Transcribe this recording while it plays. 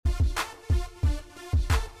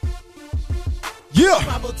Yeah.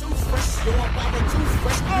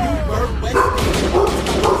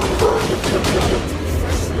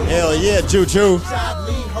 Hell yeah, Choo-choo.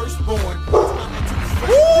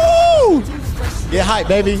 Woo! Get hype,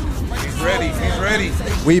 baby. He's ready. He's ready.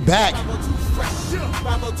 We back.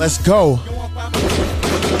 Let's go.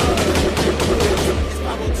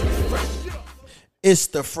 It's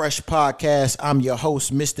the Fresh Podcast. I'm your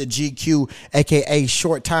host, Mr. GQ, a.k.a.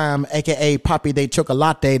 Short Time, a.k.a. Papi de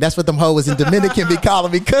Chocolate. That's what them hoes in Dominican be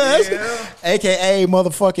calling me, cuz. Yeah. A.k.a.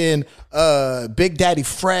 motherfucking Big Daddy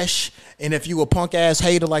Fresh. And if you a punk-ass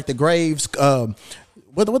hater like the Graves, what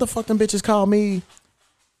the fuck them bitches call me?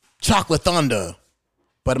 Chocolate Thunder.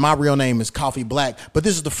 But my real name is Coffee Black. But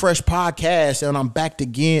this is the Fresh Podcast, and I'm back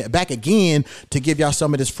again to give y'all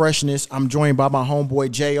some of this freshness. I'm joined by my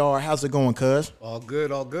homeboy JR. How's it going, cuz? All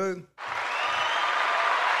good, all good.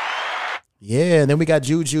 Yeah, and then we got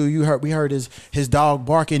Juju. We heard his dog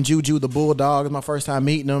barking. Juju the bulldog. It's my first time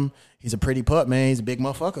meeting him. He's a pretty pup, man. He's a big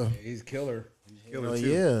motherfucker. Yeah, he's a killer. He's a killer too.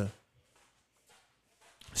 Yeah.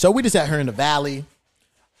 So we just out here in the valley.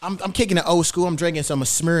 I'm kicking it old school. I'm drinking some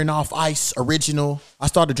Smirnoff Ice original. I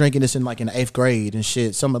started drinking this in the 8th grade and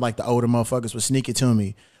shit. Some of the older motherfuckers would sneak it to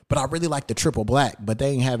me. But I really like the triple black, but they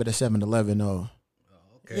ain't have it at 7-Eleven though.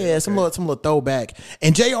 Okay, yeah, some little throwback.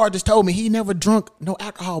 And JR just told me he never drunk no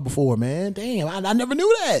alcohol before, man. Damn, I never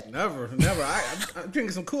knew that. Never. I'm drinking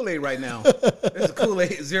some Kool-Aid right now. This is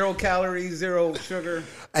Kool-Aid, 0 calories, 0 sugar.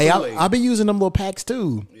 Hey, I've been using them little packs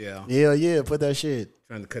too. Yeah. Yeah, put that shit.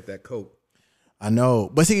 Trying to cut that Coke. I know.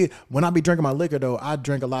 But see, when I be drinking my liquor, though, I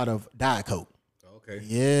drink a lot of Diet Coke. Okay.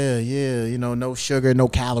 Yeah. You know, no sugar, no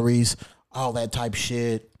calories, all that type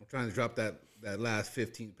shit. I'm trying to drop that last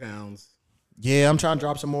 15 pounds. Yeah, I'm trying to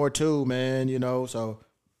drop some more, too, man, you know. So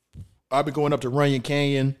I've been going up to Runyon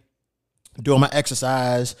Canyon, doing my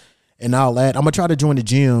exercise and all that. I'm going to try to join the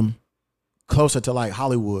gym closer to,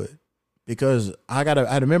 Hollywood because I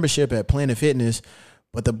had a membership at Planet Fitness.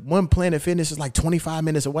 But the one Planet Fitness is 25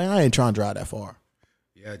 minutes away. I ain't trying to drive that far.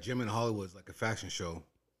 Yeah, gym in Hollywood is like a fashion show.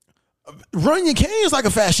 Runyon Canyon is like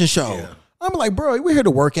a fashion show. Yeah. I'm like, bro, we're here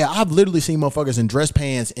to work out. I've literally seen motherfuckers in dress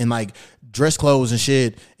pants and dress clothes and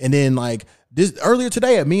shit. And then this earlier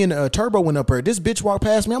today, me and Turbo went up there. This bitch walked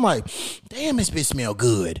past me. I'm like, damn, this bitch smell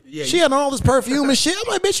good. Yeah, she had all this perfume and shit.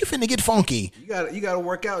 I'm like, bitch, you finna get funky. You got to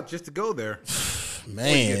work out just to go there.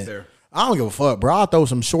 Man. You get there. I don't give a fuck, bro. I'll throw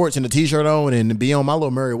some shorts and a t-shirt on and be on my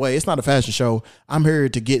little merry way. It's not a fashion show. I'm here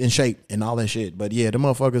to get in shape and all that shit. But yeah, the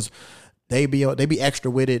motherfuckers, they be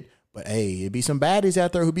extra with it. But hey, it be some baddies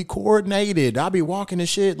out there who be coordinated. I'll be walking and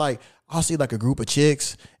shit. I'll see a group of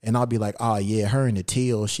chicks and I'll be like, oh yeah, her and the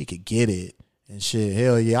teal, she could get it. And shit,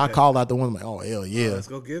 hell yeah. I call out the one like, oh hell yeah. Let's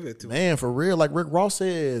go give it to them. Man, for real, like Rick Ross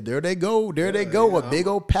said, there they go. They go. Yeah. A big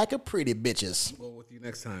old pack of pretty bitches. Well, with you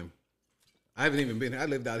next time. I haven't even been here. I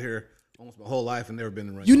lived out here almost my whole life and never been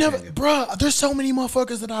to Runyon Canyon. Bruh, there's so many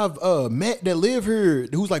motherfuckers that I've met that live here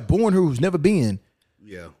who's born here who's never been.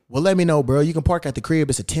 Yeah. Well, let me know, bro. You can park at the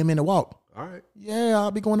crib. It's a 10-minute walk. All right. Yeah,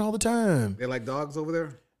 I'll be going all the time. They like dogs over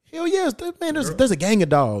there? Hell yes. Man, there's a gang of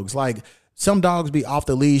dogs. Some dogs be off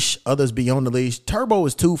the leash, others be on the leash. Turbo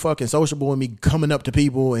is too fucking sociable with me coming up to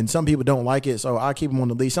people, and some people don't like it, so I keep him on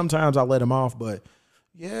the leash. Sometimes I let him off, but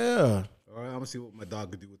yeah. All right, I'm going to see what my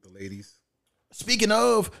dog could do with the ladies. Speaking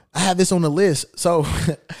of, I have this on the list. So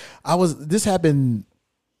this happened,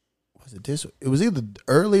 it was either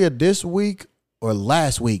earlier this week or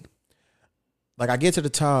last week. I get to the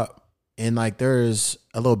top and there's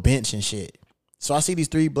a little bench and shit. So I see these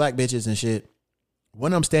 3 black bitches and shit.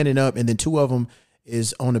 One of them standing up and then 2 of them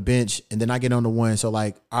is on the bench and then I get on the one. So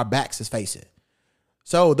our backs is facing.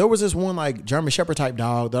 So there was this one German Shepherd type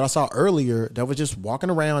dog that I saw earlier that was just walking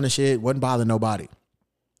around and shit, wasn't bothering nobody.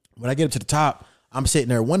 When I get up to the top, I'm sitting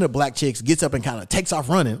there. One of the black chicks gets up and kind of takes off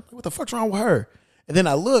running. What the fuck's wrong with her? And then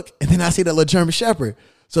I look, and then I see that little German Shepherd.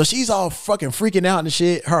 So she's all fucking freaking out and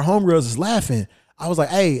shit. Her homegirls is laughing. I was like,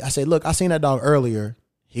 hey, I said, look, I seen that dog earlier.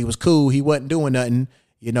 He was cool. He wasn't doing nothing.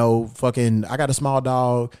 You know, I got a small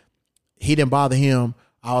dog. He didn't bother him.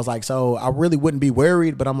 I was like, so I really wouldn't be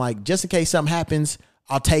worried. But I'm like, just in case something happens,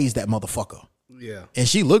 I'll tase that motherfucker. Yeah. And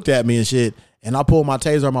she looked at me and shit. And I pulled my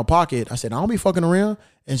taser out of my pocket. I said, I don't be fucking around.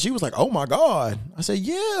 And she was like, oh my God. I said,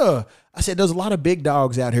 yeah. I said, there's a lot of big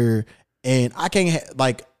dogs out here. And I can't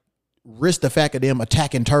risk the fact of them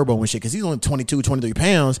attacking Turbo and shit. Cause he's only 22, 23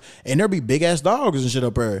 pounds. And there'll be big ass dogs and shit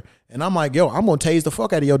up there. And I'm like, yo, I'm going to tase the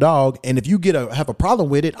fuck out of your dog. And if you have a problem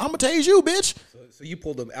with it, I'm going to tase you, bitch. So you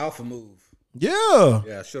pulled an alpha move. Yeah.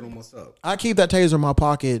 Yeah. Show them what's up. I keep that taser in my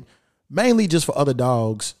pocket mainly just for other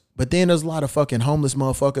dogs. But then there's a lot of fucking homeless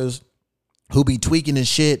motherfuckers who be tweaking and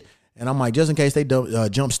shit. And I'm like, just in case they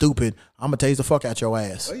jump stupid, I'm gonna tase the fuck out your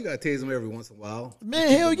ass. Oh, you gotta tase them every once in a while. Man,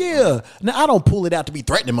 hell yeah. Now, I don't pull it out to be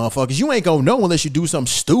threatening motherfuckers. You ain't gonna know unless you do something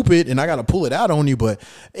stupid and I gotta pull it out on you. But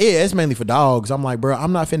yeah, it's mainly for dogs. I'm like, bro,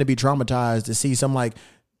 I'm not finna be traumatized to see some like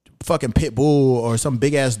fucking pit bull or some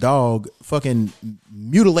big ass dog fucking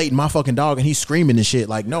mutilating my fucking dog and he's screaming and shit.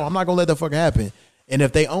 Like, no, I'm not gonna let that fucking happen. And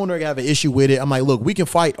if they owner have an issue with it, I'm like, look, we can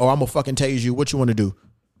fight or I'm gonna fucking tase you. What you wanna do?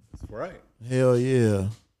 That's right. Hell yeah.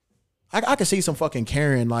 I can see some fucking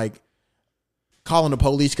Karen like calling the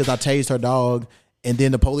police because I tased her dog, and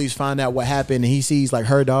then the police find out what happened, and he sees like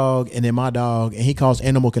her dog and then my dog, and he calls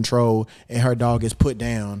animal control, and her dog is put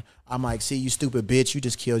down. I'm like, see, you stupid bitch, you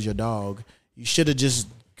just killed your dog. You should have just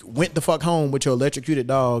went the fuck home with your electrocuted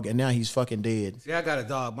dog, and now he's fucking dead. See, I got a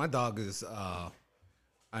dog. My dog is,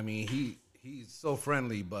 I mean, he's so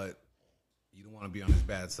friendly, but you don't want to be on his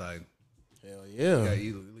bad side. Hell yeah. Yeah,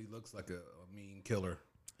 he looks like a mean killer.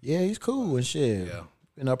 Yeah, he's cool and shit. Yeah.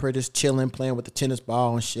 Been up here just chilling, playing with the tennis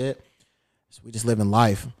ball and shit. So we just living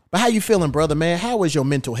life. But how you feeling, brother, man? How is your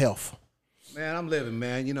mental health? Man, I'm living,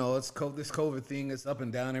 man. You know, it's this COVID thing. It's up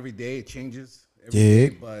and down every day. It changes every day,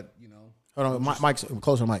 but, you know. Hold on, Mike's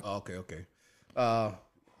closer, Mike. Oh, okay.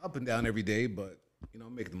 Up and down every day, but, you know,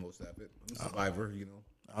 make the most of it. I'm a survivor, you know.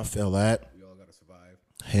 I feel that. We all got to survive.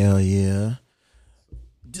 Hell yeah.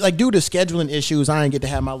 Like, due to scheduling issues, I didn't get to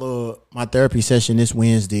have my therapy session this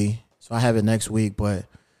Wednesday, so I have it next week. But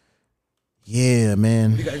yeah,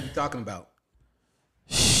 man. What you guys be talking about?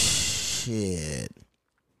 Shit.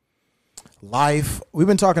 Life. We've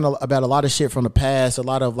been talking about a lot of shit from the past. A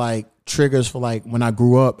lot of like triggers for like when I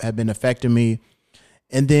grew up have been affecting me.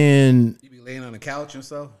 And then You be laying on the couch and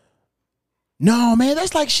stuff? no, man,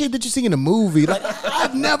 that's like shit that you see in a movie. Like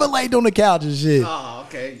I've never laid on the couch and shit. Oh,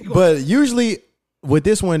 okay. But usually with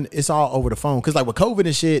this one, it's all over the phone. Cause like with COVID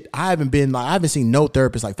and shit, I haven't seen no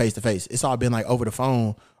therapist like face to face. It's all been like over the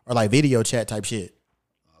phone or like video chat type shit.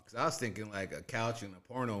 Cause I was thinking like a couch in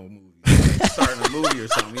a porno movie, starting a movie or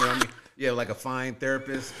something. You know what I mean? Yeah, like a fine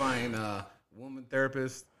therapist, fine woman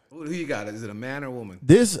therapist. Who you got? Is it a man or a woman?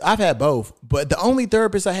 I've had both, but the only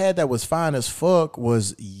therapist I had that was fine as fuck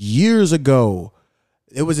was years ago.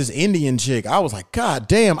 It was this Indian chick. I was like, God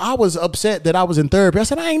damn, I was upset that I was in therapy. I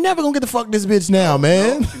said, I ain't never gonna get to fuck this bitch now,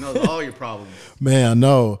 man. No, she knows all your problems. Man,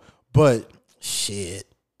 no. But shit.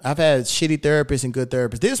 I've had shitty therapists and good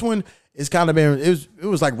therapists. This one is kind of been, it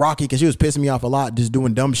was like rocky because she was pissing me off a lot, just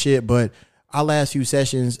doing dumb shit. But our last few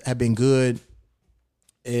sessions have been good.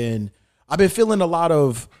 And I've been feeling a lot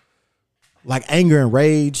of like anger and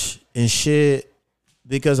rage and shit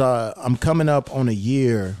because I'm coming up on a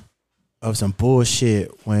year of some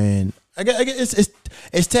bullshit when I guess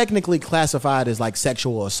it's technically classified as like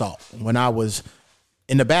sexual assault. When I was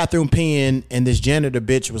in the bathroom peeing and this janitor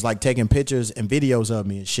bitch was like taking pictures and videos of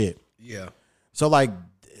me and shit. Yeah. So like,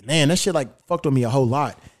 man, that shit like fucked with me a whole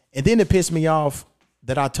lot. And then it pissed me off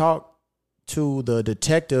that I talked to the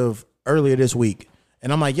detective earlier this week.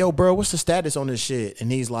 And I'm like, yo, bro, what's the status on this shit?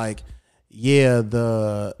 And he's like, yeah,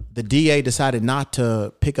 the DA decided not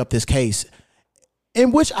to pick up this case.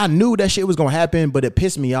 In which I knew that shit was gonna happen, but it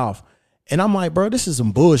pissed me off. And I'm like, bro, this is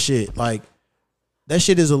some bullshit. Like, that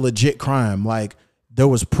shit is a legit crime. Like, there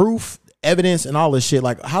was proof, evidence, and all this shit.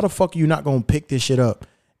 Like, how the fuck are you not gonna pick this shit up?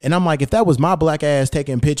 And I'm like, if that was my black ass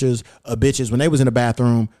taking pictures of bitches when they was in the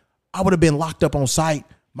bathroom, I would have been locked up on site.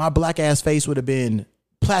 My black ass face would have been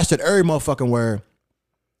plastered every motherfucking where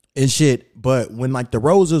and shit. But when like the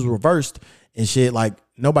roles is reversed and shit, like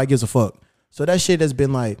nobody gives a fuck. So that shit has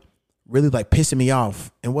been like really like pissing me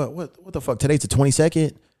off. And what the fuck? Today's the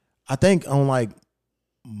 22nd. I think on like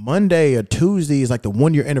Monday or Tuesday is like the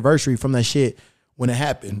 1 year anniversary from that shit when it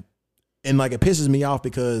happened. And like it pisses me off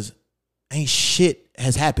because ain't shit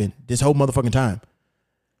has happened this whole motherfucking time.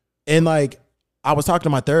 And like I was talking to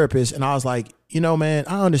my therapist and I was like, you know, man,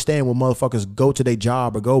 I understand when motherfuckers go to their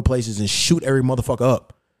job or go places and shoot every motherfucker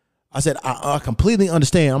up. I said, I completely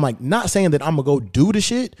understand. I'm like, not saying that I'm gonna go do the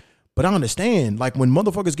shit, but I understand. Like when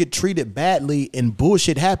motherfuckers get treated badly and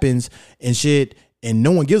bullshit happens and shit and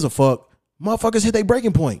no one gives a fuck, motherfuckers hit their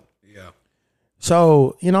breaking point. Yeah.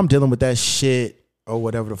 So, you know, I'm dealing with that shit or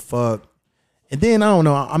whatever the fuck. And then I don't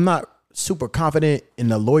know, I'm not super confident in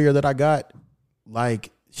the lawyer that I got.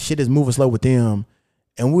 Like shit is moving slow with them.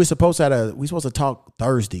 And we supposed to talk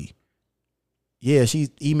Thursday. Yeah, she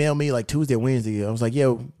emailed me like Tuesday or Wednesday. I was like,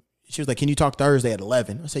 yo, she was like, can you talk Thursday at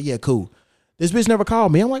 11? I said, yeah, cool. This bitch never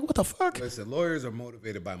called me. I'm like, what the fuck? Listen, lawyers are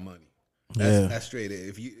motivated by money. Yeah. That's straight.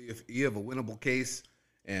 If you have a winnable case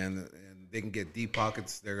and they can get deep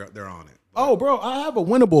pockets, they're on it. Oh, bro, I have a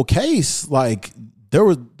winnable case. Like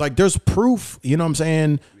there's proof, you know what I'm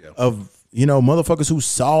saying, Yeah. of motherfuckers who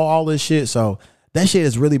saw all this shit. So that shit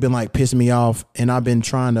has really been like pissing me off, and I've been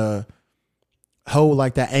trying to hold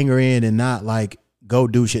like that anger in and not like go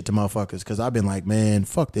do shit to motherfuckers, because I've been like, man,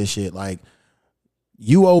 fuck this shit. Like,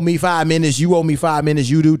 you owe me 5 minutes, you owe me 5 minutes,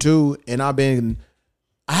 you do too. And I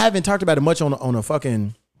haven't talked about it much on a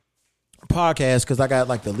fucking podcast because I got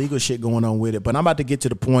like the legal shit going on with it. But I'm about to get to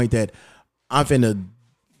the point that I'm finna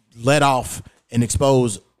let off and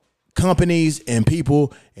expose companies and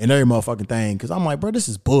people and every motherfucking thing. Because I'm like, bro, this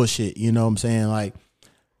is bullshit. You know what I'm saying? Like,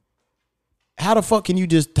 how the fuck can you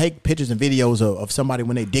just take pictures and videos of somebody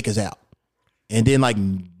when they dick is out and then like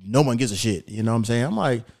no one gives a shit? You know what I'm saying? I'm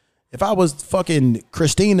like, if I was fucking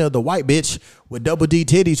Christina, the white bitch with double D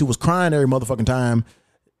titties who was crying every motherfucking time,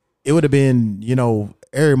 it would have been,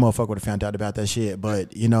 every motherfucker would have found out about that shit.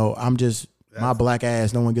 But, I'm just my black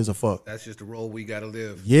ass. No one gives a fuck. That's just the role we got to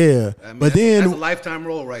live. Yeah. I mean, but then that's a lifetime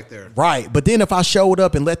role right there. Right. But then if I showed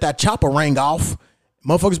up and let that chopper ring off,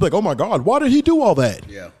 motherfuckers be like, oh my God, why did he do all that?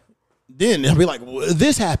 Yeah. Then I'll be like, well,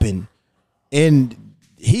 this happened. And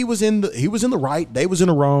he was in the right, they was in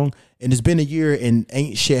the wrong, and it's been a year and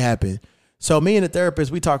ain't shit happened. So me and the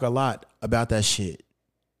therapist, we talk a lot about that shit.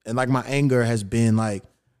 And like my anger has been like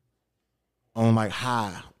on like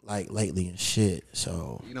high like lately and shit.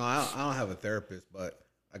 So I don't have a therapist, but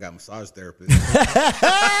I got massage therapists.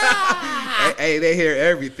 hey, they hear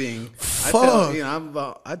everything. Fuck.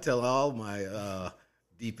 I tell all my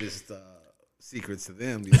deepest secrets to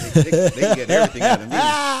them. They can get everything out of me.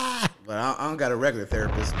 But I don't got a regular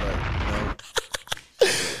therapist, but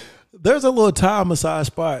there's a little Thai massage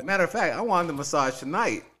spot. Matter of fact, I wanted the massage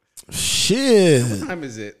tonight. Shit. What time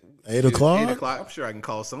is it? 8 o'clock? 8 o'clock. I'm sure I can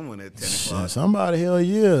call someone at 10 o'clock. Somebody, hell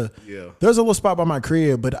yeah. Yeah. There's a little spot by my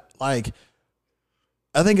crib, but like,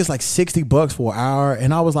 I think it's like $60 for an hour.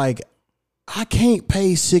 And I was like, I can't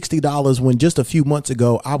pay $60 when just a few months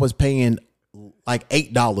ago I was paying like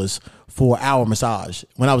 $8 for an hour massage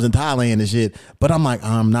when I was in Thailand and shit. But I'm like,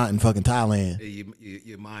 I'm not in fucking Thailand.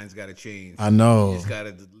 Your mind's got to change. I know. You just got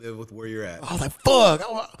to live with where you're at. I was like, fuck.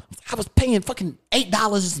 I was paying fucking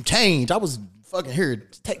 $8 and some change. I was fucking here.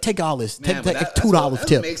 Take all this. Man, take $2 tip.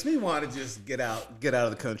 That makes me want to just get out of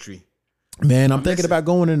the country. Man, I'm thinking about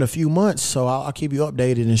going in a few months, so I'll keep you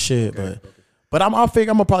updated and shit. Okay. But I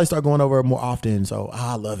figure I'm gonna probably start going over more often. So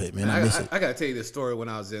I love it, man. I miss it. I gotta tell you this story. When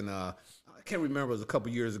I was in, I can't remember. It was a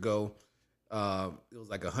couple years ago. It was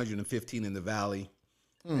like 115 in the valley,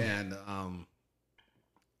 and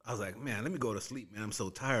I was like, man, let me go to sleep, man. I'm so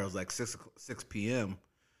tired. It was like 6 p.m.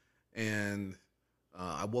 and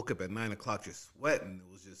I woke up at 9 o'clock just sweating.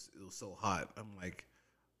 It was so hot. I'm like,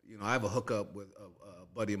 I have a hookup with a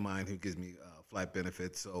buddy of mine who gives me flight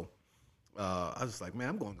benefits. So I was just like, man,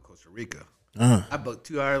 I'm going to Costa Rica. I booked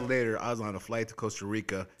 2 hours later. I was on a flight to Costa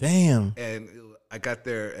Rica. Damn. And I got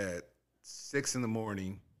there at 6 in the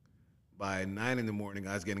morning. By 9 in the morning,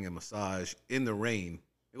 I was getting a massage in the rain.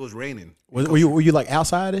 It was raining. Were you like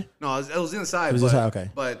outside it? No, it was inside. It was inside,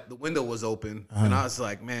 okay. But the window was open, and I was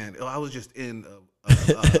like, man, I was just in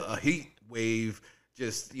a heat wave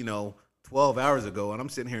just 12 hours ago, and I'm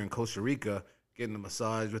sitting here in Costa Rica getting a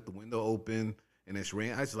massage with the window open, and it's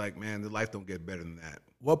raining. I was like, man, the life don't get better than that.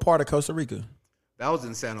 What part of Costa Rica? That was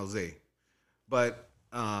in San Jose, but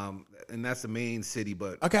and that's the main city.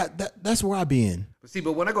 But okay, that's where I be in. But see,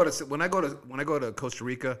 but when I go to Costa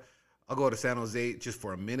Rica, I'll go to San Jose just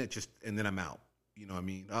for a minute, and then I'm out. You know what I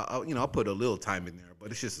mean? I'll put a little time in there,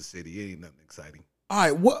 but it's just a city. It ain't nothing exciting.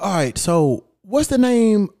 All right. So what's the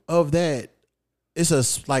name of that?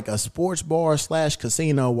 It's like a sports bar /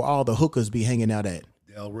 casino where all the hookers be hanging out at.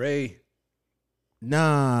 Del Rey.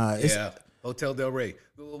 Nah. Hotel Del Rey.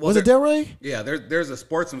 Was it Del Rey? Yeah, there's a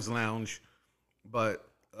sportsman's lounge, but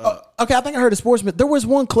okay, I think I heard a sportsman. There was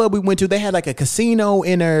one club we went to. They had like a casino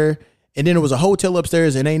in there, and then there was a hotel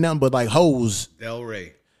upstairs, and ain't nothing but like hoes. Del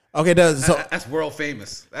Rey. Okay, that's world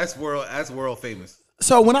famous. That's world famous.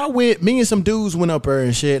 So when I went, me and some dudes went up there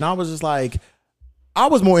and shit, and I was just like, I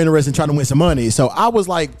was more interested in trying to win some money. So I was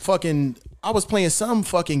like I was playing some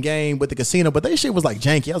fucking game with the casino, but that shit was like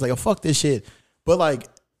janky. I was like, oh, fuck this shit. But like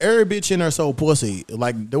every bitch in there so pussy.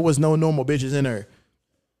 Like there was no normal bitches in there.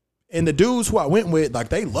 And the dudes who I went with, like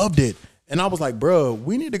they loved it. And I was like, bro,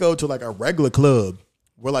 we need to go to like a regular club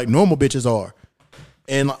where like normal bitches are.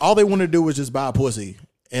 And all they wanted to do was just buy a pussy.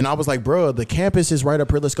 And I was like, bro, the campus is right up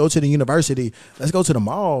here. Let's go to the university. Let's go to the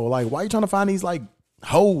mall. Like, why are you trying to find these like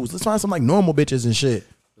hoes? Let's find some like normal bitches and shit.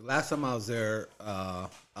 The last time I was there, I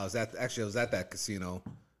was at that casino,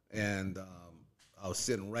 and I was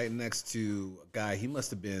sitting right next to a guy. He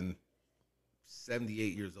must have been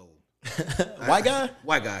 78 years old. White guy?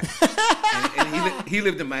 White guy. and he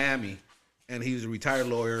lived in Miami, and he was a retired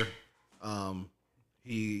lawyer.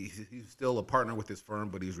 He's still a partner with his firm,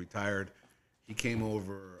 but he's retired. He came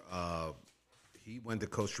over. He went to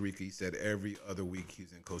Costa Rica. He said every other week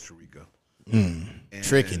he's in Costa Rica.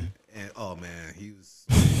 Tricking. And oh man, he was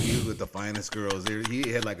with the finest girls. He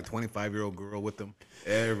had like a 25-year-old girl with him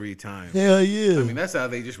every time. Hell yeah. I mean, that's how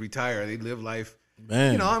they just retire. They live life.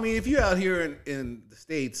 Man. You know, I mean, if you're out here in the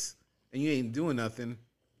States and you ain't doing nothing,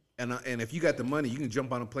 and if you got the money, you can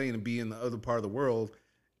jump on a plane and be in the other part of the world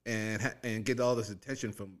and get all this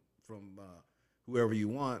attention from whoever you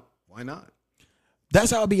want. Why not?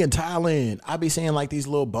 That's how I be in Thailand. I be seeing like these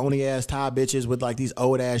little bony ass Thai bitches with like these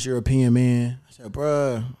old ass European men. I said,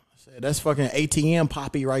 bruh, that's fucking ATM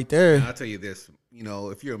poppy right there. And I'll tell you this, you know,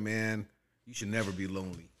 if you're a man, you should never be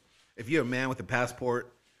lonely. If you're a man with a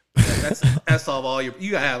passport, that's solve all you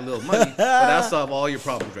gotta have a little money, but that'll solve all your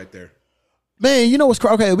problems right there. Man, you know what's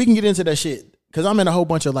crazy? Okay, we can get into that shit because I'm in a whole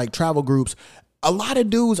bunch of like travel groups. A lot of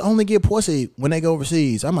dudes only get pussy when they go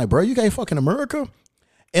overseas. I'm like, bro, you can't fuck in America.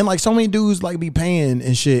 And like so many dudes like be paying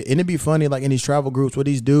and shit. And it'd be funny like in these travel groups where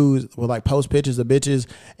these dudes will like post pictures of bitches.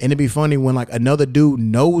 And it'd be funny when like another dude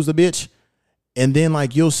knows the bitch. And then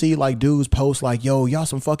like you'll see like dudes post like, yo, y'all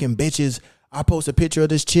some fucking bitches. I post a picture of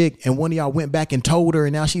this chick and one of y'all went back and told her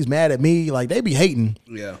and now she's mad at me. Like they be hating.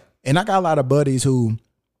 Yeah. And I got a lot of buddies who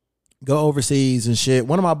go overseas and shit.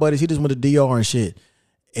 One of my buddies, he just went to DR and shit.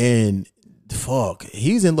 And fuck,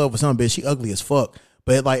 he's in love with some bitch. She ugly as fuck.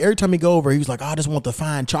 But like every time he go over, he was like, oh, I just want the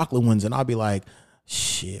fine chocolate ones. And I'll be like,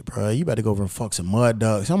 shit, bro, you better go over and fuck some mud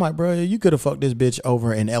ducks. I'm like, bro, you could have fucked this bitch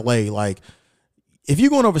over in LA. Like, if you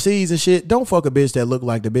going overseas and shit, don't fuck a bitch that look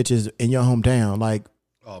like the bitches in your hometown. Like,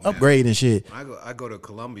 upgrade and shit. I go to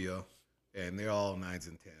Colombia, and they're all 9s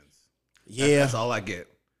and 10s. Yeah. That's all I get.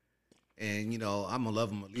 And, you know, I'm going to love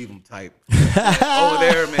them or leave them type. Over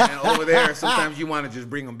there, man, over there, sometimes you want to just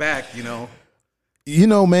bring them back, you know. You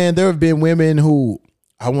know, man, there have been women who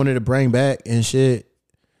I wanted to bring back and shit.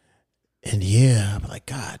 And yeah, I'm like,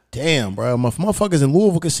 God damn, bro. Motherfuckers in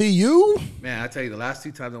Louisville can see you. Man, I tell you, the last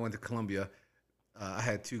 2 times I went to Colombia, I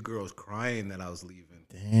had 2 girls crying that I was leaving.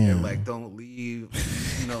 Damn. They're like, don't leave.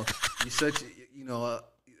 You know, you're such, you know,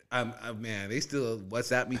 man, they still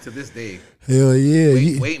WhatsApp me to this day. Hell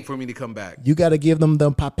yeah. Waiting for me to come back. You got to give them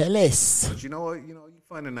the papeles. But you know what? You know, you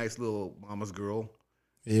find a nice little mama's girl.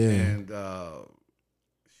 Yeah. And,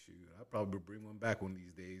 shoot, I'll probably bring one back one of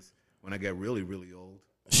these days when I get really, really old.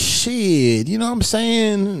 Shit, you know what I'm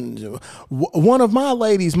saying? One of my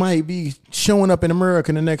ladies might be showing up in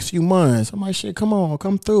America in the next few months. I'm like, shit, come on,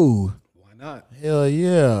 come through. Why not? Hell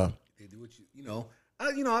yeah. They do what you know.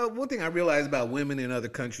 One thing I realize about women in other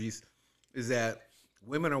countries is that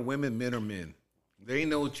women are women, men are men. There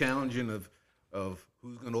ain't no challenging of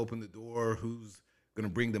who's going to open the door, who's going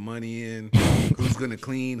to bring the money in, who's going to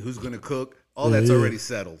clean, who's going to cook. All that's already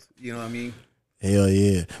settled. You know what I mean? Hell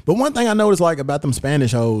yeah. But one thing I noticed like about them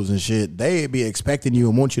Spanish hoes and shit, they be expecting you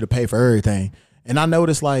and want you to pay for everything. And I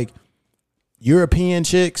noticed like European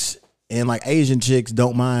chicks and like Asian chicks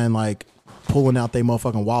don't mind like pulling out their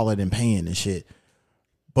motherfucking wallet and paying and shit.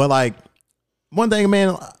 But like one thing,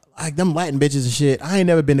 man, like them Latin bitches and shit, I ain't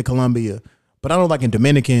never been to Colombia, but I know like in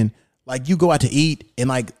Dominican, like you go out to eat and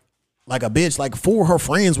like a bitch, like 4 of her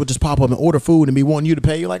friends would just pop up and order food and be wanting you to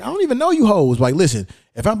pay. You're like, I don't even know you hoes. Like, listen,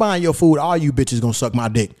 if I'm buying your food, all you bitches gonna suck my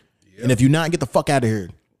dick. Yep. And if you're not, get the fuck out of here.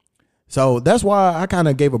 So that's why I kind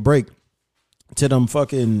of gave a break to them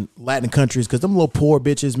fucking Latin countries, because them little poor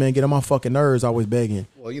bitches, man, get on my fucking nerves always begging.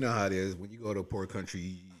 Well, you know how it is. When you go to a poor country,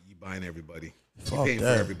 you buying everybody. You Fuck paying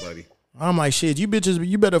that. for everybody. I'm like, shit, you bitches,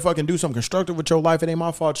 you better fucking do something constructive with your life. It ain't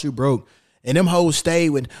my fault you broke. And them hoes stay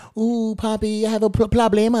with, ooh, Poppy, I have a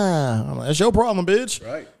problema. I'm like, that's your problem, bitch.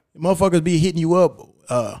 Right. Motherfuckers be hitting you up.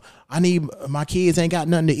 I need, my kids ain't got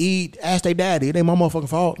nothing to eat. Ask they daddy. It ain't my motherfucking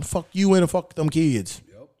fault. Fuck you and fuck them kids.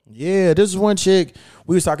 Yep. Yeah, this is one chick.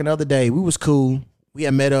 We was talking the other day. We was cool. We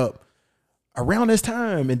had met up around this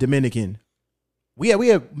time in Dominican. We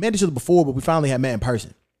had met each other before, but we finally had met in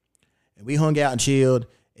person. And we hung out and chilled.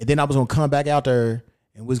 And then I was going to come back out there.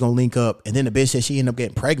 And we was gonna link up, and then the bitch said she ended up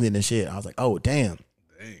getting pregnant and shit. I was like, oh damn.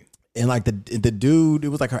 And like the dude, it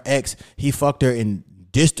was like her ex. He fucked her and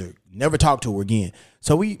dissed her. Never talked to her again.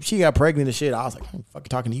 So she got pregnant and shit. I was like, I'm fucking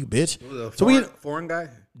talking to you, bitch. It was a so foreign guy.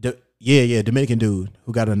 Yeah, Dominican dude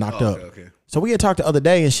who got her knocked up. Okay. So we had talked the other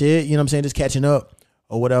day and shit. You know what I'm saying? Just catching up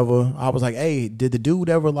or whatever. I was like, hey, did the dude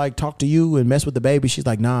ever like talk to you and mess with the baby? She's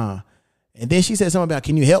like, nah. And then she said something about,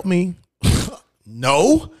 can you help me?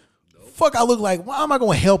 No. Fuck, I look like, why am I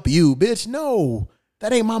gonna help you, bitch? No,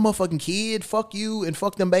 that ain't my motherfucking kid. Fuck you and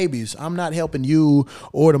fuck them babies. I'm not helping you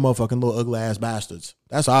or the motherfucking little ugly ass bastards.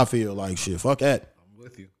 That's how I feel. Like shit, fuck that. I'm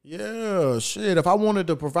with you. Yeah, shit. If I wanted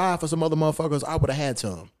to provide for some other motherfuckers, I would have had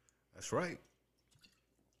some. That's right.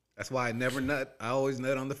 That's why I never nut. I always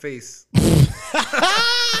nut on the face.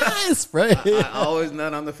 Spray. I always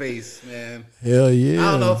nut on the face, man. Hell yeah.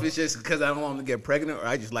 I don't know if it's just because I don't want them to get pregnant or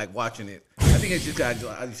I just like watching it. I think it's just 'cause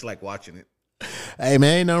I just like watching it. Hey,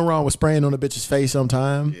 man, ain't nothing wrong with spraying on a bitch's face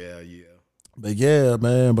sometime. Yeah. But yeah,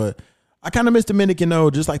 man. But I kind of miss Dominican, though,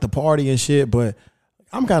 just like the party and shit. But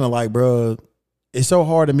I'm kind of like, bro, it's so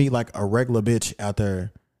hard to meet like a regular bitch out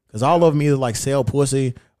there. Because all of them either like sell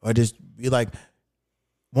pussy or just be like,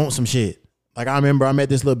 want some shit. Like I remember I met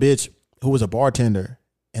this little bitch who was a bartender.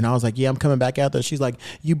 And I was like, yeah, I'm coming back out there. She's like,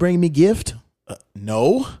 you bring me gift?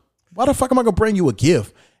 No. Why the fuck am I going to bring you a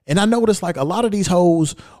gift? And I noticed like a lot of these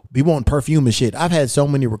hoes be wanting perfume and shit. I've had so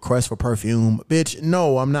many requests for perfume. Bitch,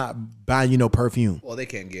 no, I'm not buying you no perfume. Well, they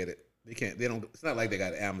can't get it. They don't. It's not like they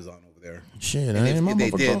got Amazon over there. Shit, and if they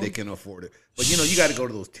did, they can afford it. But you know, you got to go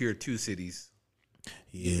to those tier 2 cities.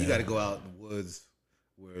 Yeah. You got to go out in the woods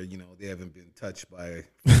where, you know, they haven't been touched by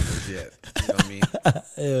predators yet. You know what I mean?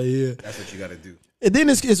 Hell yeah. That's what you got to do. And then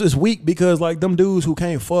it's weak because like them dudes who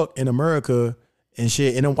can't fuck in America and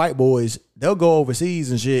shit, and them white boys, they'll go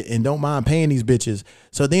overseas and shit and don't mind paying these bitches.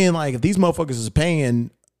 So then like if these motherfuckers is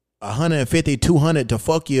paying 150, 200 to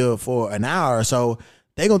fuck you for an hour or so,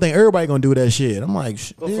 they gonna think everybody gonna do that shit. I'm like,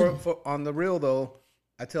 but for on the real though,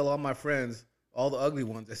 I tell all my friends, all the ugly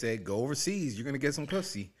ones, I say, go overseas, you're gonna get some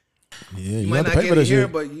pussy. Yeah, you might not get it here,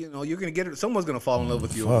 but you know, you're gonna get it. Someone's gonna fall in love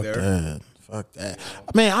with you over there. Fuck that.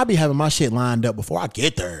 Man, I be having my shit lined up before I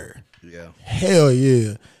get there. Yeah. Hell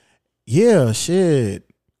yeah. Yeah, shit.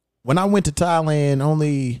 When I went to Thailand,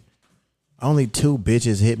 only 2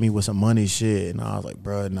 bitches hit me with some money shit. And I was like,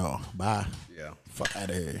 bro, no, bye. Yeah. Fuck out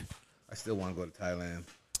of here. I still want to go to Thailand.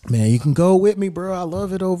 Man, you can go with me, bro. I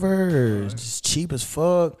love it over here. It's just cheap as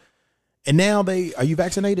fuck. And now are you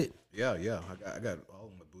vaccinated? Yeah. I got all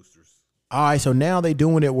of my boosters. All right, so now they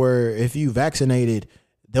doing it where if you vaccinated,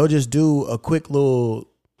 they'll just do a quick little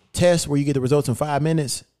test where you get the results in 5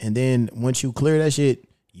 minutes. And then once you clear that shit,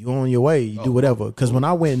 you on your way. You do whatever. Because when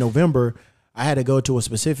I went in November, I had to go to a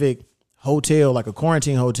specific hotel, like a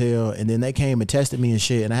quarantine hotel. And then they came and tested me and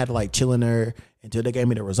shit. And I had to like chill in there until they gave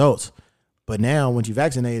me the results. But now, once you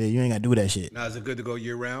vaccinated, you ain't got to do that shit. Now, is it good to go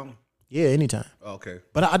year round? Yeah, anytime. Okay.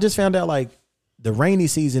 But I just found out like the rainy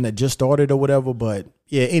season had just started or whatever. But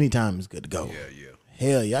yeah, anytime is good to go. Yeah.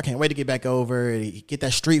 Hell yeah, I can't wait to get back over, get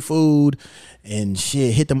that street food and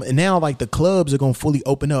shit, hit them. And now like the clubs are going to fully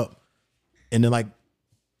open up. And then like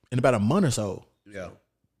in about a month or so. Yeah.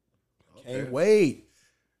 Okay. Can't wait.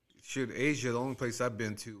 Shit, Asia, the only place I've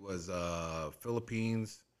been to was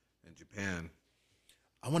Philippines and Japan.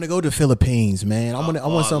 I want to go to the Philippines, man. I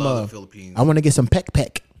want some the Philippines. I want to get some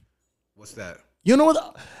peck. What's that? You know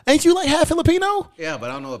what? Ain't you like half Filipino? Yeah, but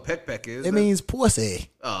I don't know what peck is. It means pussy.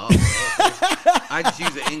 Oh, okay. I just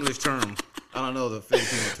use the English term. I don't know the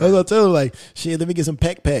Filipino term. I was gonna tell them like, shit, let me get some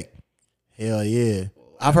peck. Hell yeah.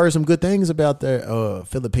 I've heard some good things about their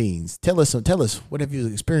Philippines. Tell us, what have you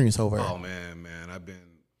experienced over there? Oh man, I've been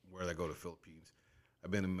where did I go to Philippines?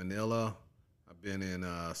 I've been in Manila. I've been in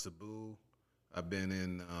Cebu. I've been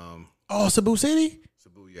in Cebu City?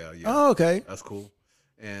 Cebu, yeah. Oh, okay. That's cool.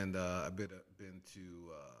 And I've been to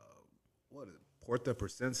what is it? Puerto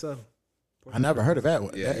Princesa? I never heard of that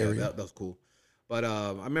one. Yeah, that area. That was cool. But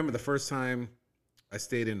I remember the first time I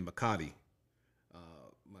stayed in Makati.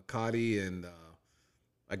 And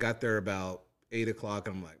I got there about 8 o'clock.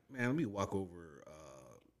 And I'm like, man, let me walk over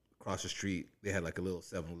across the street. They had like a little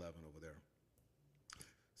 7-Eleven over there.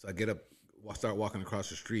 So I get up, start walking across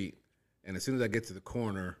the street. And as soon as I get to the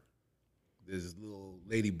corner, this little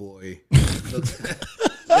lady boy looked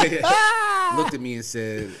at me and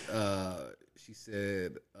said, she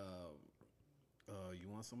said, you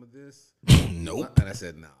want some of this? Nope. And I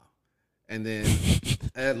said, nah. And then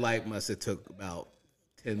that light must have took about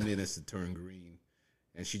 10 minutes to turn green.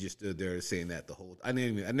 And she just stood there saying that the whole I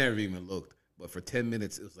never even looked. But for 10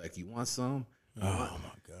 minutes, it was like, you want some? Oh,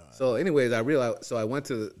 my God. So anyways, I realized, so I went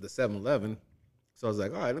to the 7-Eleven. So I was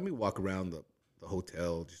like, all right, let me walk around the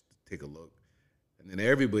hotel just to take a look. And then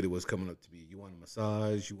everybody was coming up to me. You want a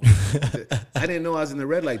massage? I didn't know I was in the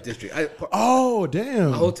red light district. Oh,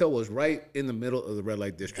 damn. My hotel was right in the middle of the red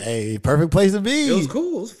light district. Hey, perfect place to be. It was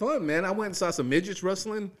cool. It was fun, man. I went and saw some midgets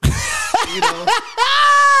wrestling. You know,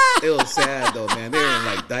 it was sad though, man. They were in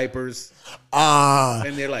like diapers.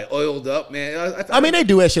 And they're like oiled up, man. I mean, they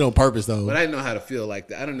do that shit on purpose though. But I didn't know how to feel like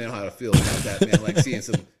that. I don't know how to feel about that, man. Like seeing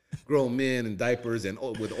some grown men in diapers and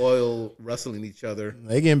with oil wrestling each other.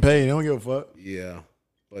 They getting paid. They don't give a fuck. Yeah,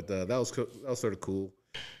 but that was sort of cool.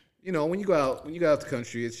 you know, when you go out the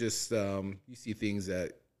country, it's just you see things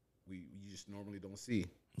that you just normally don't see.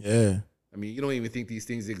 Yeah. I mean, you don't even think these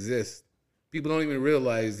things exist. People don't even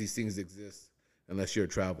realize these things exist unless you're a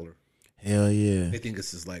traveler. Hell yeah. They think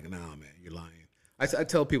it's just like, nah, man, you're lying. I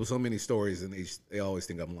tell people so many stories, and they always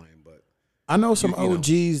think I'm lying. But I know some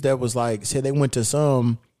OGs that was like, said they went to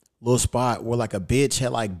some little spot where like a bitch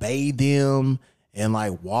had like bathed them and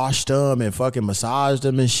like washed them and fucking massaged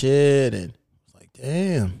them and shit. And it's like,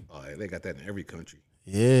 damn. Oh, they got that in every country.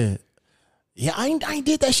 Yeah. Yeah, I ain't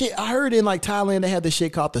did that shit. I heard in like Thailand they had this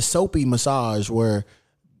shit called the soapy massage where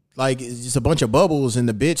like it's just a bunch of bubbles and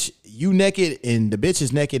the bitch, you naked and the bitch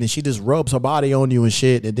is naked and she just rubs her body on you and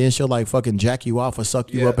shit and then she'll like fucking jack you off or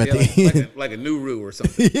suck you up at the end. Like a Nuru or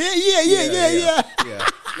something. Yeah.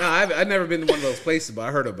 No, I've never been to one of those places, but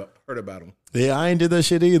I heard about them. Yeah, I ain't did that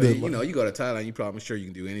shit either. But, you know, you go to Thailand, I'm sure you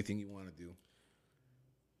can do anything you want to do.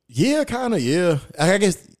 Yeah, kind of, yeah. I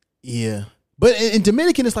guess, yeah. But in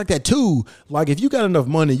Dominican, it's like that too. Like if you got enough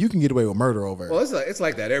money, you can get away with murder over it. Well, it's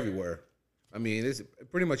like that everywhere. I mean, it's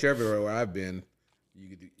pretty much everywhere where I've been.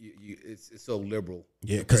 It's so liberal.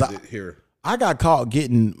 Yeah, because here I got caught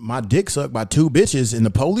getting my dick sucked by two bitches, and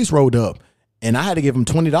the police rolled up, and I had to give them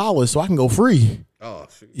 $20 so I can go free. Oh,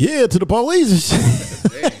 shit. Yeah, to the police.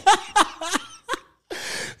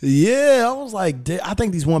 Yeah, I was like, I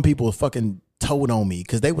think these one people fucking told on me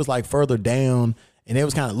because they was like further down. And they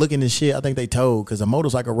was kind of looking at shit. I think they told because a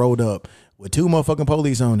motorcycle rolled up with two motherfucking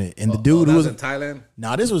police on it. And the dude who was in Thailand?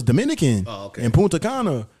 Nah, this was Dominican. Oh, okay. In Punta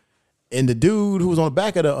Cana. And the dude who was on the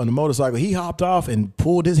back of on the motorcycle, he hopped off and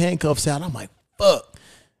pulled his handcuffs out. I'm like, fuck.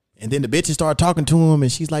 And then the bitches started talking to him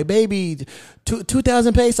and she's like, baby,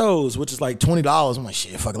 2,000 pesos, which is like $20. I'm like,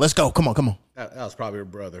 shit, fuck it. Let's go. Come on. That was probably her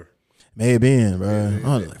brother. May have been, bro.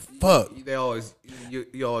 I was like, fuck.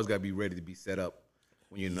 You always got to be ready to be set up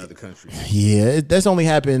when you're in another country. Yeah, that's only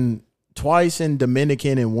happened twice in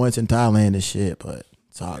Dominican and once in Thailand and shit, but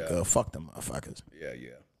it's all good. Fuck them motherfuckers. Yeah.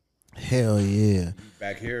 Hell yeah.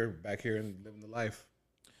 Back here and living the life.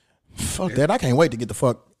 Fuck that. I can't wait to get the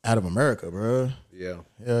fuck out of America, bro.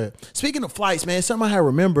 Yeah. Speaking of flights, man, something I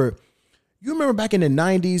remember. You remember back in the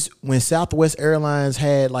 90s when Southwest Airlines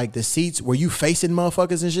had like the seats where you facing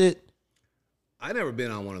motherfuckers and shit? I never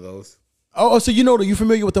been on one of those. Oh, so you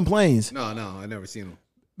familiar with them planes? No, I never seen them.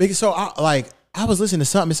 Because so I was listening to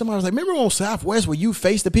something and somebody was like, remember on Southwest where you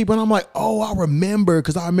face the people? And I'm like, oh, I remember.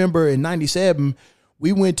 Because I remember in 97,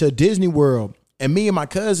 we went to Disney World and me and my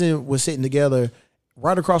cousin was sitting together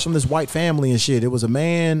right across from this white family and shit. It was a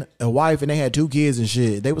man, a wife, and they had two kids and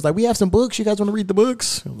shit. They was like, we have some books. You guys want to read the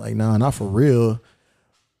books? I'm like, nah, not for real.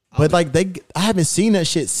 But like I haven't seen that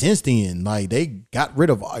shit since then. Like they got rid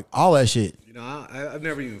of all that shit. You know, I've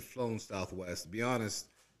never even flown Southwest. To be honest,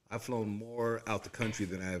 I've flown more out the country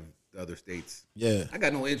than I have the other states. Yeah. I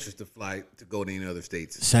got no interest to go to any other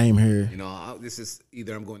states. Same here. You know, this is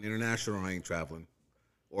either I'm going international or I ain't traveling,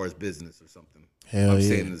 or it's business or something. Hell I'm yeah.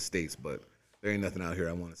 staying in the States, but there ain't nothing out here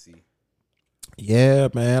I want to see. Yeah,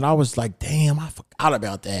 man. I was like, damn, I forgot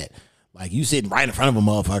about that. Like you sitting right in front of a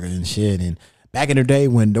motherfucker and shit. And back in the day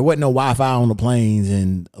when there wasn't no Wi-Fi on the planes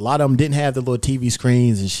and a lot of them didn't have the little TV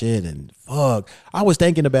screens and shit and fuck. I was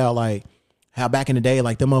thinking about like how back in the day,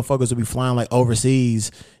 like them motherfuckers would be flying like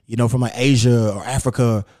overseas, you know, from like Asia or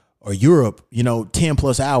Africa or Europe, you know, 10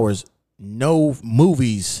 plus hours, no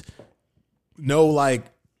movies, no like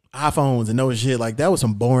iPhones and no shit. Like that was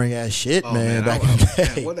some boring ass shit, man, back in the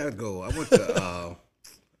day. Man, where'd that go? I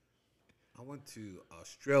went to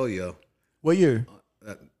Australia. What year?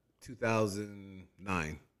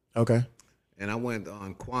 2009. Okay. And I went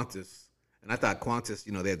on Qantas, and I thought Qantas,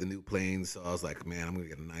 you know, they had the new planes, so I was like, man, I'm gonna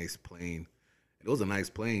get a nice plane. It was a nice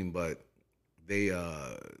plane, but they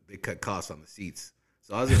cut costs on the seats.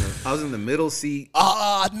 So I was in the middle seat.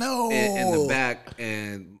 Oh no! In the back,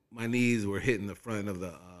 and my knees were hitting the front of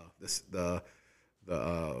the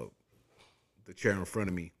chair in front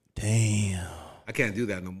of me. Damn. I can't do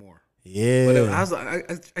that no more. Yeah. But I was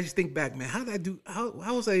like, I just think back, man, how did I do?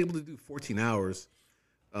 How was I able to do 14 hours?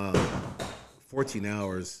 14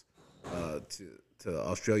 hours to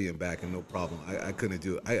Australia and back and no problem. I couldn't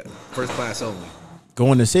do it. First class only.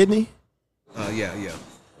 Going to Sydney? Yeah.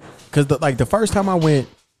 Because the first time I went,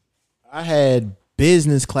 I had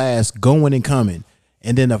business class going and coming.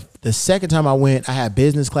 And then the second time I went, I had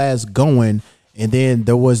business class going, and then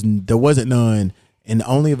there wasn't none, and the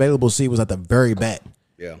only available seat was at the very back.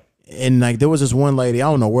 Yeah. And like there was this one lady, I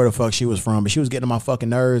don't know where the fuck she was from, but she was getting on my fucking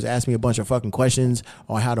nerves, asked me a bunch of fucking questions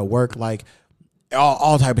on how to work, like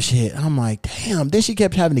all type of shit. I'm like, damn. Then she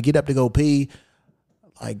kept having to get up to go pee.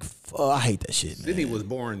 Like, I hate that shit, man. Sydney was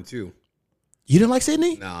boring too. You didn't like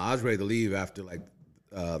Sydney? No, I was ready to leave after like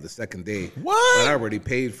the second day. What? But I already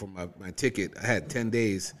paid for my ticket. I had 10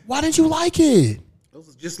 days. Why didn't you like it? It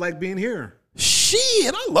was just like being here.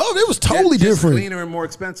 Shit, I love it. It was totally Just different. cleaner and more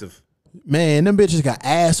expensive. Man, them bitches got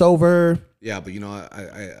ass over. Yeah, but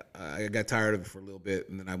I got tired of it for a little bit,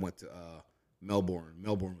 and then I went to Melbourne.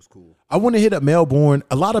 Melbourne was cool. I want to hit up Melbourne.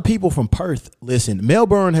 A lot of people from Perth listen.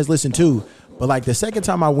 Melbourne has listened too. But like the second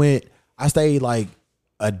time I went, I stayed like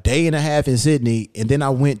a day and a half in Sydney, and then I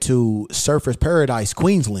went to Surfers Paradise,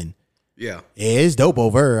 Queensland. Yeah. Yeah, it's dope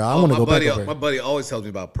over there. I want to go back over. My buddy always tells me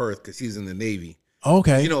about Perth because he's in the Navy.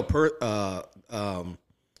 Okay. You know, Perth,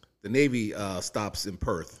 the Navy stops in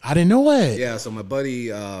Perth. I didn't know that. Yeah, so my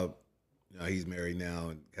buddy, he's married now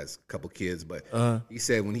and has a couple kids, but he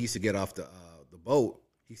said when he used to get off the boat,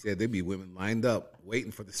 he said there'd be women lined up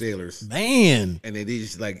waiting for the sailors. Man. And then they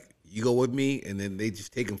just like, you go with me, and then they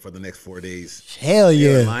just take them for the next 4 days. Hell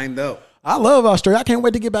yeah. They're lined up. I love Australia. I can't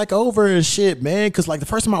wait to get back over and shit, man. Because like the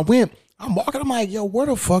first time I went, I'm walking, I'm like, yo, where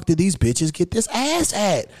the fuck did these bitches get this ass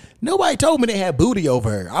at? Nobody told me they had booty over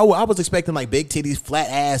her. I was expecting like big titties, flat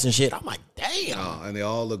ass and shit. I'm like, damn. And they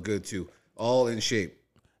all look good too. All in shape.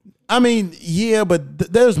 I mean, yeah,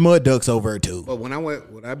 but there's mud ducks over her too. But when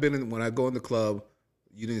I go in the club,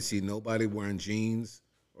 you didn't see nobody wearing jeans,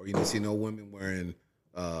 or you didn't see no women wearing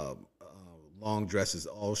long dresses,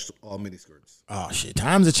 all mini skirts. Oh shit,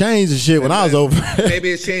 times have changed and shit when I was over.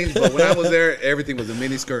 Maybe it's changed, but when I was there, everything was a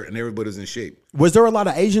mini skirt and everybody was in shape. Was there a lot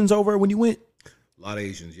of Asians over when you went? A lot of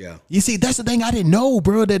Asians, yeah. You see, that's the thing I didn't know,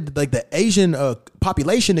 bro. That like the Asian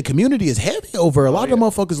population, the community is heavy over. A lot of the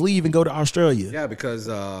motherfuckers leave and go to Australia. Yeah, because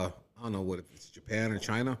I don't know what if it's Japan or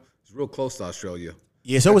China. It's real close to Australia.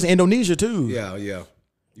 Yeah, so was Indonesia too. Yeah.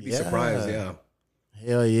 You'd be surprised, yeah.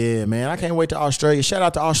 Hell yeah, man. I can't wait to Australia. Shout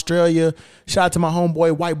out to Australia. Shout out to my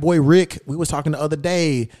homeboy, white boy Rick. We was talking the other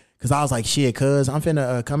day because I was like, shit, cuz I'm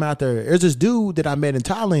finna come out there. There's this dude that I met in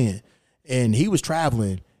Thailand, and he was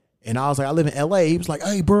traveling. And I was like, I live in L.A. He was like,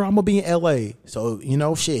 hey, bro, I'm going to be in L.A. So,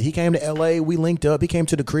 shit, he came to L.A. We linked up. He came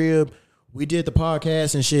to the crib. We did the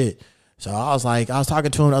podcast and shit. So I was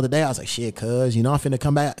talking to him the other day. I was like, shit, cuz, I'm finna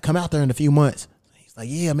come out there in a few months. He's like,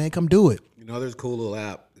 yeah, man, come do it. There's a cool little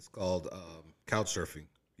app. It's called couch surfing.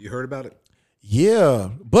 You heard about it? Yeah,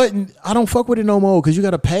 but I don't fuck with it no more because you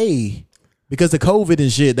got to pay because of COVID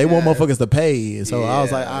and shit. They want motherfuckers to pay. So I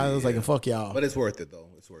was like, fuck y'all. But it's worth it though.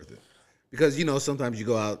 It's worth it because sometimes you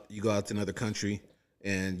go out to another country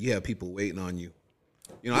and you have people waiting on you.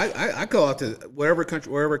 I go out to wherever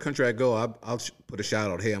country I go. I'll put a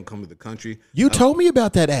shout out. Hey, I'm coming to the country. You told me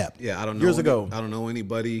about that app. Yeah, I don't know years ago. I don't know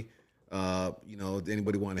anybody.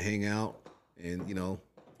 Anybody want to hang out and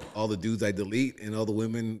all the dudes I delete and all the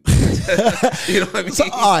women, you know what I mean? So,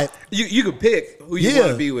 all right. You can pick who you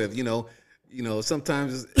want to be with,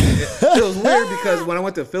 sometimes it was weird because when I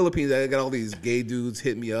went to the Philippines, I got all these gay dudes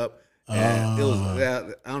hitting me up. And it was,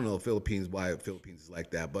 I don't know why Philippines is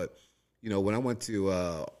like that. But, when I went to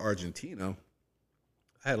Argentina,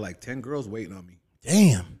 I had like 10 girls waiting on me.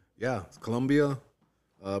 Damn. Yeah. Colombia,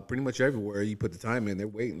 pretty much everywhere you put the time in, they're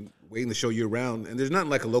waiting to show you around. And there's nothing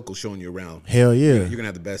like a local showing you around. Hell yeah. You're going to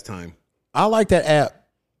have the best time. I like that app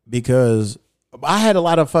because I had a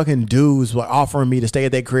lot of fucking dudes offering me to stay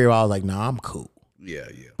at their crib. I was like, nah, I'm cool. Yeah.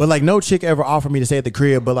 But like no chick ever offered me to stay at the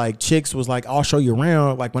crib. But like chicks was like, I'll show you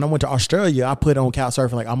around. Like when I went to Australia, I put on couch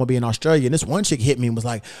surfing like I'm going to be in Australia. And this one chick hit me and was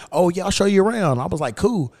like, oh yeah, I'll show you around. I was like,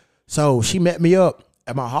 cool. So she met me up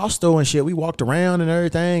at my hostel and shit. We walked around and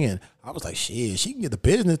everything. And I was like, shit, she can get the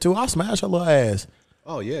business too. I'll smash her little ass.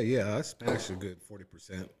 Oh, yeah. I smashed a good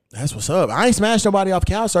 40%. That's what's up. I ain't smashed nobody off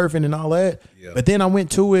couch surfing and all that. Yeah. But then I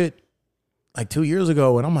went to it like 2 years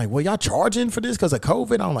ago, and I'm like, well, y'all charging for this because of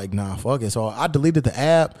COVID? I'm like, nah, fuck it. So I deleted the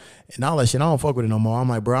app and all that shit. I don't fuck with it no more. I'm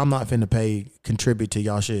like, bro, I'm not finna contribute to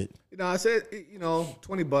y'all shit. I said,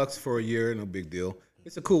 $20 for a year, no big deal.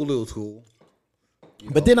 It's a cool little tool.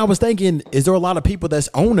 But then I was thinking, is there a lot of people that's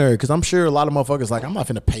on there? Because I'm sure a lot of motherfuckers like, I'm not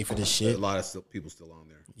finna pay for this shit. A lot of people still on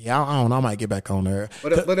there. Yeah, I don't know. I might get back on there.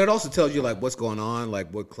 But it also tells you like what's going on,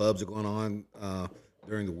 like what clubs are going on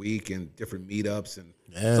during the week and different meetups. And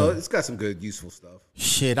so it's got some good, useful stuff.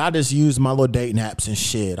 Shit, I just use my little dating apps and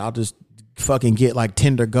shit. I'll just fucking get like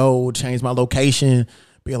Tinder Gold, change my location,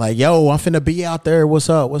 be like, yo, I'm finna be out there. What's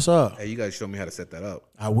up? Hey, you guys show me how to set that up.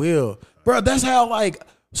 I will. Bro, that's how like...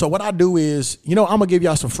 So what I do is, I'm going to give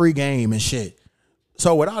y'all some free game and shit.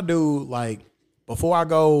 So what I do, like, before I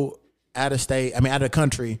go out of the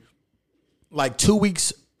country, like 2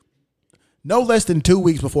 weeks, no less than 2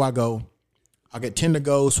 weeks before I go, I'll get Tinder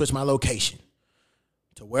Gold, switch my location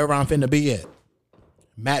to wherever I'm finna be at.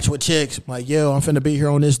 Match with chicks. I'm like, yo, I'm finna be here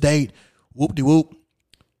on this date. Whoop-de-whoop.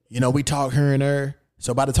 We talk here and there.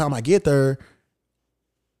 So by the time I get there,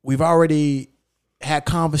 we've already had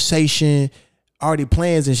conversation, already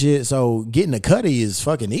plans and shit. So getting a cutty is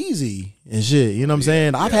fucking easy and shit. You know what I'm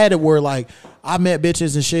saying? I've had it where like I met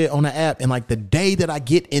bitches and shit on the app, and like the day that I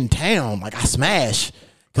get in town, like I smash.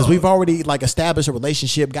 Because we've already like established a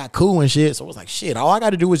relationship, got cool and shit. So it was like, shit, all I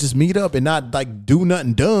got to do is just meet up and not like do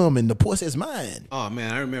nothing dumb, and the pussy is mine. Oh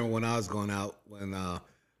man, I remember when I was going out when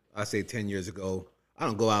I say 10 years ago. I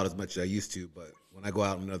don't go out as much as I used to, but when I go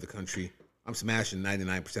out in another country, I'm smashing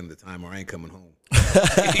 99% of the time, or I ain't coming home. You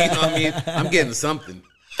know what I mean? I'm getting something,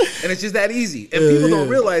 and it's just that easy. And people don't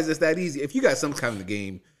realize it's that easy. If you got some kind of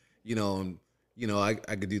game,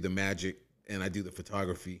 I could do the magic and I do the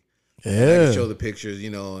photography. Yeah, I can show the pictures,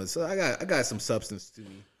 and so I got some substance to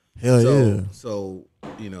me. Hell yeah. So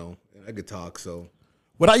I could talk. So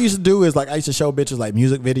what I used to do is like I used to show bitches like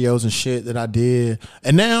music videos and shit that I did,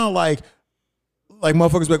 and now like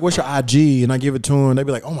motherfuckers be like, "What's your IG?" And I give it to them. They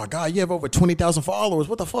be like, "Oh my god, you have over 20,000 followers.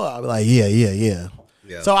 What the fuck?" I be like, "Yeah."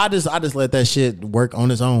 So I just let that shit work on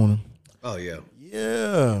its own. Oh yeah.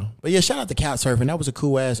 Yeah, but yeah, shout out to Couch Surfing. That was a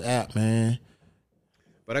cool ass app, man.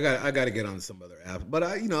 But I got to get on some other apps. But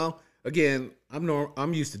again,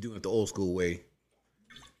 I'm used to doing it the old school way,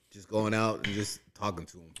 just going out and just talking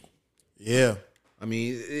to them. Yeah, I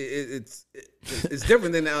mean it's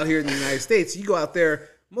different than out here in the United States. You go out there,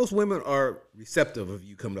 most women are receptive of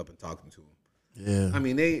you coming up and talking to them. Yeah, I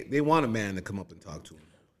mean they want a man to come up and talk to them.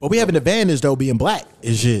 But we have an advantage though, being black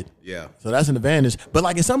and shit. Yeah, so that's an advantage. But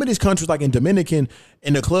like in some of these countries, like in Dominican,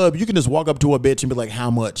 in the club, you can just walk up to a bitch and be like, "How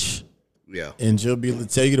much?" Yeah, and she'll be able to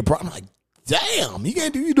tell you the problem. Like, damn, you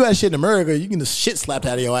do that shit in America, you can just shit slapped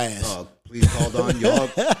out of your ass. Oh, please call on y'all.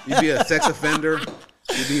 You'd be a sex offender.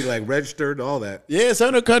 You'd be like registered, all that. Yeah, some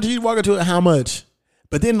of the countries you walk into it, how much?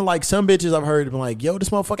 But then like some bitches I've heard have been like, yo, this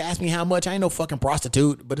motherfucker asked me how much. I ain't no fucking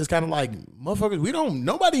prostitute. But it's kind of like, motherfuckers,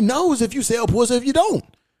 nobody knows if you sell pussy if you don't.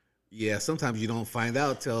 Yeah, sometimes you don't find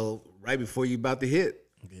out till right before you about to hit.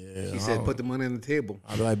 Yeah, she said, put the money on the table.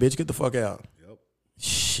 I'll be like, bitch, get the fuck out.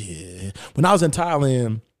 Shit. When I was in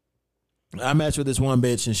Thailand, I matched with this one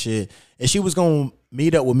bitch and shit, and she was gonna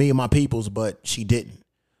meet up with me and my peoples, but she didn't.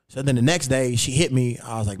 So then the next day she hit me.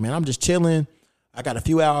 I was like, man, I'm just chilling. I got a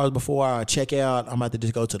few hours before I check out. I'm about to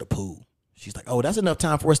just go to the pool. She's like, oh, that's enough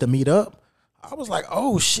time for us to meet up. I was like,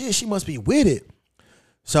 oh shit, she must be with it.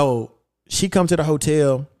 So she come to the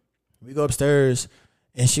hotel. We go upstairs,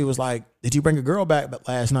 and she was like, did you bring a girl back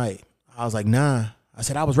last night? I was like, nah. I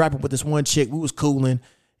said, I was rapping with this one chick. We was cooling.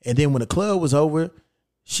 And then when the club was over,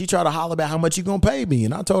 she tried to holler about how much you gonna pay me.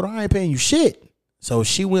 And I told her, I ain't paying you shit. So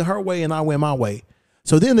she went her way and I went my way.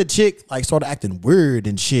 So then the chick like started acting weird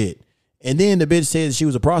and shit. And then the bitch said she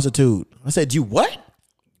was a prostitute. I said, you what?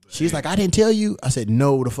 She's like, I didn't tell you. I said,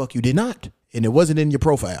 no, the fuck you did not. And it wasn't in your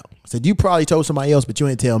profile. I said, you probably told somebody else, but you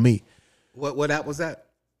didn't tell me. What app was that?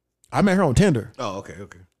 I met her on Tinder. Oh, okay.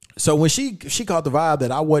 So when she caught the vibe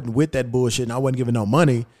that I wasn't with that bullshit and I wasn't giving no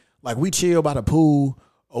money, like we chill by the pool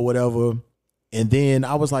or whatever, and then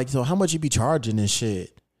I was like, so how much you be charging and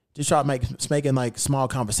shit? Just try making like small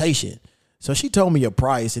conversation. So she told me a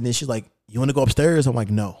price, and then she's like, you want to go upstairs? I'm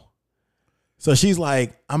like, no. So she's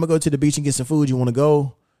like, I'm gonna go to the beach and get some food. You want to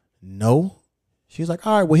go? No. She's like,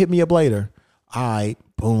 all right, well hit me up later. All right,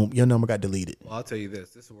 boom, your number got deleted. Well, I'll tell you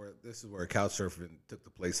this. This is where couch surfing took the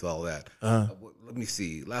place of all that. Let me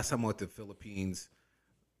see. Last time I went to the Philippines,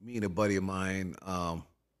 me and a buddy of mine.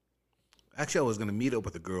 Actually, I was gonna meet up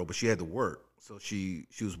with a girl, but she had to work, so she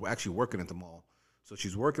was actually working at the mall. So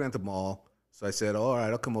she's working at the mall. So I said, all right,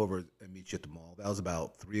 I'll come over and meet you at the mall. That was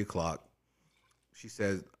about 3:00. She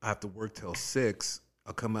said, I have to work till 6.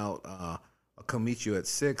 I'll come out. I'll come meet you at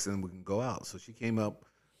 6, and we can go out. So she came up.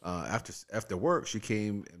 After work, she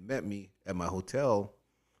came and met me at my hotel,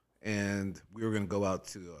 and we were gonna go out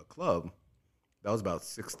to a club. That was about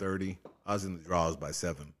 6:30. I was in the draws by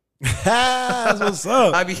 7. That's what's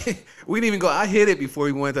up. I mean, we didn't even go. I hit it before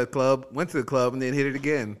we went to the club. Went to the club and then hit it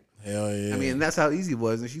again. Hell yeah. I mean, that's how easy it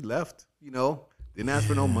was. And she left. Didn't ask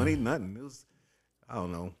for no money, nothing. It was, I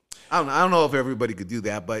don't know. I don't know if everybody could do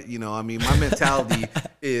that, but I mean, my mentality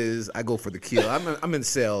is I go for the kill. I'm in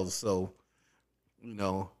sales, so.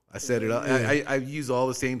 I set it up. I use all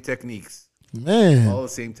the same techniques. Man. All the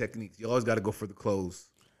same techniques. You always got to go for the close.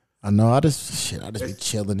 I know. I just be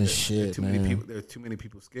chilling and shit, man. There are too many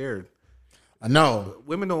people scared. I know.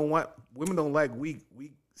 Women don't like weak,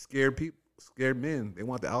 scared people, scared men. They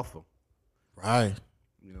want the alpha. Right.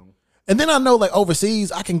 And then I know like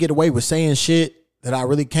overseas, I can get away with saying shit that I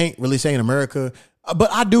really can't really say in America.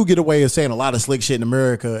 But I do get away with saying a lot of slick shit in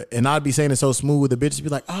America, and I'd be saying it so smooth, the bitches be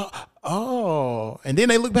like, oh. And then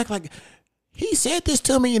they look back like, he said this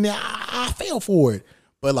to me, and I fell for it.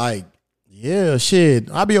 But like, Yeah, shit.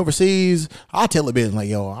 I be overseas. I tell a bitch like,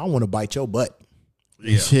 yo, I want to bite your butt.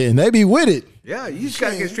 Yeah. Shit, and they be with it. Yeah, you just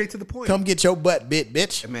gotta get straight to the point. Come get your butt bit,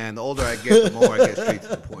 bitch. And man, the older I get, the more I get straight to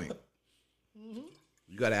the point.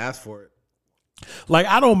 You gotta ask for it. Like,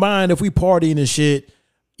 I don't mind if we partying and shit,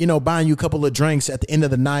 you know, buying you a couple of drinks at the end of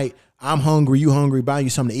the night. I'm hungry, you hungry, buying you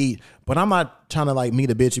something to eat. But I'm not trying to like meet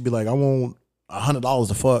a bitch and be like, I want $100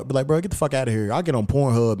 to fuck. Be like, bro, get the fuck out of here. I'll get on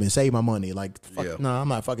Pornhub and save my money. Like, fuck, nah, I'm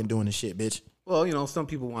not fucking doing this shit, bitch. Well, you know, some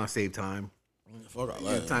people want to save time. Fuck all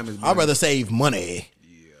that. Time is money. I'd rather save money.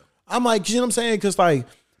 Yeah. I'm like, you know what I'm saying? Because like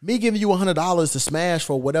me giving you $100 to smash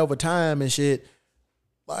for whatever time and shit,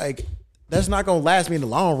 like that's not gonna last me in the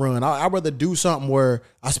long run. I'd rather do something where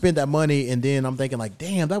I spend that money and then I'm thinking like,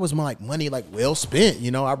 damn, that was my like money like well spent.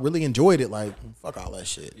 You know, I really enjoyed it. Like, fuck all that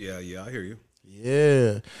shit. Yeah, I hear you.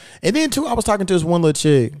 Yeah. And then too, I was talking to this one little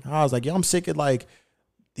chick. I was like, yo, I'm sick of like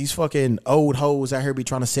these fucking old hoes out here be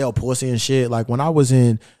trying to sell pussy and shit. Like when I was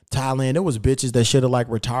in Thailand, there was bitches that should have like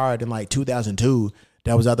retired in like 2002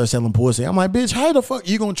 that was out there selling pussy. I'm like, bitch, how the fuck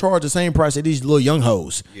you gonna charge the same price as these little young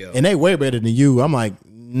hoes? Yeah. And they way better than you. I'm like,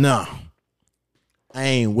 nah, I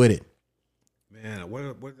ain't with it. Man,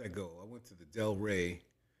 where did I go? I went to the Del Rey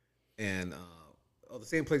and the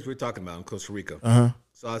same place we were talking about in Costa Rica.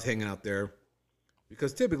 So I was hanging out there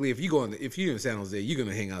because typically if you're in San Jose, you're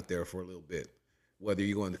gonna hang out there for a little bit, whether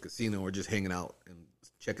you go in the casino or just hanging out and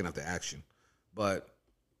checking out the action. But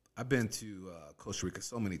I've been to Costa Rica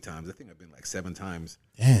so many times. I think I've been like 7 times.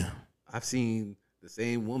 Damn. I've seen the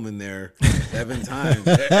same woman there 7 times.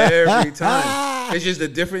 Every time. It's just a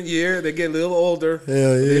different year. They get a little older. Hell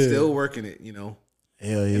yeah. They're still working it, you know.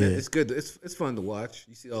 Hell yeah. And it's good. It's fun to watch.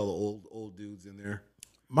 You see all the old dudes in there.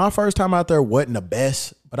 My first time out there wasn't the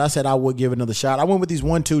best, but I said I would give it another shot. I went with these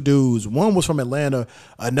 2 dudes. One was from Atlanta.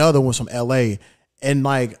 Another was from LA. And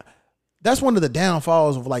like, that's one of the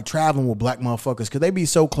downfalls of like traveling with black motherfuckers because they be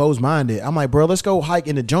so close-minded. I'm like, bro, let's go hike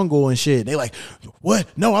in the jungle and shit. They like, what?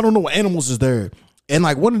 No, I don't know what animals is there. And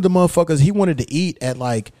like one of the motherfuckers, he wanted to eat at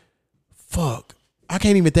like, fuck, I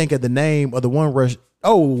can't even think of the name of the one restaurant.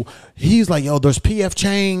 Oh, he's like, yo, there's PF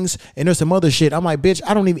Chang's and there's some other shit. I'm like, bitch,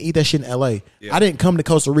 I don't even eat that shit in LA. Yeah. I didn't come to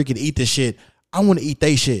Costa Rica to eat this shit. I want to eat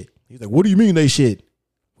they shit. He's like, what do you mean they shit?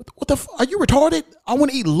 What the are you retarded? I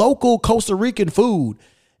want to eat local Costa Rican food.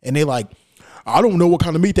 And they like, I don't know what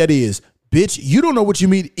kind of meat that is. Bitch, you don't know what you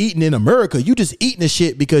mean eating in America. You just eating this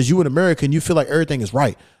shit because you in America and you feel like everything is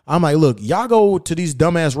right. I'm like, look, y'all go to these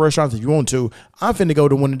dumbass restaurants if you want to. I'm finna go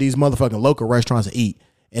to one of these motherfucking local restaurants and eat.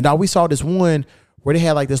 And we saw this one where they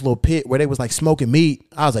had like this little pit where they was like smoking meat.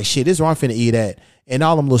 I was like, shit, this is where I'm finna eat at. And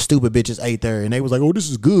all them little stupid bitches ate there. And they was like, oh, this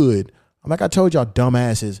is good. I'm like, I told y'all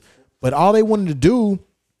dumbasses. But all they wanted to do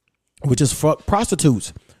was just fuck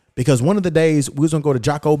prostitutes. Because one of the days we was gonna go to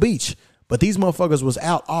Jocko Beach. But these motherfuckers was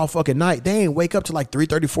out all fucking night. They ain't wake up till like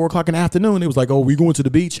 3:30, 4 o'clock in the afternoon. It was like, oh, we going to the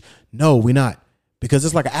beach? No, we not. Because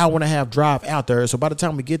it's like an hour and a half drive out there. So by the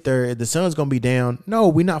time we get there, the sun's going to be down. No,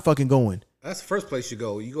 we not fucking going. That's the first place you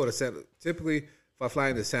go. You go to typically, if I fly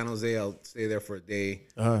into San Jose, I'll stay there for a day.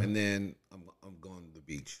 And then I'm going to the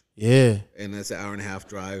beach. Yeah. And that's an hour and a half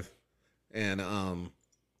drive. And,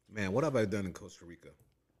 man, what have I done in Costa Rica?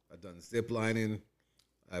 I've done zip lining.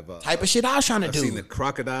 Type of shit I was trying to do. I've seen the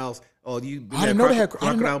crocodiles. Oh, you I didn't know they had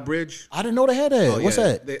crocodile bridge. I didn't know they had that. Oh, What's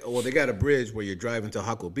that? They got a bridge where you're driving to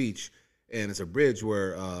Jocko Beach, and it's a bridge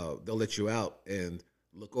where they'll let you out and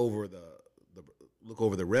look over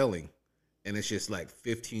the railing, and it's just like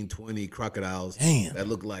 15, 20 crocodiles that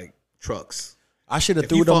look like trucks. I should have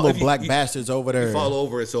threw them little black bastards over there. If you fall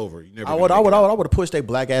over, it's over. I would have pushed their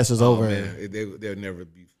black asses over. Man, they'll never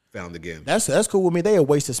be found again. That's cool with me. They a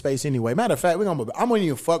waste of space anyway. Matter of fact, I'm gonna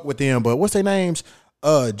even fuck with them. But what's their names?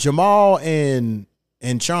 Jamal and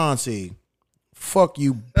Chauncey. Fuck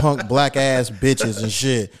you, punk black ass bitches and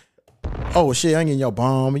shit. Oh shit, I ain't getting your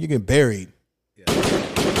bomb. You get buried. Yeah.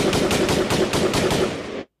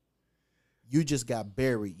 You just got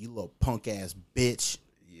buried, you little punk ass bitch.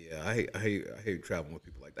 Yeah, I hate traveling with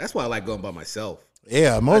people like that. That's why I like going by myself.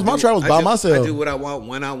 Yeah, most of my travels by myself. I do what I want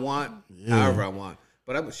when I want, however I want.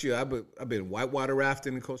 But I've been whitewater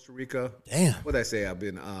rafting in Costa Rica. Damn. What did I say? I've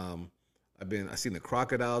seen the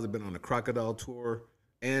crocodiles. I've been on a crocodile tour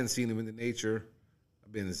and seen them in the nature.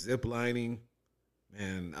 I've been zip lining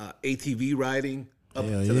and ATV riding up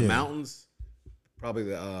to the mountains. Probably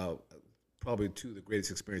 2 of the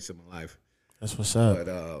greatest experiences of my life. That's what's up. But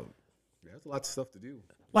there's lots of stuff to do.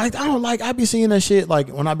 Like, I be seeing that shit, like,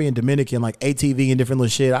 when I be in Dominican, like, ATV and different little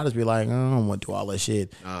shit, I just be like, I don't want to do all that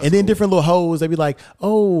shit. And then different little hoes, they be like,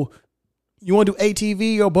 oh, you want to do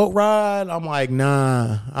ATV or boat ride? I'm like,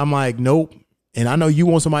 nah. I'm like, nope. And I know you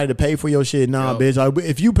want somebody to pay for your shit. Nah, bitch. Like,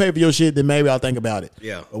 if you pay for your shit, then maybe I'll think about it.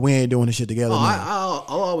 Yeah. But we ain't doing this shit together. I'll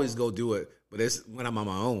always go do it, but it's when I'm on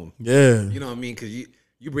my own. Yeah. You know what I mean? Because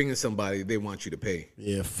you bring in somebody, they want you to pay.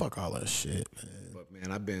 Yeah, fuck all that shit, man. But,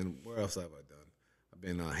 man, where else have I done? I've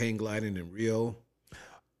been hang gliding in Rio.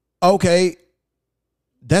 Okay.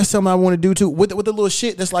 That's something I want to do too. With the little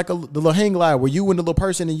shit that's like the little hang glide where you and the little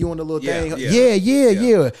person and you and the little thing.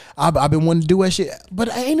 Yeah. I've been wanting to do that shit.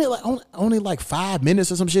 But ain't it like only like 5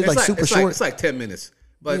 minutes or some shit? It's super short. It's like 10 minutes.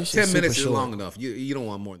 But 10 minutes is long enough. You don't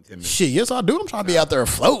want more than 10 minutes. Shit, yes I do. I'm trying to be out there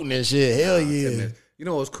floating and shit. Hell yeah. You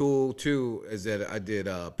know what's cool too is that I did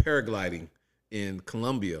paragliding in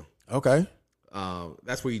Colombia. Okay.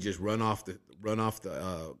 That's where you just run off the.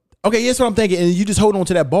 Okay, that's what I'm thinking. And you just hold on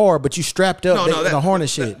to that bar, but you strapped up the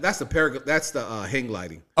harness shit. That's the hang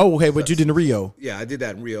gliding. Oh, okay, but you did in Rio. Yeah, I did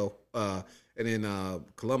that in Rio. And in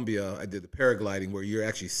Colombia, I did the paragliding where you're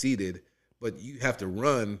actually seated, but you have to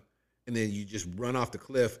run, and then you just run off the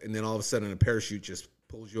cliff, and then all of a sudden a parachute just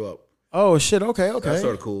pulls you up. Oh shit! Okay. That's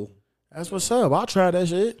sort of cool. That's what's up. I'll try that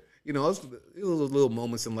shit. You know, it was little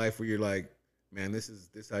moments in life where you're like, man, this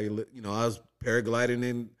how you live. You know, I was paragliding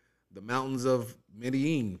in the mountains of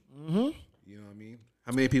Medellin. Mm-hmm. You know what I mean?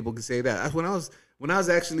 How many people can say that? When I was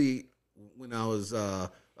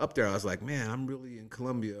up there, I was like, man, I'm really in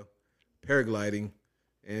Colombia paragliding,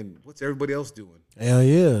 and what's everybody else doing? Hell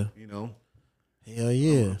yeah. You know? Hell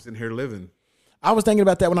yeah. I'm sitting here living. I was thinking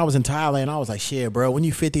about that when I was in Thailand. I was like, shit, bro, when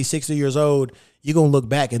you 50, 60 years old, you're going to look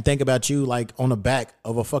back and think about you like on the back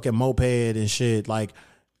of a fucking moped and shit, like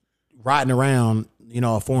riding around,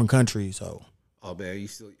 a foreign country. So, oh man, you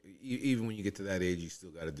still, even when you get to that age, you still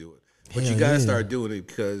got to do it. But you got to start doing it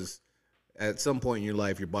because at some point in your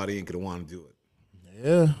life, your body ain't going to want to do it.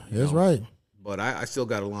 Yeah, that's right. But I still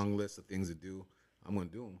got a long list of things to do. I'm going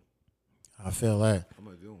to do them. I feel that. I'm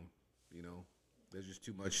going to do them. There's just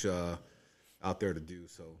too much out there to do.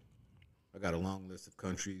 So I got a long list of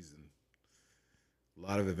countries and a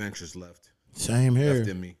lot of adventures left. Same here. Left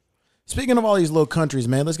in me. Speaking of all these little countries,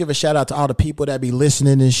 man, let's give a shout out to all the people that be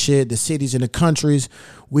listening and shit, the cities and the countries.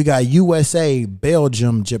 We got USA,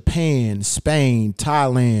 Belgium, Japan, Spain,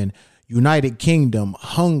 Thailand, United Kingdom,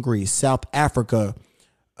 Hungary, South Africa,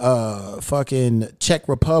 fucking Czech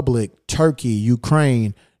Republic, Turkey,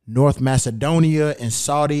 Ukraine, North Macedonia, and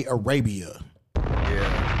Saudi Arabia.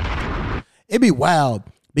 Yeah. It'd be wild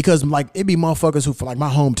because like it'd be motherfuckers who from like my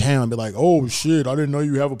hometown be like, oh shit, I didn't know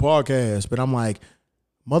you have a podcast. But I'm like,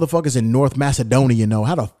 motherfuckers in North Macedonia know.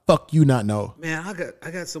 How the fuck you not know? Man,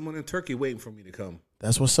 I got someone in Turkey waiting for me to come.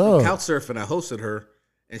 That's what's up. Couch surfing, I hosted her,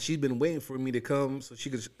 and she'd been waiting for me to come so she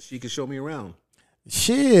could show me around.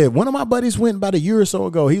 Shit, one of my buddies went about a year or so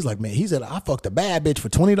ago. He's like, man, he said, I fucked a bad bitch for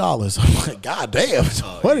 $20. I'm like, God damn,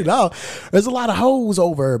 $20. Yeah. There's a lot of hoes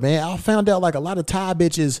over, man. I found out like a lot of Thai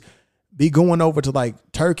bitches be going over to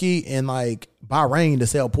like Turkey and like Bahrain to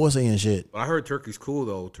sell pussy and shit. But I heard Turkey's cool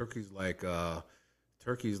though. Turkey's like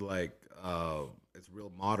it's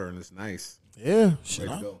real modern. It's nice. Yeah, shit.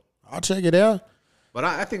 I'll check it out. But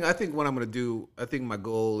I think what I'm gonna do. I think my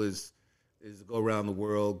goal is to go around the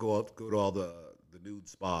world, go to all the nude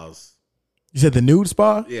spas. You said the nude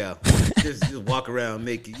spa? Yeah, just walk around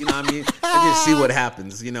naked. You know what I mean? And just see what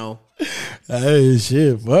happens. Hey,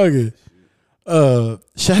 shit, fuck it.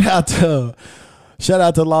 Shout out to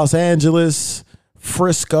Los Angeles,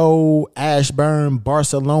 Frisco, Ashburn,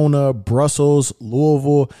 Barcelona, Brussels,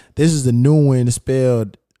 Louisville. This is the new one. It's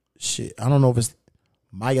spelled shit. I don't know if it's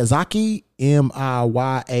Miyazaki,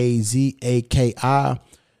 Miyazaki.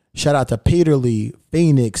 Shout out to Peterlee,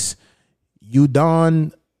 Phoenix,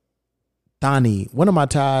 Udon Thani. One of my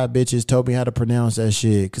Thai bitches told me how to pronounce that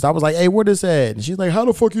shit. Cause I was like, hey, where this at? And she's like, how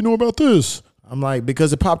the fuck you know about this? I'm like,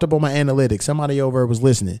 because it popped up on my analytics. Somebody over was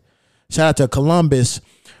listening. Shout out to Columbus,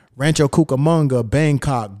 Rancho Cucamonga,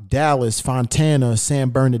 Bangkok, Dallas, Fontana, San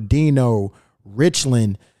Bernardino,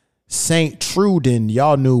 Richland, St. Truden.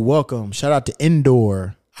 Y'all new, welcome. Shout out to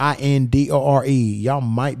Indore, Indore. Y'all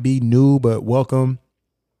might be new, but welcome.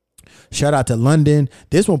 Shout out to London.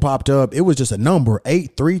 This one popped up. It was just a number,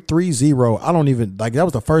 8330. I don't even, like, that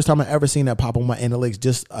was the first time I ever seen that pop on my analytics,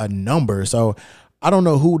 just a number. So I don't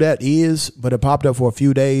know who that is, but it popped up for a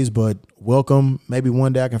few days, but welcome. Maybe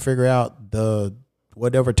one day I can figure out the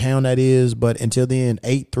whatever town that is, but until then,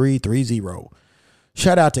 8330.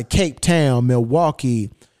 Shout out to Cape Town,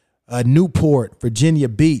 Milwaukee, Newport, Virginia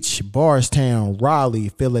Beach, Bardstown, Raleigh,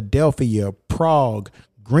 Philadelphia, Prague,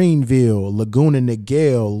 Greenville, Laguna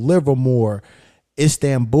Niguel, Livermore,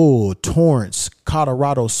 Istanbul, Torrance,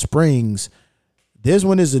 Colorado Springs. This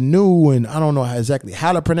one is a new one. I don't know exactly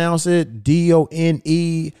how to pronounce it.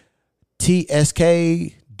 Donetsk,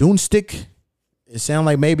 Dunstik. It sounds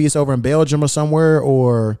like maybe it's over in Belgium or somewhere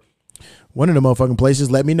or one of the motherfucking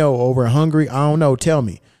places. Let me know. Over in Hungary, I don't know. Tell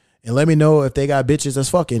me. And let me know if they got bitches that's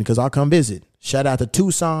fucking, because I'll come visit. Shout out to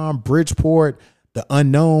Tucson, Bridgeport, the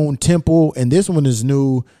Unknown, Temple. And this one is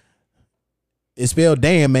new. It's spelled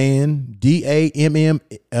damn, man. Damman.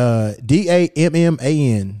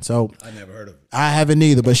 So I never heard of it. I haven't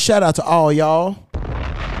either. But shout out to all y'all.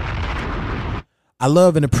 I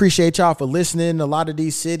love and appreciate y'all for listening. A lot of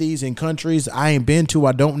these cities and countries I ain't been to.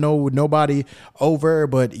 I don't know nobody over,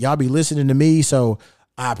 but y'all be listening to me. So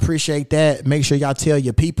I appreciate that. Make sure y'all tell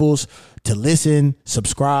your peoples to listen,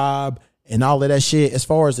 subscribe, and all of that shit. As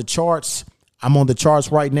far as the charts, I'm on the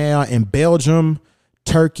charts right now in Belgium,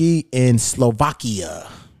 Turkey, and Slovakia.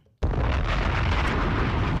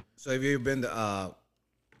 So have you ever been to,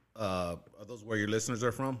 are those where your listeners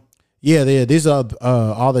are from? Yeah, these are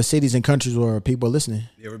all the cities and countries where people are listening.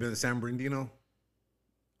 You ever been to San Bernardino?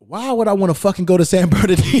 Why would I want to fucking go to San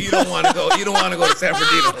Bernardino? You don't want to go. You don't want to go to San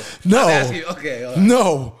Bernardino. No. Okay. Right.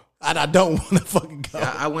 No. I don't want to fucking go.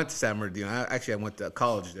 Yeah, I went to San Bernardino. I went to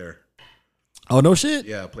college there. Oh, no shit?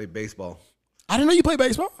 Yeah, I played baseball. I didn't know you played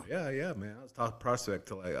baseball. Yeah, man. I was top prospect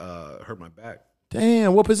till I hurt my back.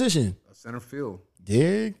 Damn, what position? Center field.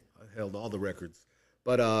 Dig. I held all the records.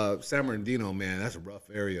 But San Bernardino, man, that's a rough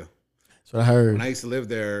area. That's what I heard. When I used to live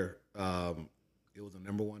there, it was the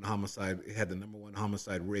number one homicide. It had the number one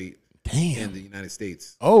homicide rate in the United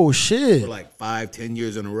States. Oh shit! For like 5-10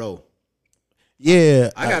 years in a row.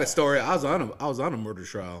 Yeah, I got a story. I was on a murder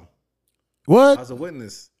trial. What? I was a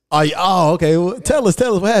witness. Oh, okay. Well, tell us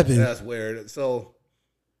what happened. That's weird. So,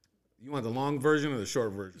 you want the long version or the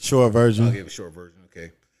short version? Short version. I'll give a short version,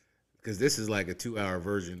 okay? Because this is like a 2-hour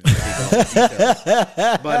version.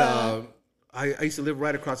 But I used to live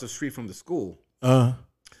right across the street from the school.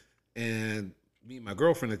 And me and my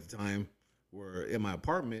girlfriend at the time were in my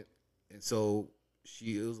apartment. And so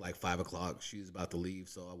it was like 5 o'clock. She was about to leave.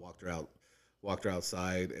 So I walked her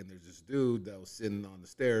outside. And there's this dude that was sitting on the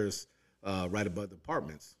stairs right above the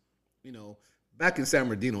apartments. You know, back in San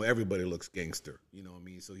Bernardino, everybody looks gangster. You know what I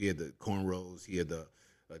mean? So he had the cornrows. He had the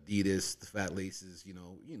Adidas, the fat laces. You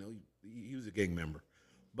know, he was a gang member.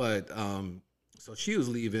 But so she was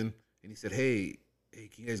leaving. And he said, hey,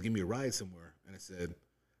 can you guys give me a ride somewhere? And I said,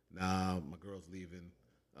 nah, my girl's leaving.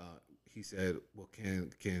 He said, well,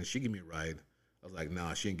 can she give me a ride? I was like,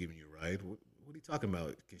 nah, she ain't giving you a ride. What are you talking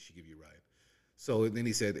about? Can she give you a ride? So then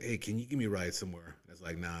he said, hey, can you give me a ride somewhere? I was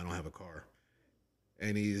like, nah, I don't have a car.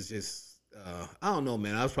 And he's just, I don't know,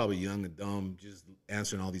 man. I was probably young and dumb, just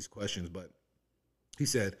answering all these questions. But he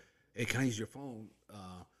said, hey, can I use your phone?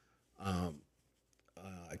 I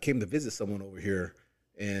came to visit someone over here.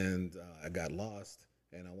 And I got lost,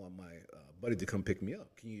 and I want my buddy to come pick me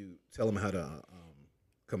up. Can you tell him how to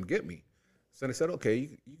come get me? So I said, okay,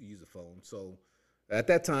 you can use the phone. So at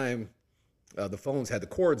that time, the phones had the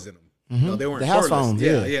cords in them. Mm-hmm. No, they weren't the house cordless. phones.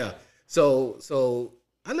 Yeah. So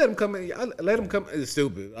I let him come in. I let him come. It's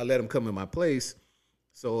stupid. I let him come in my place.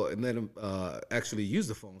 So and let him actually use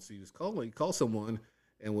the phone. So he was calling. He called someone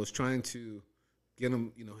and was trying to get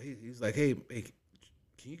him. You know, he's like, hey.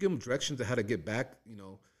 Can you give him directions to how to get back,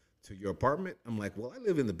 to your apartment? I'm like, well, I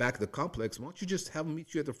live in the back of the complex. Why don't you just have him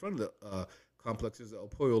meet you at the front of the complex? There's a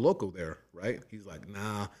Pollo Loco there, right? He's like,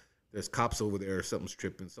 nah, there's cops over there. Something's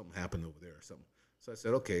tripping. Something happened over there or something. So I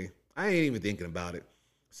said, okay. I ain't even thinking about it.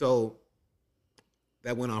 So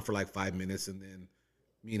that went on for like 5 minutes, and then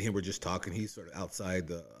me and him were just talking. He's sort of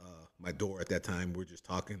outside my door at that time. We're just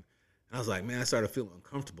talking. And I was like, man, I started feeling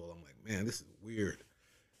uncomfortable. I'm like, man, this is weird.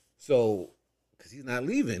 So... because he's not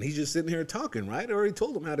leaving. He's just sitting here talking, right? I already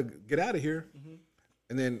told him how to get out of here. Mm-hmm.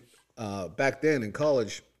 And then back then in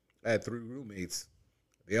college, I had 3 roommates.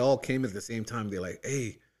 They all came at the same time. They're like,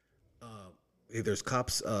 hey, there's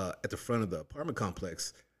cops at the front of the apartment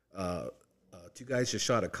complex. 2 guys just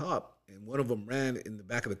shot a cop, and one of them ran in the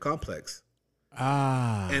back of the complex.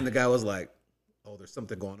 And the guy was like, oh, there's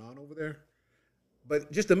something going on over there?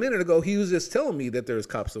 But just a minute ago, he was just telling me that there's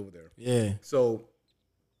cops over there. Yeah. So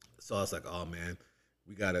I was like, oh, man,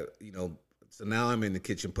 we got to, So now I'm in the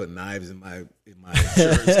kitchen putting knives in my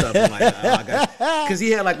shirt and stuff. I'm like, because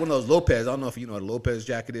he had like one of those Lopez. I don't know if you know what a Lopez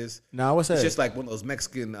jacket is. No, what's that? It's just like one of those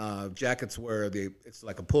Mexican jackets where it's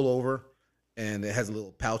like a pullover, and it has a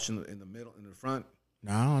little pouch in the middle, in the front.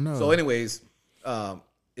 No, I don't know. So anyways,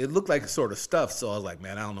 it looked like sort of stuff. So I was like,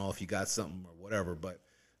 man, I don't know if you got something or whatever. But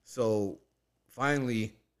so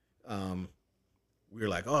finally, we were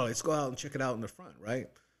like, oh, let's go out and check it out in the front, right?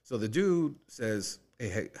 So the dude says,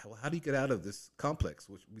 hey, how do you get out of this complex?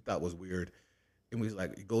 Which we thought was weird. And we was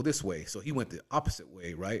like, go this way. So he went the opposite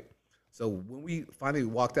way, right? So when we finally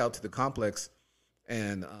walked out to the complex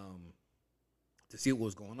and to see what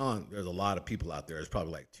was going on. There's a lot of people out there. There's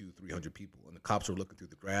probably like 200-300 people, and the cops were looking through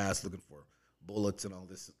the grass, looking for bullets and all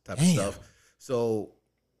this type of stuff. So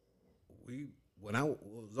when I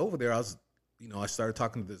was over there, I started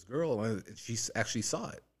talking to this girl, and she actually saw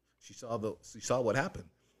it. She saw what happened.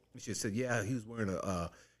 And she said, "Yeah, he was wearing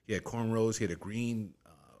he had cornrows, he had a green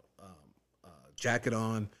jacket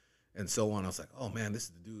on, and so on." I was like, "Oh man, this is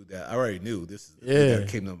the dude that I already knew. This is the dude that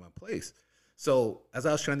came to my place." So as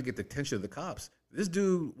I was trying to get the attention of the cops, this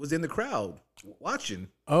dude was in the crowd watching.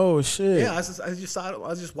 Oh shit! Yeah, I just saw it.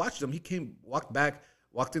 I just watched him. He walked back,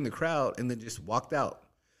 walked in the crowd, and then just walked out.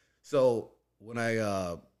 So when I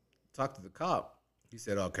talked to the cop, he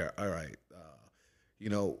said, "Okay, all right,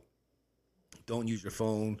 don't use your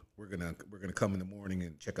phone. We're gonna come in the morning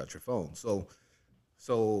and check out your phone."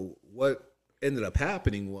 So what ended up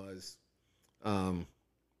happening was, a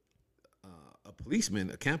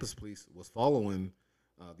policeman, a campus police, was following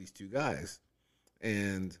these two guys,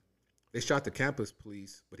 and they shot the campus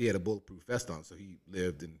police, but he had a bulletproof vest on, so he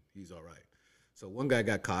lived and he's all right. So one guy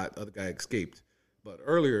got caught, the other guy escaped. But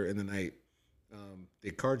earlier in the night,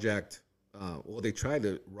 they carjacked. They tried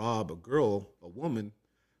to rob a woman,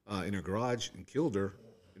 in her garage and killed her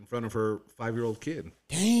in front of her 5-year-old kid.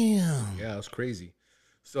 Damn. Yeah, it was crazy.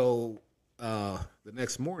 So the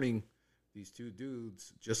next morning, these two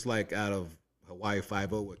dudes, just like out of Hawaii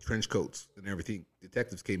 5-0 with trench coats and everything,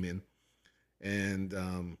 detectives came in, and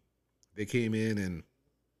they came in and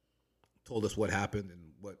told us what happened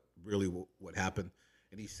and what happened.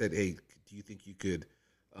 And he said, "Hey, do you think you could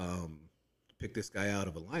pick this guy out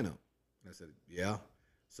of a lineup?" And I said, "Yeah."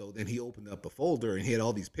 So then he opened up a folder and he had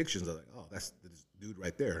all these pictures. I was like, "Oh, that's this dude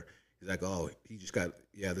right there." He's like, "Oh, this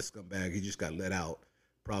scumbag, he just got let out,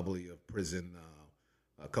 probably of prison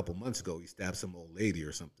a couple months ago. He stabbed some old lady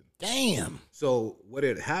or something." Damn. So what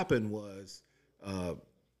had happened was,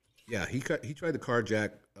 he tried to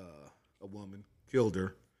carjack a woman, killed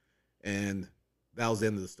her, and that was the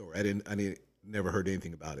end of the story. I never heard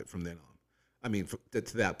anything about it from then on. I mean,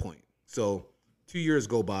 to that point. So 2 years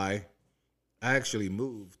go by. I actually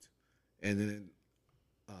moved, and then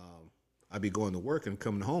I'd be going to work and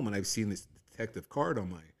coming home, and I've seen this detective card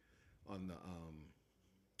on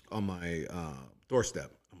my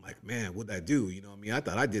doorstep. I'm like, man, what'd I do? You know what I mean? I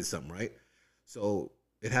thought I did something right. So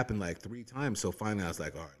it happened like 3 times. So finally I was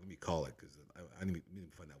like, all right, let me call it, because I need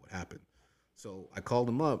to find out what happened. So I called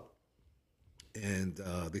them up, and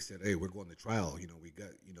they said, "Hey, we're going to trial. We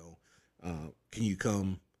got, can you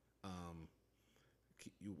come?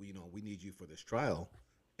 We need you for this trial."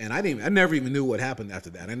 And I never even knew what happened after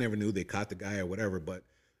that. I never knew they caught the guy or whatever. But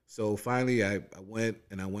so finally I went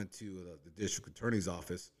to the district attorney's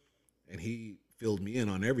office, and he filled me in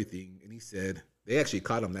on everything. And he said they actually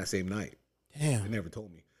caught him that same night. Damn. They never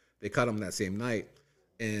told me. They caught him that same night.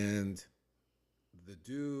 And the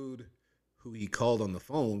dude who he called on the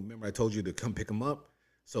phone, remember I told you to come pick him up?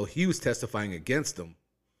 So he was testifying against him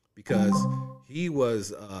because he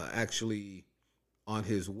was actually on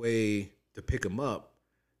his way to pick him up.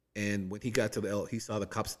 And when he got to he saw the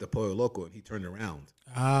cops at the Pollo Loco, and he turned around.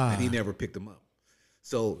 And he never picked him up.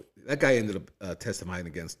 So that guy ended up testifying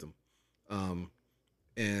against him.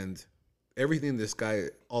 And everything this guy,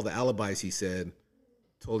 all the alibis he said,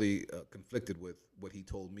 totally conflicted with what he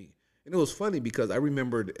told me. And it was funny because I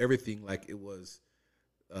remembered everything like it was,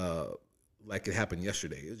 like it happened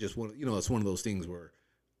yesterday. It was just it's one of those things where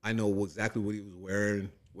I know exactly what he was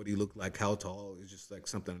wearing, what he looked like, how tall. It's just like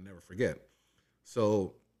something I never forget.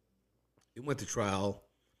 So it went to trial.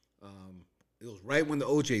 It was right when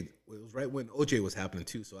OJ was happening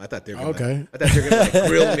too. So I thought they were gonna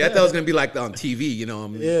grill me. I thought it was gonna be like on TV,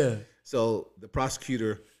 Yeah. So the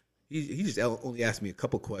prosecutor, he just only asked me a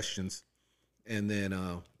couple questions, and then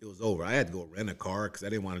it was over. I had to go rent a car because I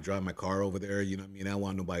didn't want to drive my car over there. You know what I mean? I don't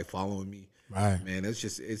want nobody following me. Right. Man,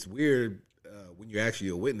 it's weird when you're actually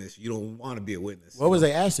a witness. You don't want to be a witness. What was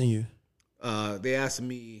they asking you? They asked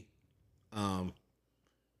me.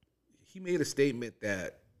 He made a statement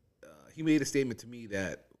to me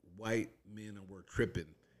that white men were tripping.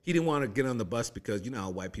 He didn't want to get on the bus because you know how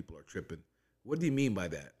white people are tripping. What do you mean by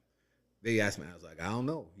that? They asked me. I was like, I don't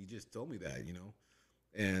know. He just told me that,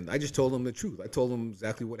 and I just told him the truth. I told him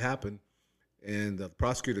exactly what happened, and the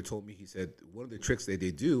prosecutor told me. He said one of the tricks that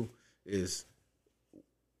they do is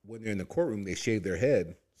when they're in the courtroom, they shave their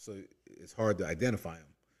head, so it's hard to identify him,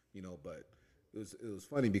 But it was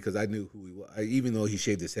funny because I knew who he was. Even though he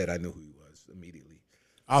shaved his head, I knew who he was immediately.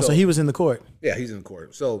 So he was in the court. Yeah, he's in the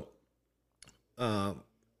court. So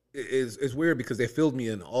it's weird because they filled me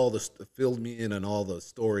in on all the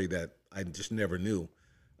story that I just never knew.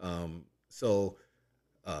 So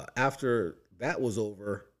after that was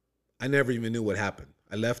over, I never even knew what happened.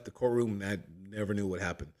 I left the courtroom and I never knew what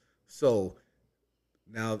happened. So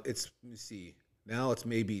now let me see. Now it's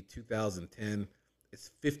maybe 2010. It's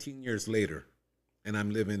 15 years later, and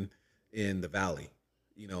I'm living in the Valley,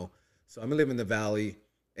 So I'm living in the Valley,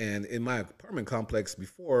 and in my apartment complex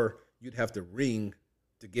before, you'd have to ring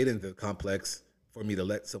to get into the complex for me to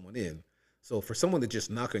let someone in. So for someone to just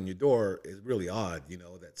knock on your door is really odd,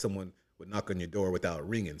 that someone would knock on your door without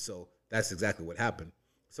ringing. So that's exactly what happened.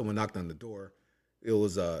 Someone knocked on the door. It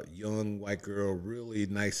was a young white girl, really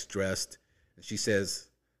nice dressed, and she says,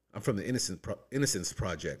 "I'm from the Innocence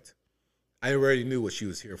Project." I already knew what she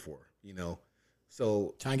was here for,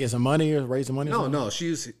 So trying to get some money or raise some money? No. She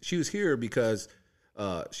was here because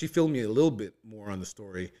she filled me a little bit more on the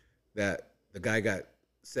story that the guy got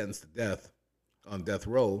sentenced to death on death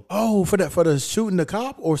row. Oh, for the shooting the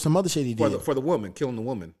cop or some other shit he did? For the woman, killing the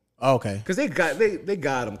woman. Oh, okay. Because they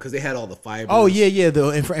got him because they had all the fibers. Oh yeah.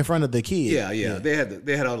 In front of the kid. Yeah.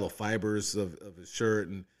 They had all the fibers of his shirt,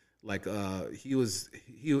 and like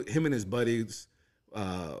him and his buddies,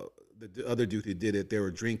 the other dude who did it, they were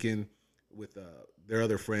drinking with their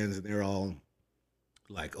other friends, and they're all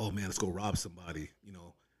like, "Oh man, let's go rob somebody."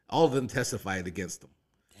 All of them testified against them.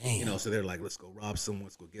 Damn. So they're like, "Let's go rob someone.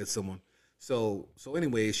 Let's go get someone." So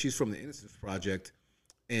anyway, she's from the Innocence Project,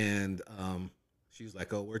 and she was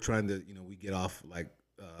like, "Oh, we're trying to, we get off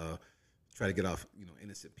try to get off,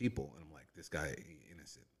 innocent people." And I'm like, "This guy ain't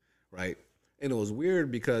innocent, right?" And it was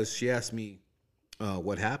weird because she asked me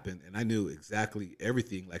what happened, and I knew exactly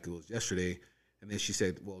everything like it was yesterday. And then she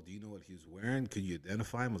said, "Well, do you know what he was wearing? Could you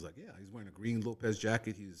identify him?" I was like, "Yeah, he's wearing a green Lopez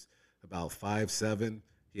jacket. He's about 5'7".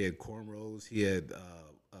 He had cornrows. He had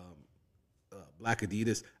black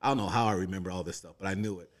Adidas. I don't know how I remember all this stuff, but I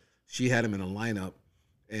knew it. She had him in a lineup,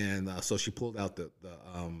 and so she pulled out the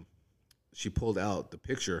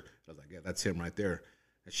picture. I was like, "Yeah, that's him right there."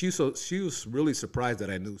 And she was really surprised that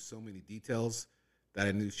I knew so many details, that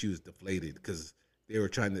I knew she was deflated because they were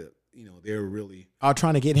trying to. They were really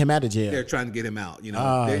trying to get him out of jail. They're trying to get him out. It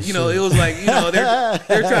was like,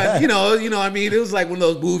 they're trying. I mean, it was like one of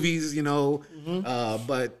those movies. Mm-hmm.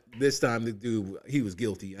 But this time the dude, he was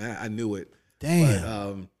guilty. I knew it.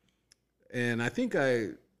 Damn. But, and I think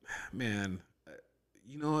you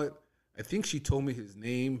know what? I think she told me his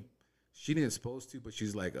name. She didn't supposed to, but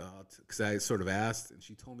she's like, because I sort of asked, and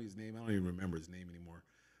she told me his name. I don't even remember his name anymore.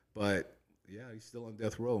 But yeah, he's still on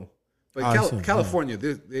death row. But California,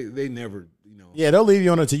 they never, Yeah, they'll leave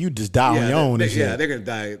you on until you just die on your own. They're gonna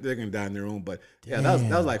die. They're gonna die on their own. But yeah, that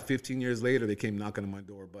was like 15 years later. They came knocking on my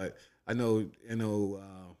door. But I know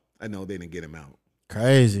they didn't get him out.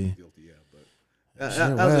 Crazy. Guilty, yeah. But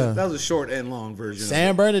that was a short and long version.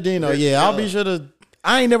 San Bernardino. Yeah, I'll be sure to.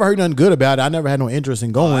 I ain't never heard nothing good about it. I never had no interest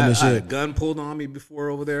in going and shit. I had a gun pulled on me before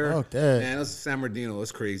over there. Fuck that. Man, that's San Bernardino.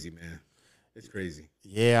 It's crazy, man. It's crazy.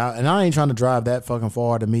 Yeah, and I ain't trying to drive that fucking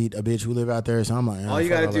far to meet a bitch who live out there. So I'm like, all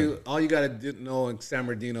you gotta know in San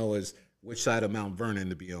Bernardino is which side of Mount Vernon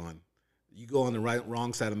to be on. You go on the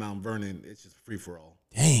wrong side of Mount Vernon, it's just free for all.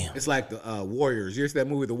 Damn. It's like the Warriors. You ever see that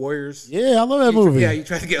movie, The Warriors? Yeah, I love that movie. You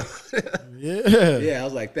try to get. Yeah, I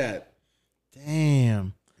was like that.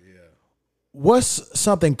 Damn. Yeah. What's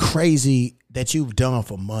something crazy that you've done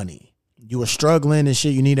for money? You were struggling and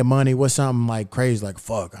shit. You needed money. What's something like crazy? Like,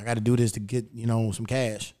 fuck, I got to do this to get, some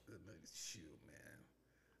cash. Shoot, man.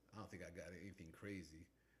 I don't think I got anything crazy.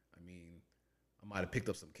 I mean, I might have picked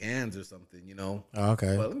up some cans or something, Oh,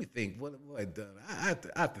 okay. But let me think. What have I done? I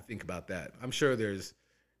have to think about that. I'm sure there's,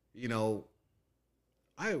 the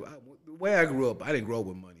way I grew up, I didn't grow up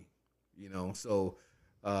with money, So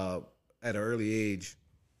at an early age,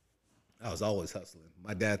 I was always hustling.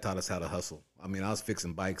 My dad taught us how to hustle. I mean, I was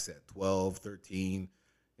fixing bikes at 12, 13,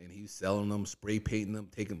 and he was selling them, spray painting them,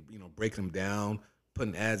 breaking them down,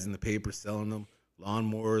 putting ads in the paper, selling them,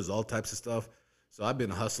 lawnmowers, all types of stuff. So I've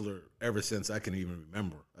been a hustler ever since I can even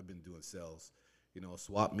remember. I've been doing sales,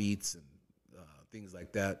 swap meets and things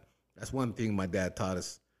like that. That's one thing my dad taught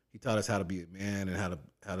us. He taught us how to be a man and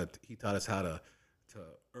he taught us how to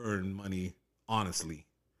earn money honestly.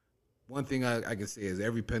 One thing I can say is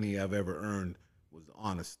every penny I've ever earned was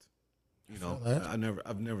honest.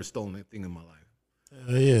 I've never stolen anything in my life.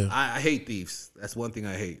 Yeah. I hate thieves. That's one thing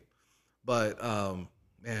I hate. But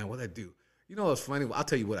man, what'd I do? It's funny. I'll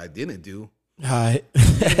tell you what I didn't do. All right.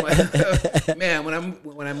 Man,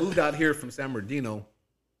 when I moved out here from San Bernardino,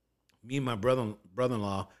 me and my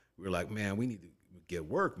brother-in-law, we were like, man, we need to get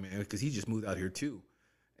work, man, because he just moved out here too.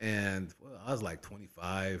 And I was like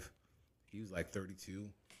 25. He was like 32.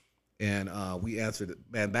 And we answered it.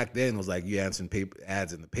 Man, back then it was like you answering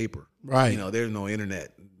ads in the paper. Right. There's no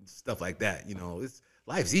internet and stuff like that. It's a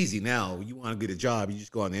life's easy now. You want to get a job, you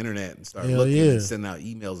just go on the internet and start Hell looking yeah. and send out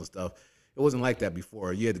emails and stuff. It wasn't like that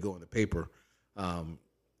before. You had to go in the paper.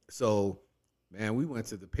 So, man, we went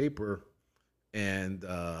to the paper and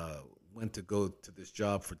went to go to this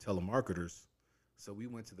job for telemarketers. So we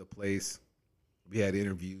went to the place. We had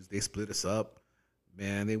interviews. They split us up.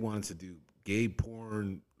 Man, they wanted to do gay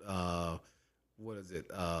porn. What is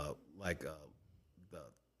it? Like the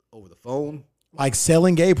over the phone. Like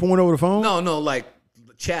selling gay porn over the phone? No, like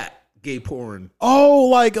chat gay porn. Oh,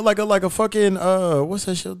 like a fucking what's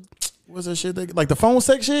that shit? What's that shit? Like the phone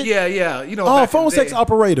sex shit? Yeah. You know. Oh, phone sex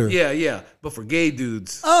operator. Yeah. But for gay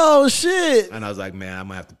dudes. Oh shit. And I was like, man, I'm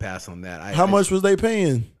gonna have to pass on that. How much was they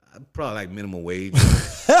paying? Probably like minimum wage.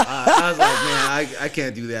 I was like, man, I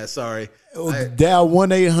can't do that. Sorry. Dial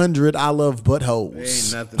 1-800 I love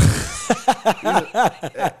buttholes. Ain't nothing.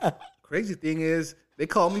 Crazy thing is, they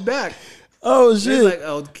called me back. Oh They're shit. like,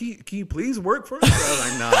 oh, can you please work for us? I was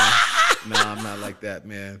like, nah, I'm not like that,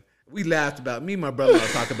 man. We laughed about me and my brother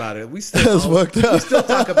talk about it. We still fucked up. We still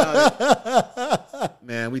talk about it.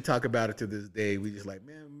 Man, we talk about it to this day. We just like,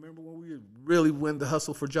 man, remember when we really went to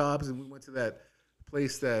hustle for jobs and we went to that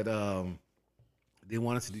place that they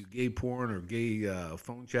wanted to do gay porn or gay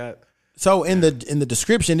phone chat. So in the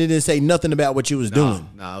description, it didn't say nothing about what you was doing.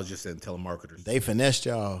 No, I was just saying telemarketers. They finessed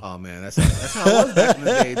y'all. Oh man, that's how it was back in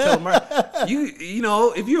the day. You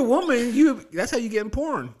know, if you're a woman, that's how you get in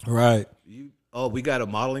porn. Right. We got a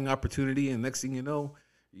modeling opportunity, and next thing you know,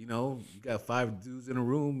 you got 5 dudes in a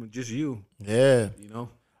room and just you. Yeah. You know.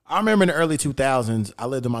 I remember in the early 2000s, I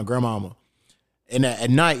lived with my grandmama, and at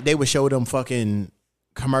night they would show them fucking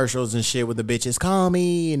commercials and shit with the bitches, call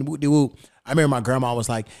me and whoop-de-whoop. I remember my grandma was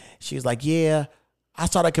like, yeah, I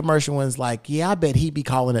saw that commercial and was like, yeah, I bet he be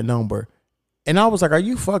calling that number. And I was like, are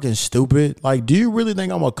you fucking stupid? Like, do you really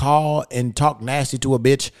think I'm gonna call and talk nasty to a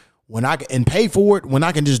bitch when I can, and pay for it when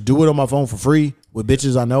I can just do it on my phone for free with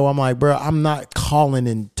bitches I know? I'm like, bro, I'm not calling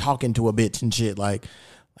and talking to a bitch and shit. Like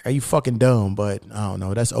are you fucking dumb? But I don't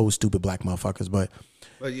know. That's old stupid black motherfuckers. But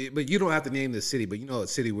you don't have to name the city, but you know what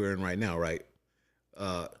city we're in right now, right?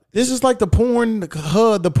 This is like the porn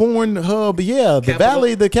hub. Yeah, the Capital?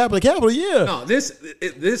 Valley, the capital. Yeah. No, this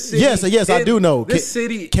city. Yes, I do know. This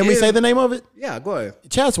city. Can we say the name of it? Yeah, go ahead.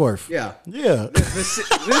 Chatsworth. Yeah.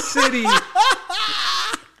 This city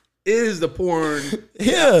is the porn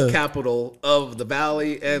capital of the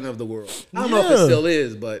Valley and of the world. I don't know if it still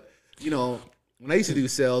is, but when I used to do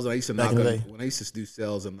sales, I used to do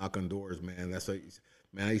sales and knock on doors, man. That's what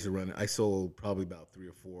I used to run. I sold probably about 3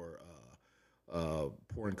 or 4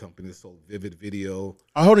 porn companies. Sold Vivid Video.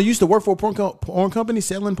 Hold on, you used to work for a porn company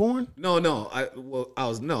selling porn? No. I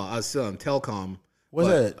was selling telecom. What's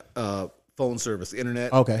that? Phone service,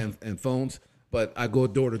 internet, and phones. But I go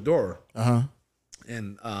door to door.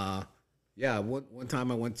 And one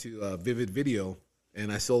time I went to Vivid Video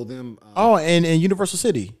and I sold them. In Universal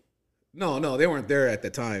City. No, they weren't there at the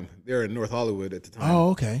time. They were in North Hollywood at the time.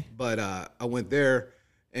 Oh, okay. But I went there,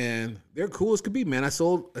 and they're cool as could be, man. I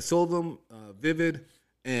sold them Vivid,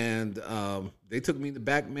 and they took me in the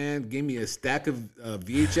back, man. Gave me a stack of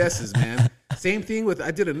VHSs, man. Same thing with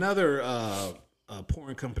I did another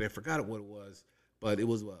porn company. I forgot what it was, but it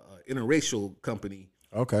was an interracial company.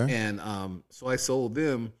 Okay. And so I sold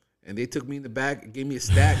them, and they took me in the back, gave me a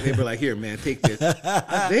stack. They were like, "Here, man, take this."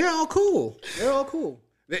 They're all cool.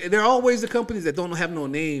 They're always the companies that don't have no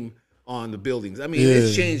name on the buildings. I mean,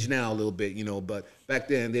 it's changed now a little bit, but back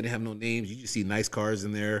then they didn't have no names. You just see nice cars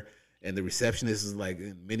in there, and the receptionist is like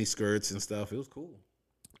in mini skirts and stuff. It was cool.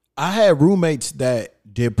 I had roommates that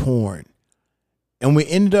did porn, and we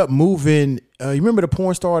ended up moving. You remember the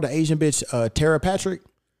porn star, the Asian bitch, Tara Patrick?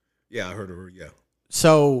 Yeah, I heard of her. Yeah.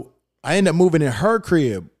 So I ended up moving in her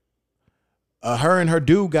crib. Her and her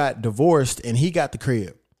dude got divorced, and he got the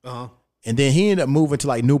crib. And then he ended up moving to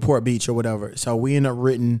like Newport Beach or whatever. So we ended up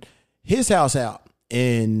renting his house out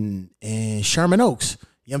in Sherman Oaks.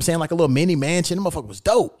 You know what I'm saying? Like a little mini mansion. The motherfucker was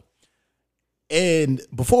dope. And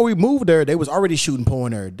before we moved there, they was already shooting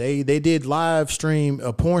porn there. They did live stream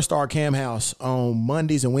a porn star cam house on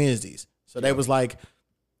Mondays and Wednesdays. So they was like,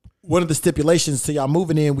 one of the stipulations to y'all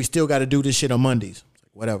moving in, we still got to do this shit on Mondays.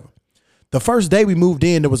 Whatever. The first day we moved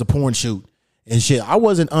in, there was a porn shoot. And shit, I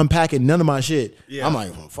wasn't unpacking none of my shit. Yeah. I'm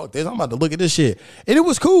like, well, fuck this. I'm about to look at this shit. And it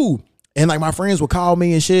was cool. And like my friends would call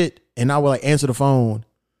me and shit. And I would like answer the phone.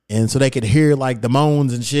 And so they could hear like the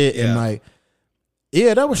moans and shit. Yeah. And like,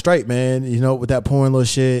 yeah, that was straight, man. With that porn little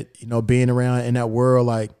shit, being around in that world,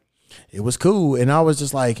 like it was cool. And I was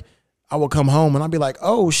just like, I would come home and I'd be like,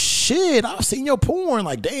 oh shit, I've seen your porn.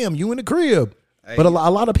 Like, damn, you in the crib. Hey. But a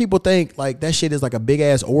lot of people think like that shit is like a big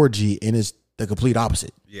ass orgy and it's the complete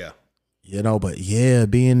opposite. Yeah. You know, but yeah,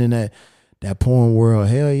 being in that porn world,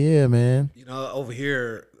 hell yeah, man. You know, over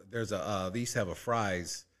here, there's they used to have a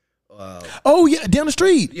Fry's. Oh yeah, down the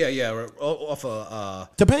street. Yeah, off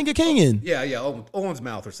Topanga Canyon. Owens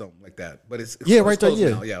Mouth or something like that. But it's right there, yeah.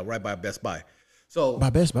 now. Yeah, right by Best Buy. So By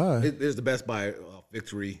Best Buy. There's the Best Buy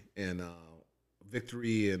Victory and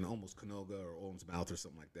almost Canoga or Owens Mouth or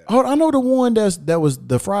something like that. Oh, I know the one that was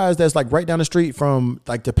the Fry's that's like right down the street from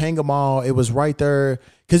like Topanga Mall. It was right there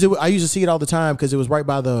because I used to see it all the time because it was right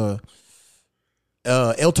by the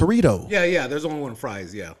El Torito. Yeah. There's only one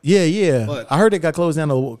Fry's. Yeah. But, I heard it got closed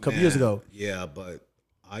down a couple years ago. Yeah, but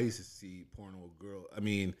I used to see porno girl. I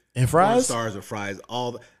mean, and Fry's, stars of Fry's.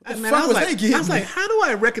 All the man, I was like, how do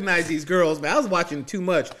I recognize these girls? Man, I was watching too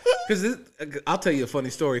much because I'll tell you a funny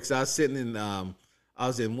story. Because I was sitting in, I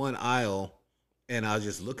was in one aisle and I was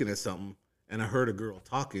just looking at something and I heard a girl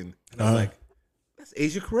talking and I was like, that's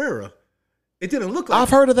Asia Carrera. It didn't look like. I've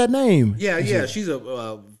heard of that name. Yeah. She's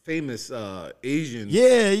a famous Asian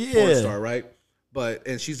porn star, right?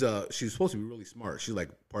 And she's supposed to be really smart. She's like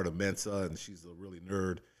part of Mensa, and she's a really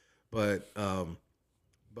nerd. But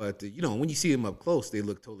you know, when you see them up close, they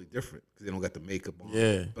look totally different because they don't got the makeup on.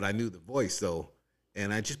 Yeah. But I knew the voice though,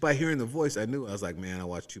 and I just by hearing the voice, I knew. I was like, man, I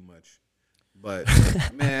watched too much. But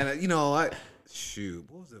man, you know, what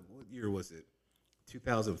was it? What year was it?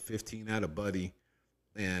 2015. I had a buddy,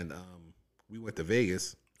 and we went to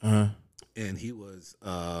Vegas, and he was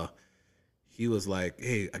like,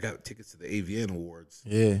 "Hey, I got tickets to the AVN Awards."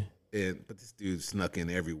 Yeah. But this dude snuck in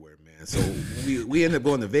everywhere, man. So we ended up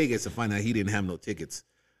going to Vegas to find out he didn't have no tickets.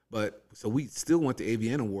 But so we still went to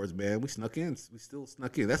AVN Awards, man. We snuck in. We still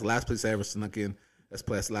snuck in. That's the last place I ever snuck in. That's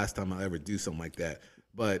the last time I ever do something like that.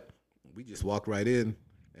 But we just walked right in,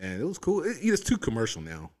 and it was cool. It's too commercial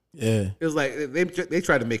now. Yeah. It was like they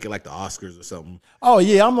tried to make it like the Oscars or something. Oh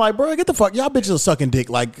yeah, I'm like, bro, get the fuck, y'all bitches are sucking dick.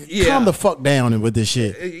 Like, calm the fuck down with this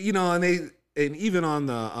shit. You know, and even on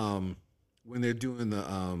the when they're doing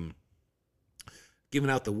the giving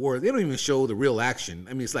out the awards, they don't even show the real action.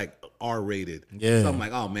 I mean, it's like R-rated. Yeah. So I'm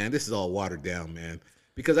like, oh man, this is all watered down, man.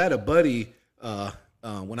 Because I had a buddy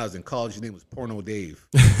when I was in college. His name was Porno Dave.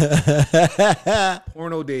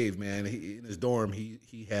 Porno Dave, man. In his dorm,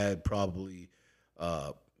 he had probably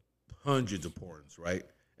hundreds of porns, right?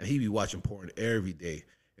 And he'd be watching porn every day.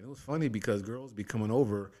 And it was funny because girls be coming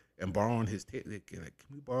over and borrowing his tape. Like, can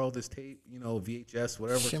we borrow this tape? You know, VHS,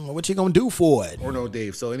 whatever. Shit, what you gonna do for it? Porno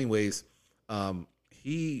Dave. So, anyways,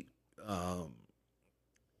 he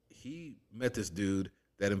met this dude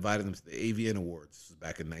that invited him to the AVN Awards. This was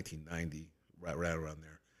back in 1990, right around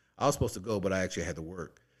there. I was supposed to go, but I actually had to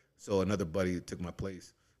work. So another buddy took my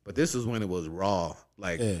place. But this was when it was raw.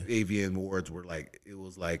 Like, AVN Awards were like, it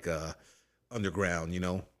was like underground, you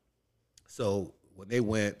know? So when they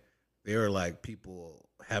went, they were like people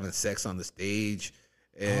having sex on the stage.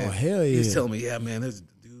 And hell yeah. He was telling me, yeah, man, there's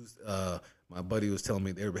dudes, my buddy was telling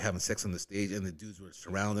me they were having sex on the stage and the dudes were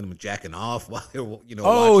surrounding them and jacking off while they were, you know,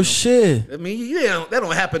 watching shit. them. I mean, that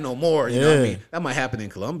don't happen no more. You know what I mean? That might happen in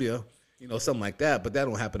Colombia, you know, something like that, but that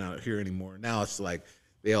don't happen out here anymore. Now it's like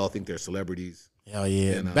they all think they're celebrities. Hell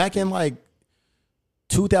yeah. And, back in like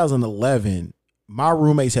 2011, my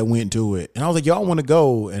roommates had went to it. And I was like, y'all want to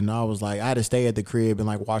go? And I was like, I had to stay at the crib and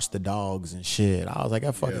like watch the dogs and shit. I was like,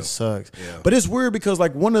 that fucking sucks. Yeah. But it's weird because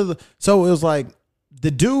like so it was like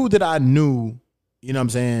the dude that I knew, you know what I'm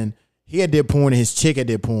saying? He had did porn and his chick had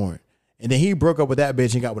did porn. And then he broke up with that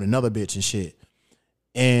bitch and got with another bitch and shit.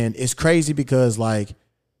 And it's crazy because like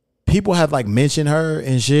people have like mentioned her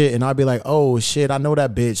and shit. And I'd be like, oh shit, I know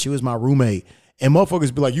that bitch. She was my roommate. And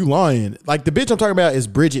motherfuckers be like, you lying. Like the bitch I'm talking about is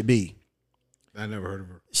Bridget B. I never heard of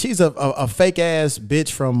her. She's a fake ass bitch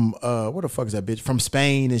from what the fuck is that bitch? From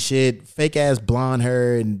Spain and shit. Fake ass blonde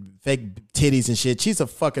hair and fake titties and shit. She's a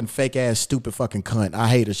fucking fake ass stupid fucking cunt. I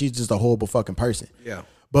hate her. She's just a horrible fucking person. Yeah.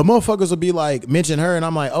 But motherfuckers will be like, mention her, and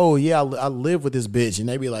I'm like, oh yeah, I live with this bitch, and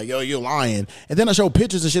they be like, yo, you're lying. And then I show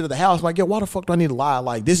pictures and shit of the house. I'm like, yo, why the fuck do I need to lie?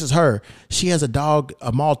 Like, this is her. She has a dog,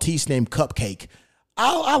 a Maltese named Cupcake.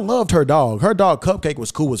 I loved her dog. Her dog Cupcake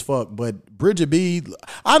was cool as fuck, but Bridget B,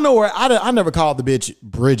 I know her. I never called the bitch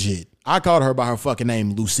Bridget. I called her by her fucking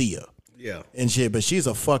name, Lucia. Yeah. And shit, but she's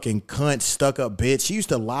a fucking cunt, stuck up bitch. She used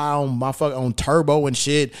to lie on my on Turbo and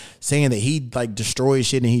shit, saying that he like destroyed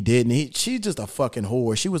shit and he didn't. She's just a fucking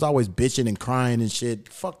whore. She was always bitching and crying and shit.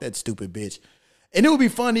 Fuck that stupid bitch. And it would be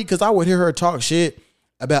funny because I would hear her talk shit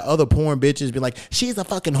about other porn bitches, be like, she's a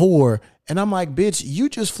fucking whore. And I'm like, bitch, you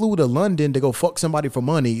just flew to London to go fuck somebody for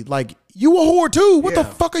money. Like, you a whore too. What the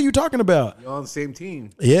fuck are you talking about? You're on the same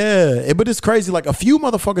team. Yeah, but it's crazy. Like, a few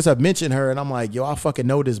motherfuckers have mentioned her, and I'm like, yo, I fucking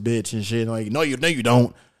know this bitch and shit. Like, no, you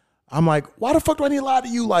don't. I'm like, why the fuck do I need to lie to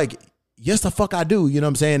you? Like, yes, the fuck I do. You know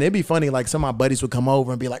what I'm saying? It'd be funny. Like some of my buddies would come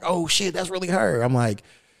over and be like, oh shit, that's really her. I'm like,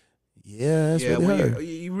 yeah, that's really her.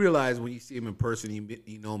 You realize when you see him in person,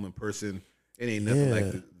 you know him in person. It ain't nothing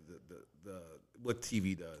like the what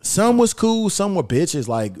TV does. Some was cool. Some were bitches.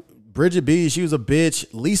 Like Bridget B, she was a bitch.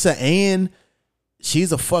 Lisa Ann,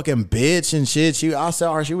 she's a fucking bitch and shit. I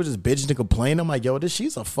saw her, she was just bitching and complaining. I'm like, yo,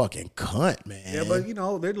 she's a fucking cunt, man. Yeah, but you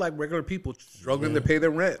know, they're like regular people struggling to pay their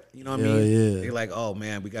rent. You know what I mean? Yeah. They're like, oh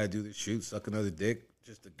man, we gotta do this shoot, suck another dick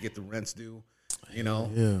just to get the rents due. You know?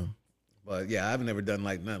 Yeah. But yeah, I've never done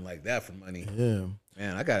like nothing like that for money. Yeah.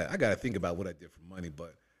 Man, I gotta think about what I did for money,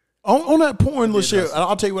 but on that porn little shit,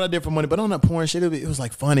 I'll tell you what I did for money, but on that porn shit, it was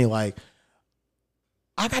like funny. Like,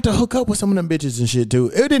 I got to hook up with some of them bitches and shit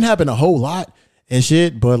too. It didn't happen a whole lot and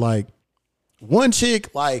shit, but like one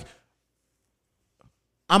chick, like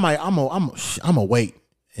I'm a wait,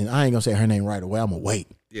 and I ain't gonna say her name right away. I'm gonna wait.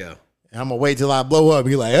 Yeah. And I'm gonna wait till I blow up and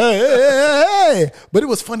be like, hey. But it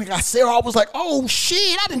was funny. I said, I was like, oh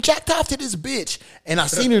shit, I done jacked off to this bitch. And I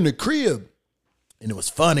seen her in the crib. And it was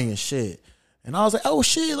funny and shit. And I was like, oh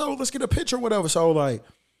shit, let's get a picture or whatever. So like,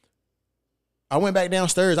 I went back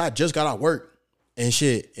downstairs. I just got out of work and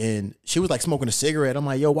shit. And she was like smoking a cigarette. I'm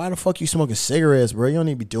like, yo, why the fuck you smoking cigarettes, bro? You don't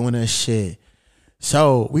need to be doing that shit.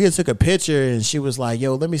 So we had took a picture and she was like,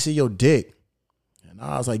 yo, let me see your dick. And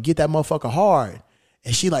I was like, get that motherfucker hard.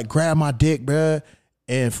 And she like grabbed my dick, bruh,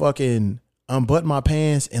 and fucking unbuttoned my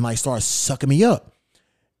pants and like started sucking me up.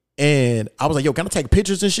 And I was like, yo, can I take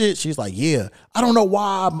pictures and shit? She's like, yeah. I don't know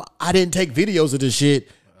why I didn't take videos of this shit,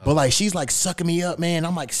 but like she's like sucking me up, man.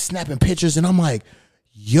 I'm like snapping pictures and I'm like,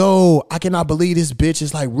 yo, I cannot believe this bitch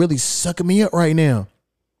is like really sucking me up right now.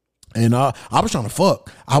 And I was trying to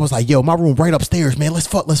fuck. I was like, yo, my room right upstairs, man. Let's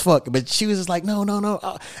fuck. But she was just like, no.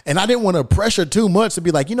 And I didn't want to pressure too much to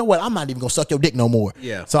be like, you know what? I'm not even going to suck your dick no more.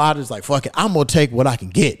 Yeah. So I was like, fuck it. I'm going to take what I can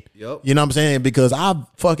get. Yep. You know what I'm saying? Because I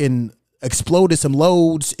fucking exploded some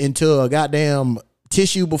loads into a goddamn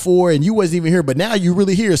tissue before and you wasn't even here. But now you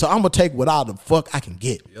really here. So I'm going to take what all the fuck I can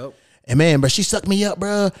get. Yep. And man, but she sucked me up,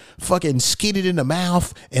 bro. Fucking skidded in the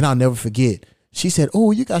mouth. And I'll never forget. She said,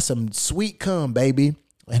 oh, you got some sweet cum, baby.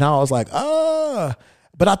 And I was like,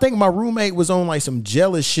 but I think my roommate was on like some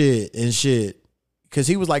jealous shit and shit. Cause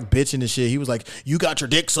he was like bitching and shit. He was like, you got your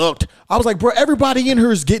dick sucked. I was like, bro, everybody in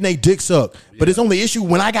here is getting a dick sucked. Yeah. But it's only issue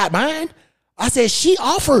when I got mine. I said, she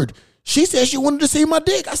offered. She said she wanted to see my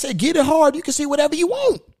dick. I said, get it hard. You can see whatever you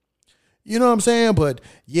want. You know what I'm saying? But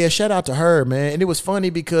yeah, shout out to her, man. And it was funny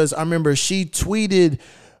because I remember she tweeted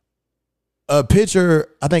a picture,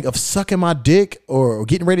 I think, of sucking my dick or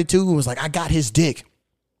getting ready to. It was like, I got his dick.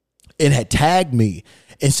 And had tagged me,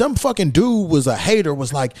 and some fucking dude was a hater,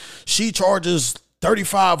 was like, she charges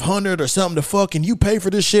 $3,500 or something to fuck, and you pay for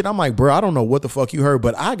this shit. I'm like, bro, I don't know what the fuck you heard,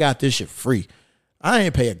 but I got this shit free. I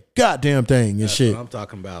ain't pay a goddamn thing and That's shit. what I'm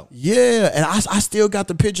talking about. Yeah, and I still got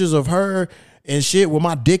the pictures of her and shit with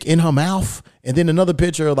my dick in her mouth, and then another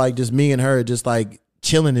picture of like just me and her just like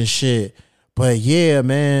chilling and shit. But yeah,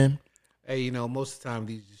 man. Hey, you know, most of the time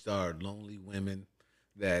these just are lonely women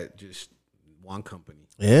that just want company.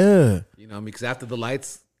 Yeah. You know, because after the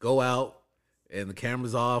lights go out and the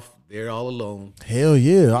camera's off, they're all alone. Hell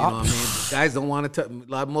yeah. You know what I mean? Guys don't want to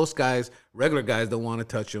touch, most guys, regular guys don't want to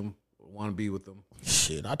touch them or want to be with them.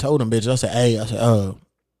 Shit, I told them, bitch, I said, hey, I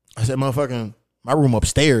said, motherfucking, my room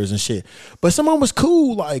upstairs and shit. But someone was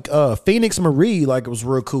cool, like Phoenix Marie, like it was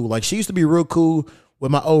real cool. Like she used to be real cool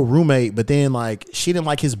with my old roommate, but then like she didn't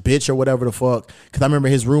like his bitch or whatever the fuck. Cause I remember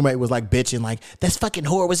his roommate was like bitching, like, this fucking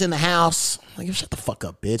whore was in the house. I'm like, shut the fuck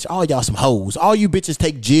up, bitch. All y'all some hoes. All you bitches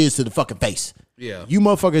take jizz to the fucking face. Yeah. You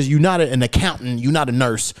motherfuckers, you not an accountant, you not a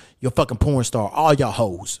nurse, you're a fucking porn star. All y'all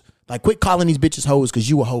hoes. Like, quit calling these bitches hoes cause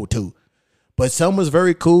you a hoe too. But some was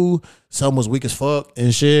very cool, some was weak as fuck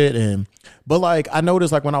and shit. But like I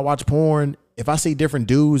noticed, like when I watch porn, if I see different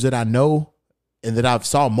dudes that I know and that I've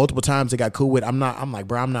saw multiple times that got cool with, I'm like,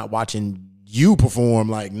 bro, I'm not watching you perform.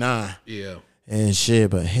 Like, nah. Yeah. And shit,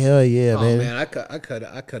 but hell yeah, man. I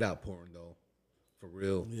cut out porn though, for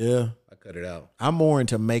real. Yeah, I cut it out. I'm more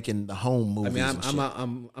into making the home movies. I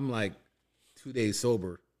mean, I'm like 2 days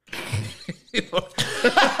sober. You know?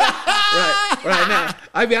 right now.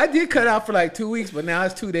 I mean, I did cut out for like 2 weeks, but now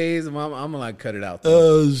it's 2 days, and I'm gonna like cut it out.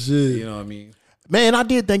 Though. Oh shit. You know what I mean? Man, I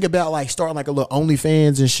did think about like starting like a little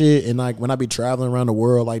OnlyFans and shit, and like when I be traveling around the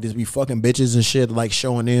world, like just be fucking bitches and shit, like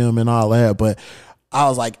showing them and all that. But I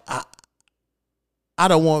was like, I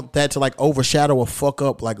don't want that to like overshadow or fuck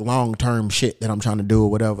up like long term shit that I'm trying to do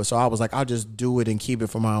or whatever. So I was like, I'll just do it and keep it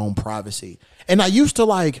for my own privacy. And I used to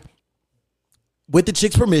like, with the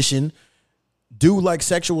chick's permission, do like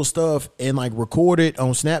sexual stuff and like record it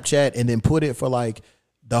on Snapchat and then put it for like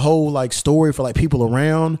the whole like story for like people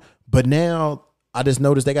around. But now I just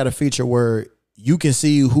noticed they got a feature where you can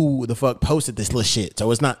see who the fuck posted this little shit. So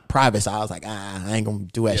it's not private. So I was like, I ain't gonna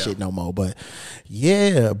do that shit no more. But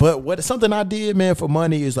yeah, but something I did, man, for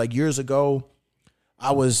money is like years ago,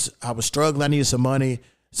 I was struggling. I needed some money.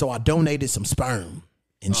 So I donated some sperm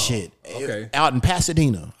and shit. Okay. Out in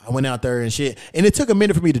Pasadena. I went out there and shit. And it took a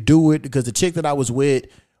minute for me to do it because the chick that I was with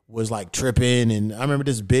was like tripping. And I remember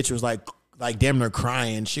this bitch was like damn near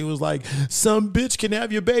crying. She was like, some bitch can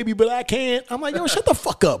have your baby, but I can't. I'm like, yo, shut the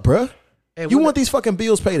fuck up, bruh. Hey, you want these fucking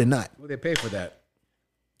bills paid or not? What they pay for that?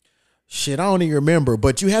 Shit, I don't even remember.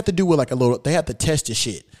 But you have to do it like they have to test your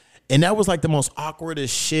shit. And that was like the most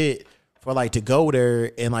awkwardest shit for like to go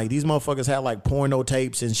there. And like these motherfuckers had like porno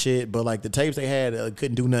tapes and shit. But like the tapes they had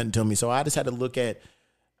couldn't do nothing to me. So I just had to look at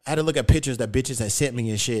pictures that bitches had sent me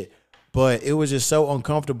and shit. But it was just so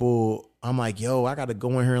uncomfortable. I'm like, yo, I got to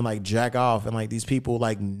go in here and like jack off. And like these people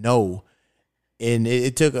like know. And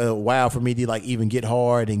it took a while for me to like even get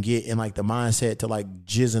hard and get in like the mindset to like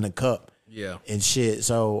jizz in a cup. Yeah. And shit.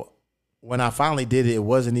 So when I finally did it, it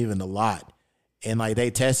wasn't even a lot. And like they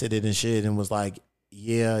tested it and shit and was like,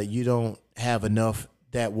 yeah, you don't have enough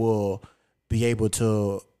that will be able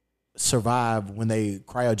to survive when they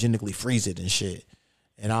cryogenically freeze it and shit.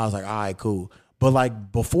 And I was like, all right, cool. But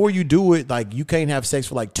like before you do it, like you can't have sex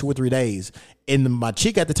for like 2 or 3 days. And my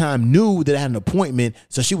chick at the time knew that I had an appointment,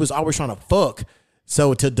 so she was always trying to fuck.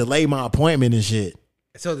 So to delay my appointment and shit.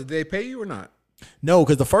 So did they pay you or not? No,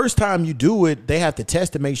 because the first time you do it, they have to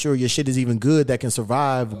test to make sure your shit is even good that can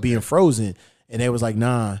survive being frozen. And they was like,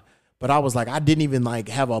 nah. But I was like, I didn't even like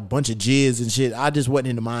have a bunch of jizz and shit. I just wasn't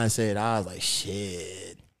in the mindset. I was like,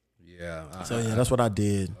 shit. Yeah. So yeah, that's what I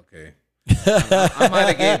did. Okay. I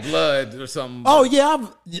might have gave blood or something. Oh yeah,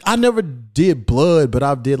 I never did blood, but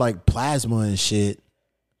I did like plasma and shit.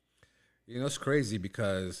 You know, it's crazy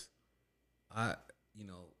because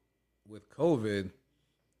with COVID,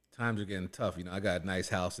 times are getting tough. You know, I got a nice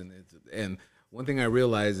house, and one thing I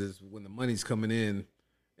realize is when the money's coming in,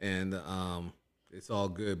 and it's all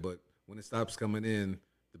good, but when it stops coming in,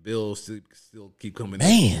 the bills still keep coming in.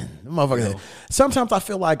 Man, motherfucker. Sometimes I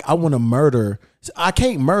feel like I want to murder. I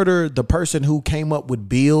can't murder the person who came up with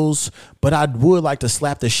bills, but I would like to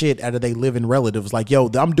slap the shit out of their living relatives. Like, yo,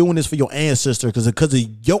 I'm doing this for your ancestor because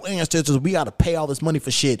of your ancestors, we got to pay all this money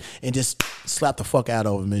for shit and just slap the fuck out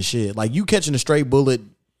of them and shit. Like you catching a stray bullet,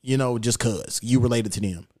 you know, just cause you related to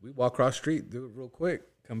them. We walk across the street, do it real quick,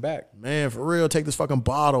 come back. Man, for real, take this fucking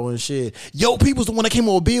bottle and shit. Yo, people's the one that came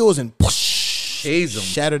up with bills and push. Tase them.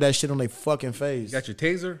 Shatter that shit on their fucking face. You got your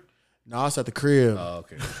taser? No, it's at the crib. Oh,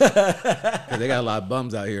 okay. Because they got a lot of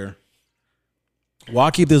bums out here. Well,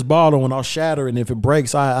 I'll keep this bottle and I'll shatter it. And if it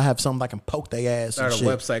breaks, I have something that can poke their ass. Started a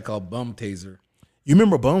website called Bum Taser. You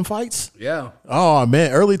remember bum fights? Yeah. Oh,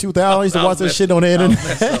 man. Early 2000s, I used to watch that shit on the internet. I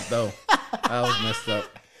was messed up, though. I was messed up.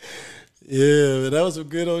 Yeah, that was some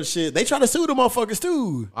good old shit. They tried to sue the motherfuckers,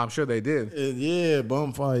 too. I'm sure they did. Yeah,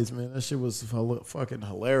 bum fights, man. That shit was fucking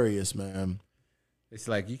hilarious, man. It's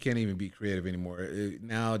like you can't even be creative anymore.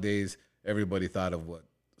 Nowadays, everybody thought of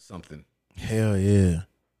something. Hell yeah.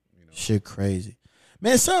 Shit crazy.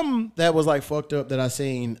 Man, something that was like fucked up that I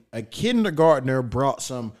seen, a kindergartner brought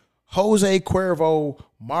some Jose Cuervo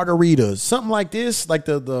margaritas, something like this, like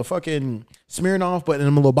the fucking Smirnoff, but in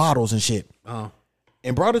them little bottles and shit.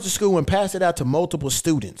 And brought it to school and passed it out to multiple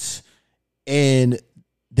students. And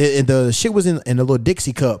the shit was in a little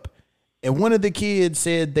Dixie cup. And one of the kids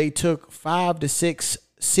said they took 5 to 6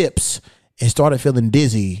 sips and started feeling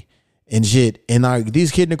dizzy and shit. And like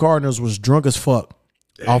these kindergartners was drunk as fuck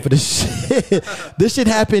off of this shit. This shit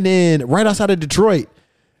happened right outside of Detroit.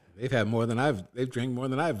 They've drank more than I've.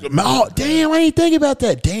 Oh, damn, I ain't thinking about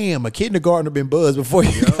that. Damn, a kindergartner been buzzed before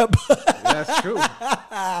you got buzzed. That's true.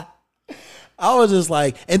 I was just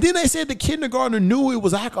like, and then they said the kindergartner knew it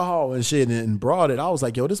was alcohol and shit and brought it. I was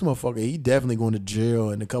like, yo, this motherfucker, he definitely going to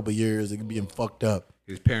jail in a couple of years. It could be fucked up.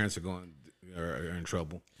 His parents are in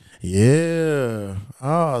trouble. Yeah.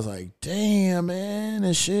 I was like, damn, man,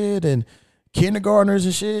 and shit, and kindergartners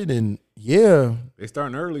and shit, and yeah. They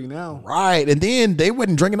starting early now. Right. And then they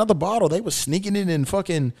wasn't drinking another bottle. They was sneaking it in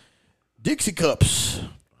fucking Dixie cups.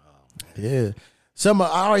 Yeah. I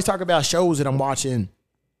always talk about shows that I'm watching.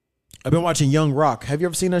 I've been watching Young Rock. Have you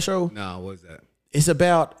ever seen that show? No, what is that? It's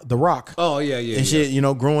about The Rock. Oh, yeah. And shit,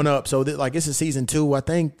 growing up. So, this is season 2. I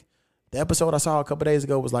think the episode I saw a couple days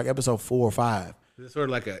ago was like episode 4 or 5. It's sort of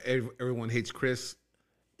like everyone hates Chris.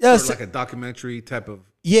 Yeah, sort of like a documentary type of.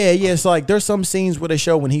 Yeah, yeah. It's like there's some scenes where they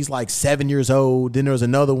show when he's like 7 years old. Then there's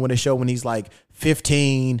another one they show when he's like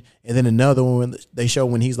 15, and then another one they show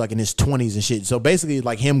when he's like in his 20s and shit. So basically,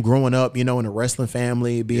 like him growing up, you know, in a wrestling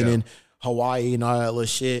family, being in Hawaii and all that little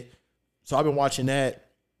shit. So I've been watching that.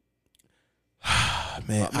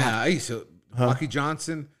 Man, I used to Rocky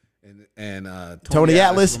Johnson and Tony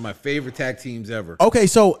Atlas were my favorite tag teams ever. Okay,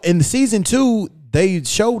 so in season 2, they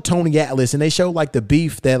showed Tony Atlas, and they showed like the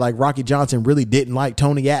beef that like Rocky Johnson really didn't like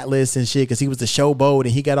Tony Atlas and shit because he was the showboat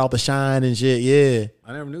and he got all the shine and shit. Yeah,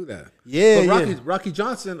 I never knew that. Yeah, but Rocky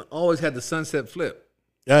Johnson always had the sunset flip.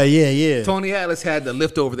 Yeah. Tony Atlas had the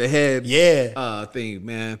lift over the head. Thing,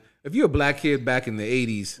 man. If you're a black kid back in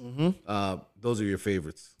the 80s, those are your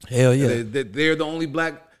favorites. Hell yeah, they're the only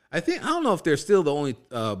black. I don't know if they're still the only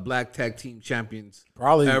black tag team champions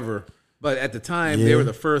probably ever, but at the time they were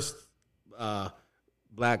the first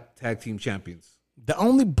black tag team champions.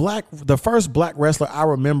 The first black wrestler I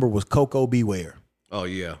remember was Coco Beware. Oh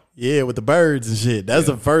yeah, with the birds and shit. That's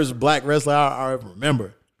the first black wrestler I ever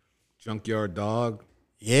remember. Junkyard Dog.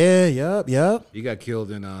 Yeah, yep. He got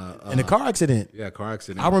killed in a car accident. Yeah, car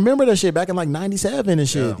accident. I remember that shit back in like 97 and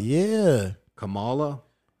shit. Yeah. Kamala.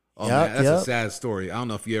 Oh man, that's a sad story. I don't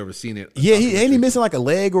know if you ever seen it. Yeah, he missing like a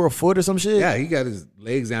leg or a foot or some shit. Yeah, he got his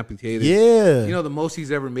legs amputated. Yeah. You know the most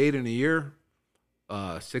he's ever made in a year?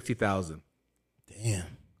 60,000. Damn.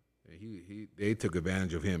 They took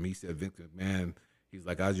advantage of him. He said, Vince McMahon, he's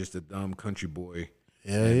like, I was just a dumb country boy.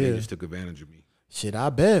 Yeah, They just took advantage of me. Shit,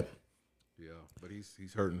 I bet. Yeah, but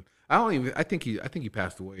he's hurting. I think he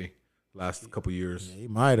passed away last couple years. Yeah, he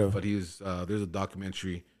might have. But there's a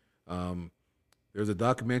documentary. There's a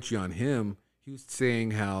documentary on him. He was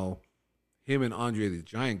saying how him and Andre the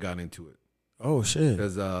Giant got into it. Oh shit!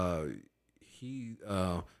 Because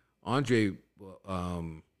Andre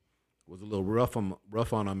was a little rough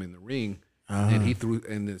on him in the ring,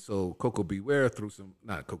 and so Coco Beware threw some,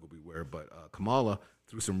 not Coco Beware, but Kamala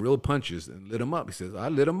threw some real punches and lit him up. He says, I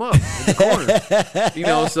lit him up in the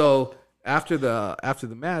corner. So after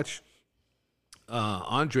the match,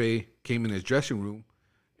 Andre came in his dressing room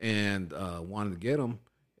and wanted to get him,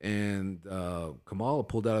 and Kamala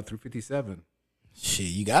pulled out a 357. Shit,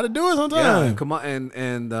 you got to do it sometime. Yeah, come on,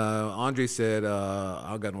 and Andre said,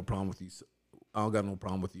 "I got no problem with you. I don't got no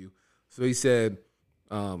problem with you." So he said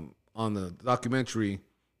on the documentary,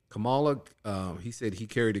 Kamala, he said he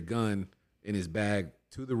carried a gun in his bag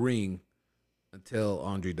to the ring until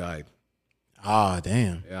Andre died. Ah,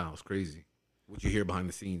 damn. Yeah, it was crazy. What you hear behind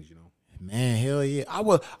the scenes, Man, hell yeah.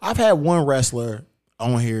 I've had one wrestler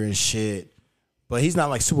on here and shit, but he's not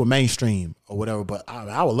like super mainstream or whatever. But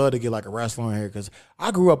I would love to get like a wrestler on here because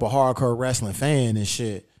I grew up a hardcore wrestling fan and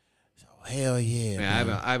shit. So hell yeah. Man,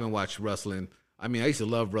 I haven't watched wrestling. I mean, I used to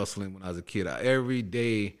love wrestling when I was a kid.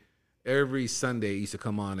 Every Sunday, it used to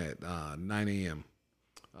come on at 9 a.m.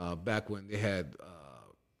 Back when they had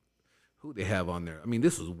who they have on there. I mean,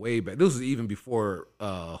 this was way back. This was even before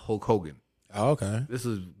Hulk Hogan. Oh, okay. This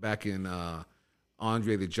was back in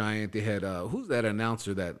Andre the Giant. They had who's that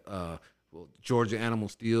announcer that Georgia Animal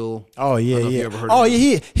Steel. Oh yeah,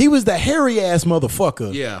 yeah. He was the hairy ass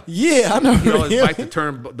motherfucker. Yeah, I know. He always liked to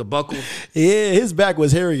turn the buckle. Yeah, his back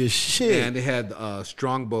was hairy as shit. And they had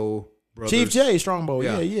Strongbow brothers. Chief J Strongbow.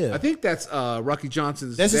 Yeah. I think that's Rocky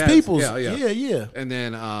Johnson's. That's dad's. his people's. Yeah. And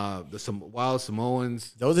then some Wild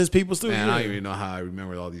Samoans. Those his people's too. Man, I don't even know how I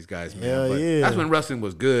remember all these guys. Man. Hell but yeah. That's when wrestling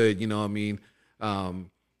was good. You know what I mean?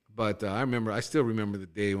 But I still remember the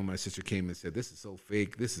day when my sister came and said, "This is so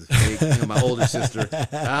fake. This is fake." My older sister.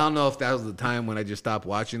 I don't know if that was the time when I just stopped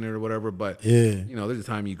watching it or whatever. But there's a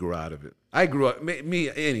time you grow out of it. I grew up.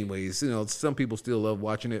 Me, anyways. Some people still love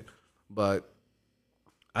watching it, but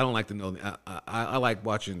I don't like to know. I like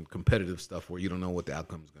watching competitive stuff where you don't know what the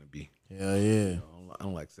outcome is going to be. Yeah. I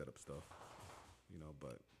don't like setup stuff.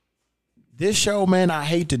 But this show, man, I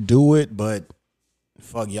hate to do it, but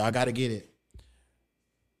fuck y'all, I got to get it.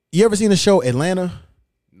 You ever seen the show Atlanta?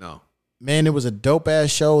 No. Man, it was a dope ass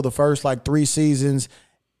show the first like 3 seasons.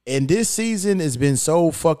 And this season has been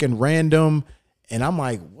so fucking random. And I'm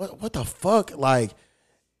like, what the fuck? Like,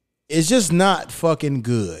 it's just not fucking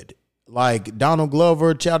good. Like Donald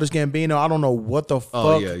Glover, Childish Gambino, I don't know what the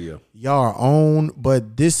fuck y'all are on.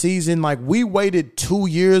 But this season, like, we waited 2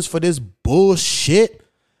 years for this bullshit.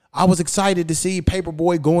 I was excited to see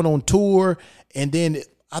Paperboy going on tour. And then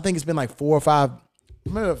I think it's been like 4 or 5.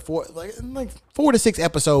 Remember 4 to 6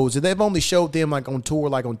 episodes, and they've only showed them like on tour,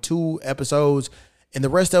 like on 2 episodes, and the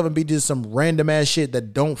rest of them be just some random ass shit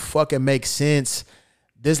that don't fucking make sense.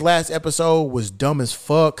 This last episode was dumb as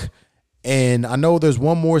fuck, And I know there's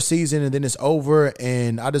one more season and then it's over.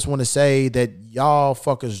 And I just want to say that y'all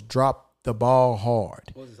fuckers dropped the ball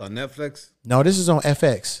hard. What is this, on Netflix? No, this is on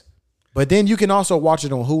FX. But then you can also watch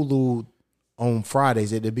it on Hulu on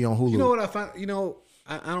Fridays. It'd be on Hulu. You know what I find?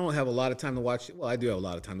 I don't have a lot of time to watch. Well, I do have a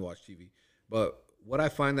lot of time to watch TV. But what I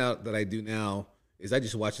find out that I do now is I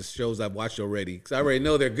just watch the shows I've watched already because I already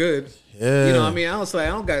know they're good. Yeah. You know what I mean? I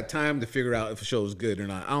don't got time to figure out if a show is good or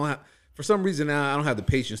not. I don't have. For some reason now, I don't have the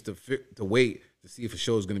patience to wait to see if a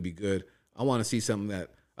show is going to be good. I want to see something that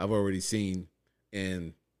I've already seen,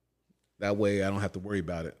 and that way I don't have to worry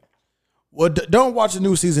about it. Well, don't watch the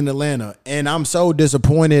new season of Atlanta, and I'm so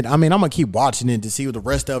disappointed. I mean, I'm gonna keep watching it to see what the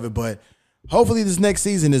rest of it, but hopefully this next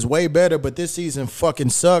season is way better. But this season fucking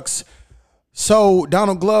sucks. So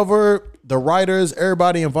Donald Glover, the writers,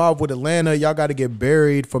 everybody involved with Atlanta, y'all got to get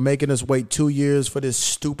buried for making us wait 2 years for this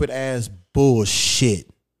stupid ass bullshit.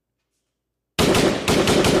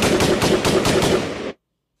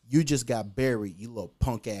 You just got buried, you little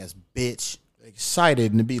punk ass bitch.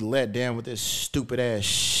 Excited to be let down with this stupid ass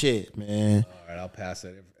shit, man. All right, I'll pass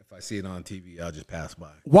it. If I see it on TV, I'll just pass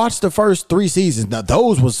by. Watch the first 3 seasons. Now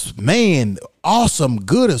those was, man, awesome,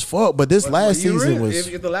 good as fuck. But this last season was.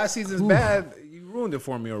 If the last season's bad, you ruined it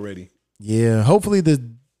for me already. Yeah, hopefully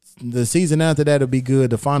the season after that will be good.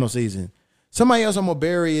 The final season. Somebody else I'm gonna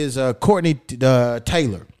bury is Courtney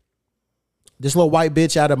Taylor. This little white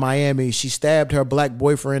bitch out of Miami, she stabbed her black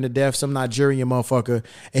boyfriend to death, some Nigerian motherfucker,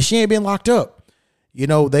 and she ain't been locked up. You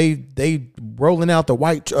know, they rolling out the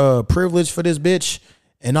white privilege for this bitch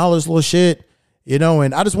and all this little shit, you know,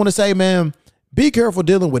 and I just want to say, man, be careful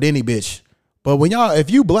dealing with any bitch. But when y'all,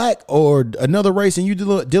 if you black or another race and you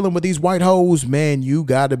dealing with these white hoes, man, you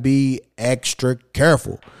got to be extra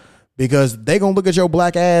careful because they going to look at your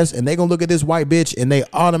black ass and they going to look at this white bitch and they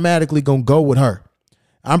automatically going to go with her.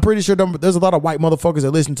 I'm pretty sure there's a lot of white motherfuckers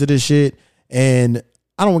that listen to this shit, and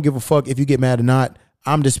I don't give a fuck if you get mad or not.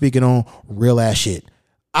 I'm just speaking on real ass shit.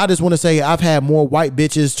 I just want to say I've had more white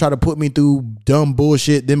bitches try to put me through dumb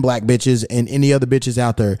bullshit than black bitches and any other bitches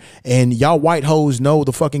out there. And y'all white hoes know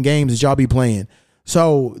the fucking games that y'all be playing.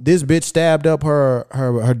 So this bitch stabbed up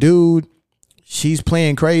her dude. She's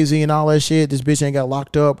playing crazy and all that shit. This bitch ain't got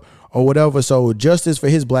locked up or whatever. So justice for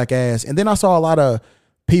his black ass. And then I saw a lot of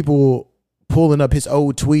people pulling up his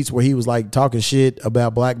old tweets where he was like talking shit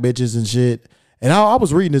about black bitches and shit. And I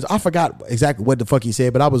was reading this. I forgot exactly what the fuck he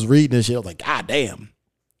said, but I was reading this shit. I was like, God damn.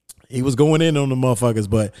 He was going in on the motherfuckers.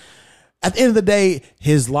 But at the end of the day,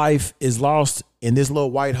 his life is lost. And this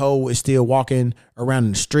little white hoe is still walking around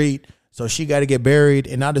in the street. So she got to get buried.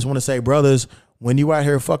 And I just want to say, brothers, when you out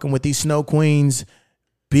here fucking with these snow queens,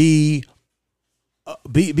 be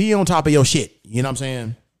on top of your shit. You know what I'm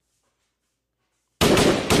saying?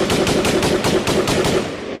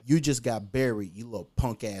 You just got buried, you little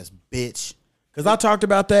punk ass bitch. Because I talked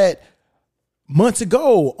about that months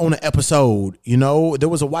ago on an episode. You know, there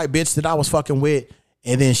was a white bitch that I was fucking with,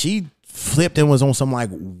 and then she flipped and was on some like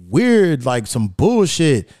weird, like some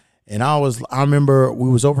bullshit. And I remember we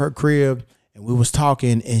was over her crib and we was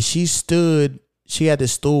talking, and she had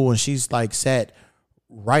this stool and she's like sat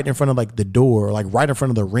right in front of like the door, like right in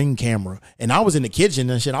front of the Ring camera. And I was in the kitchen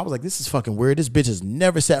and shit. I was like, this is fucking weird. This bitch has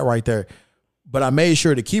never sat right there. But I made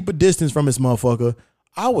sure to keep a distance from this motherfucker.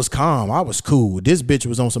 I was calm. I was cool. This bitch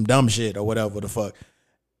was on some dumb shit or whatever the fuck.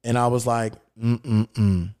 And I was like,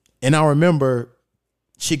 And I remember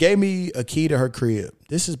she gave me a key to her crib.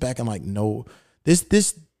 This is back in like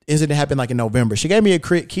this incident happened like in November. She gave me a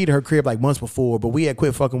key to her crib like months before, but we had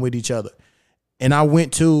quit fucking with each other. And I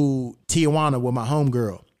went to Tijuana with my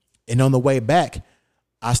homegirl. And on the way back,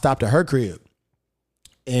 I stopped at her crib.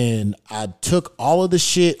 And I took all of the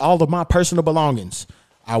shit, all of my personal belongings.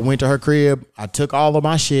 I went to her crib. I took all of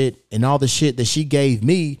my shit and all the shit that she gave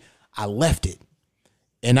me. I left it.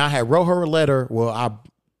 And I had wrote her a letter. Well,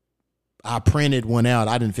 I printed one out.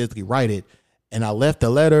 I didn't physically write it. And I left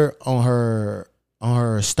the letter on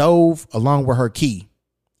her stove along with her key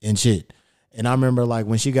and shit. And I remember like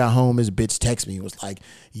when she got home, this bitch texted me. It was like,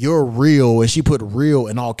 you're real. And she put real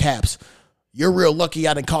in all caps. You're real lucky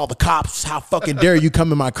I didn't call the cops. How fucking dare you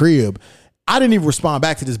come in my crib? I didn't even respond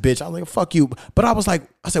back to this bitch. I was like, fuck you. But I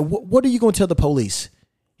said, what are you going to tell the police?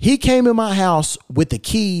 He came in my house with the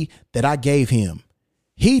key that I gave him.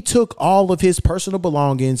 He took all of his personal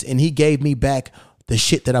belongings and he gave me back the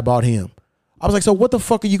shit that I bought him. I was like, so what the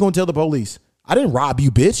fuck are you going to tell the police? I didn't rob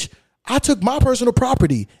you, bitch. I took my personal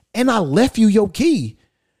property and I left you your key.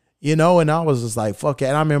 You know, and I was just like, fuck it.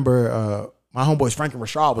 And I remember, my homeboys Frank and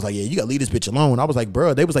Rashad was like, yeah, you gotta leave this bitch alone. I was like,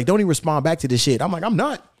 bro, they was like, don't even respond back to this shit. I'm like, I'm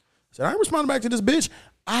not. I said, I ain't responding back to this bitch.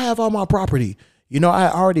 I have all my property. You know,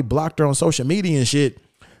 I already blocked her on social media and shit.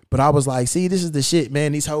 But I was like, see, this is the shit,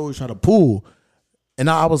 man. These hoes trying to pull. And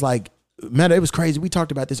I was like, man, it was crazy. We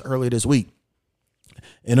talked about this earlier this week.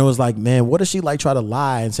 And it was like, man, what if she like try to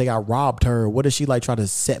lie and say I robbed her? What if she like try to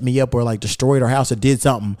set me up or like destroyed her house or did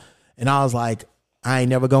something? And I was like, I ain't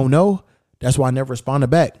never gonna know. That's why I never responded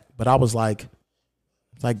back. But I was like,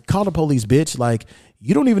 call the police, bitch. Like,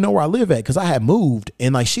 you don't even know where I live at because I had moved.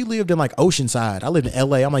 And like, she lived in like Oceanside. I lived in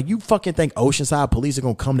LA. I'm like, you fucking think Oceanside police are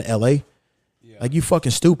gonna come to LA? Yeah. Like, you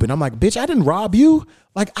fucking stupid. I'm like, bitch, I didn't rob you.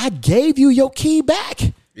 Like, I gave you your key back.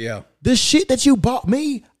 Yeah. The shit that you bought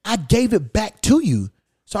me, I gave it back to you.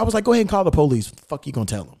 So I was like, go ahead and call the police. Fuck you gonna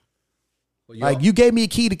tell them. Well, like, you gave me a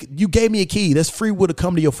key. That's free will to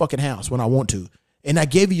come to your fucking house when I want to. And I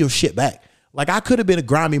gave you your shit back. Like, I could have been a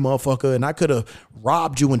grimy motherfucker and I could have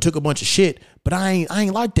robbed you and took a bunch of shit, but I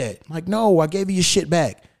ain't like that. Like, no, I gave you your shit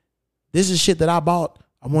back. This is shit that I bought.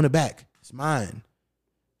 I want it back. It's mine.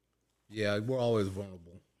 Yeah, we're always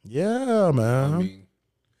vulnerable. Yeah, man. I mean,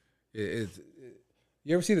 you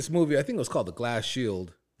ever see this movie? I think it was called The Glass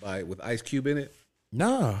Shield with Ice Cube in it.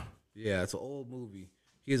 Nah. Yeah, it's an old movie.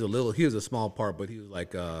 He was a small part, but he was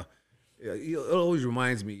like, it always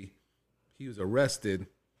reminds me, he was arrested,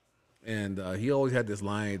 and he always had this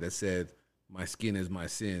line that said, "My skin is my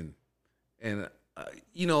sin," and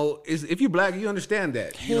if you're black, you understand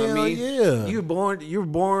that. You know what I mean? Yeah. You're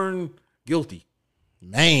born guilty,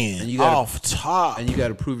 man. And you gotta, off top, and you got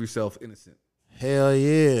to prove yourself innocent. Hell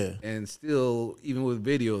yeah. And still, even with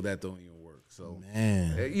video, that don't even work. So,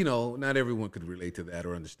 man, not everyone could relate to that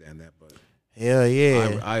or understand that, but hell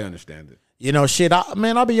yeah, I understand it. Shit,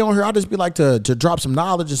 I be on here. I just be like to drop some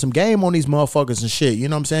knowledge and some game on these motherfuckers and shit. You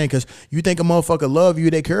know what I'm saying? Because you think a motherfucker love you,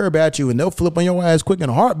 they care about you, and they'll flip on your ass quick in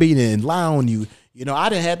a heartbeat and lie on you. I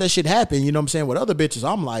didn't have that shit happen. You know what I'm saying? With other bitches,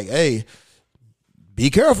 I'm like, hey, be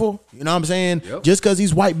careful. You know what I'm saying? Yep. Just because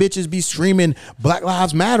these white bitches be screaming Black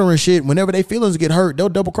Lives Matter and shit, whenever they feelings get hurt, they'll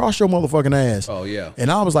double cross your motherfucking ass. Oh, yeah. And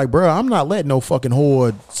I was like, bro, I'm not letting no fucking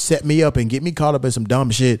whore set me up and get me caught up in some dumb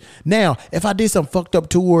shit. Now, if I did some fucked up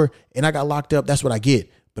to her and I got locked up, that's what I get.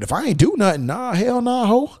 But if I ain't do nothing, nah, hell nah,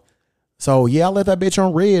 ho. So, yeah, I let that bitch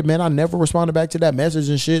on red, man. I never responded back to that message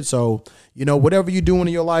and shit. So, whatever you doing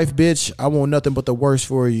in your life, bitch, I want nothing but the worst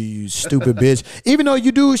for you, you stupid bitch. Even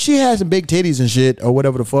though she had some big titties and shit or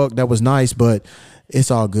whatever the fuck, that was nice, but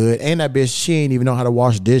it's all good. And that bitch, she ain't even know how to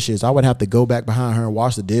wash dishes. I would have to go back behind her and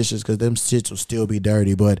wash the dishes because them shits will still be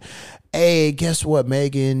dirty. But, hey, guess what,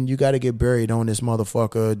 Megan? You got to get buried on this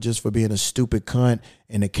motherfucker just for being a stupid cunt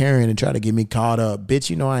and a Karen and try to get me caught up.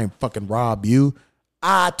 Bitch, I ain't fucking robbed you.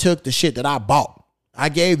 I took the shit that I bought. I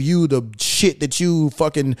gave you the shit that you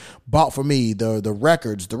fucking bought for me, the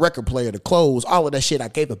records, the record player, the clothes, all of that shit. I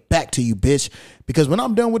gave it back to you, bitch. Because when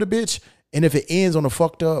I'm done with a bitch, and if it ends on a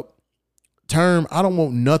fucked up term, I don't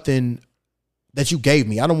want nothing that you gave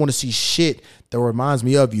me. I don't want to see shit that reminds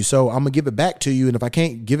me of you. So I'm going to give it back to you. And if I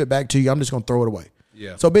can't give it back to you, I'm just going to throw it away.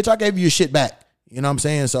 Yeah. So, bitch, I gave you your shit back. You know what I'm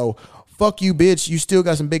saying? So, fuck you, bitch. You still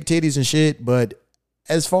got some big titties and shit, but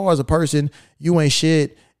as far as a person, you ain't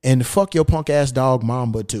shit, and fuck your punk ass dog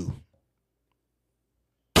Mamba too.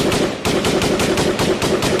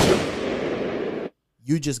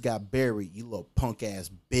 You just got buried, you little punk ass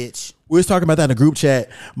bitch. We was talking about that in the group chat.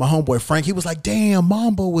 My homeboy Frank, he was like, damn,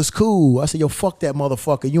 Mamba was cool. I said, yo, fuck that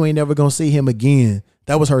motherfucker. You ain't never gonna see him again.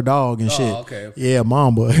 That was her dog and shit. Okay. Yeah,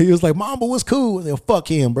 Mamba. He was like, Mamba was cool. I said, fuck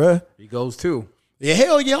him, bruh. He goes too. Yeah,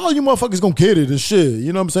 hell yeah, all you motherfuckers gonna get it and shit.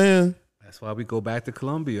 You know what I'm saying? That's why we go back to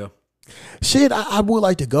Colombia. Shit, I would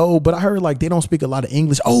like to go, but I heard like they don't speak a lot of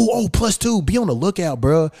English. Plus two, be on the lookout,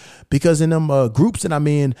 bro, because in them groups that I'm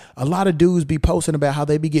in, a lot of dudes be posting about how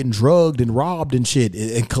they be getting drugged and robbed and shit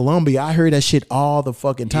in Colombia. I heard that shit all the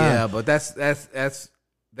fucking time. Yeah, but that's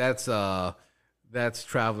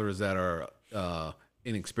travelers that are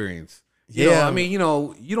inexperienced. Yeah, I mean, you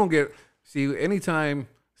don't get anytime.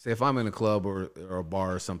 Say if I'm in a club or a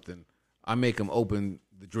bar or something, I make them open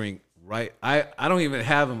the drink. Right, I don't even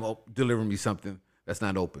have them deliver me something that's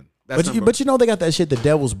not open. But they got that shit, the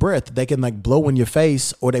devil's breath. They can like blow in your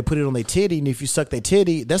face, or they put it on their titty, and if you suck their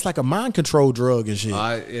titty, that's like a mind control drug and shit.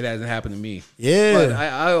 It hasn't happened to me. Yeah, but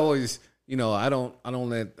I always, I don't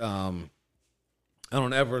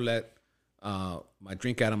ever let my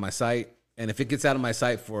drink out of my sight, and if it gets out of my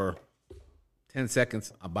sight for 10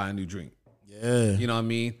 seconds, I buy a new drink. Yeah, you know what I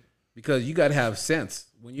mean? Because you got to have sense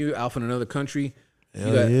when you're out in another country.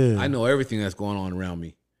 I know everything that's going on around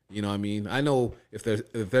me. You know what I mean? I know if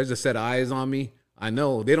there's a set of eyes on me, I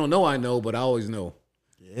know. They don't know I know, but I always know.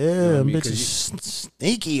 Yeah, you know bitch is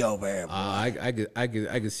sneaky over here. I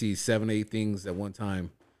could see 7-8 things at one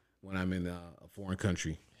time when I'm in a foreign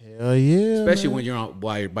country. Hell yeah. Especially when you're out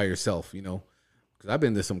by yourself, Because I've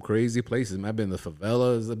been to some crazy places. I've been to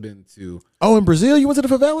favelas. I've been to Oh, in Brazil, you went to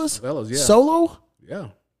the favelas? favelas. Yeah, Solo? yeah.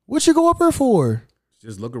 What you go up there for?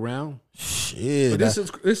 Just look around. Shit. But this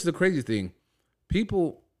is the crazy thing.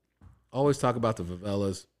 People always talk about the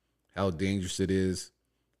favelas, how dangerous it is,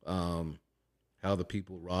 how the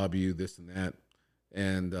people rob you, this and that,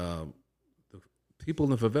 and the people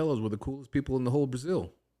in the favelas were the coolest people in the whole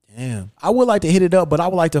Brazil. Damn. I would like to hit it up, but I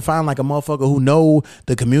would like to find like a motherfucker who know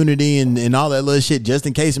the community and all that little shit just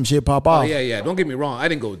in case some shit pop off. Oh yeah. Don't get me wrong. I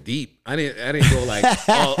didn't go deep. I didn't go like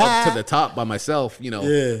all up to the top by myself. You know,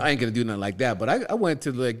 I ain't gonna do nothing like that. But I went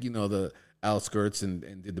to like, you know, the outskirts and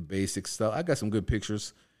did the basic stuff. I got some good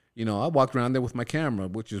pictures. You know, I walked around there with my camera,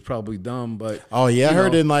 which is probably dumb, but oh yeah, I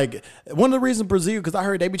heard in like one of the reasons Brazil, because I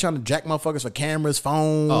heard they be trying to jack motherfuckers for cameras,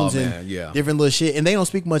 phones, and different little shit, and they don't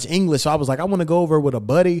speak much English. So I was like, I want to go over with a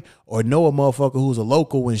buddy or know a motherfucker who's a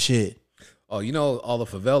local and shit. Oh, you know all the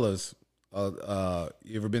favelas.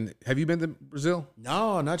 You ever been? Have you been to Brazil?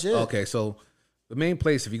 No, not yet. Okay, so the main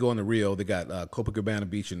place, if you go into Rio, they got Copacabana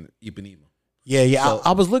Beach and Ipanema. Yeah. So,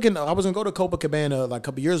 I was looking. I was gonna go to Copacabana like a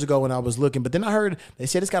couple years ago when I was looking, but then I heard they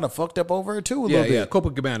said it's kind of fucked up over it too a little bit. Yeah,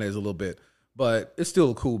 Copacabana is a little bit, but it's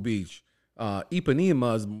still a cool beach.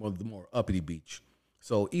 Ipanema is the more uppity beach.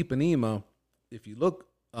 So Ipanema, if you look,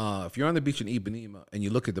 if you're on the beach in Ipanema and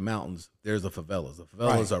you look at the mountains, there's the favelas. The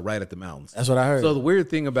favelas are right at the mountains. That's what I heard. So the weird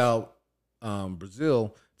thing about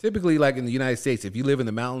Brazil, typically like in the United States, if you live in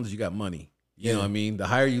the mountains, you got money. You know what I mean? The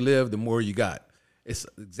higher you live, the more you got. It's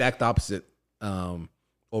the exact opposite.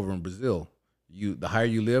 Over in Brazil, the higher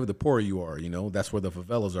you live, the poorer you are. You know, that's where the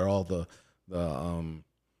favelas are, all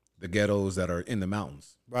the ghettos that are in the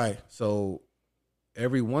mountains. Right. So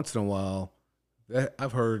every once in a while,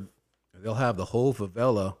 I've heard they'll have the whole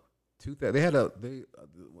favela. The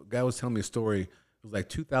guy was telling me a story. It was like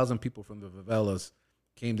 2,000 people from the favelas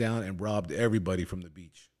came down and robbed everybody from the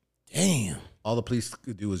beach. Damn. All the police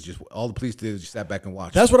could do is just sat back and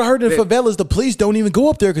watched. That's what I heard in the favelas. The police don't even go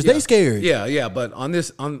up there because they scared. Yeah. But on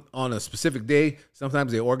a specific day,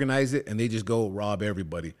 sometimes they organize it and they just go rob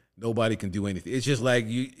everybody. Nobody can do anything. It's just like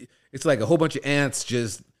it's like a whole bunch of ants,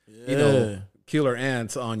 just killer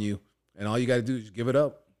ants on you, and all you got to do is just give it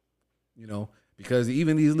up. You know, because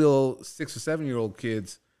even these little 6 or 7-year-old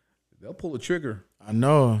kids, they'll pull the trigger. I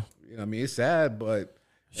know. You know, I mean, it's sad, but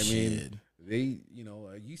I mean.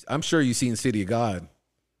 I'm sure you've seen City of God.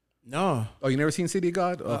 No. Oh, you never seen City of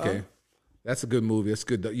God? Okay. That's a good movie. That's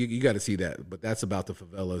good. You got to see that. But that's about the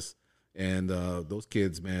favelas. And those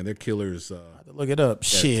kids, man, they're killers. I have to look it up.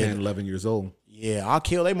 Shit. 10, 11 years old. Yeah, I'll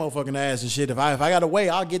kill they motherfucking ass and shit. If I got away,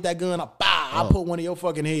 I'll get that gun. I'll put one in your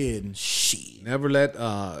fucking head. And shit. Never let,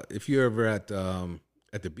 if you're ever at the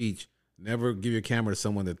beach, never give your camera to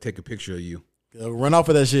someone to take a picture of you. Run off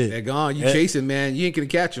of that shit. They're gone. You chasing, man. You ain't gonna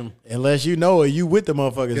catch them unless you know it. You with the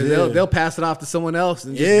motherfuckers. They'll pass it off to someone else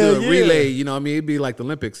and just do a relay. You know what I mean? It'd be like the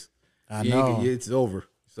Olympics. I know. It's over.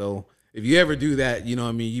 So if you ever do that, you know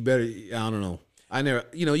what I mean? You better. I don't know. I never.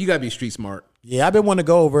 You know, you gotta be street smart. Yeah, I've been wanting to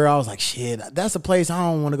go over. I was like, shit, that's a place I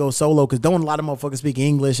don't want to go solo because don't a lot of motherfuckers speak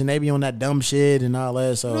English and they be on that dumb shit and all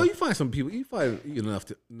that. So you find some people. You find enough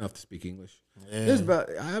to speak English.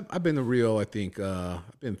 Yeah. I've been to Rio. I think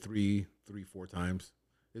I've been 3-4 times.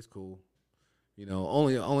 It's cool. You know,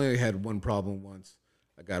 only had one problem once.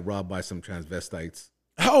 I got robbed by some transvestites.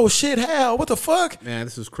 Oh shit, how? What the fuck? Man,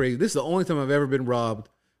 this is crazy. This is the only time I've ever been robbed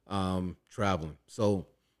traveling. So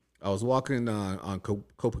I was walking on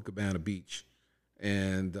Copacabana Beach,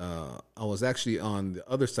 and I was actually on the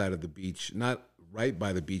other side of the beach, not right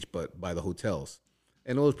by the beach, but by the hotels.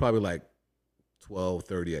 And it was probably like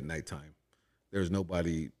 12:30 at nighttime. There's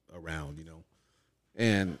nobody around, you know.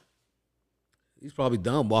 And he's probably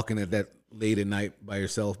dumb walking at that late at night by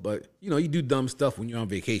yourself, but you know, you do dumb stuff when you're on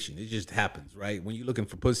vacation. It just happens, right? When you're looking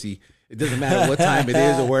for pussy, it doesn't matter what time it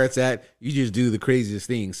is or where it's at. You just do the craziest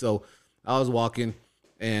things. So I was walking,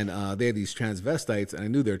 and they had these transvestites, and I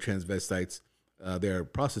knew they're transvestites. They're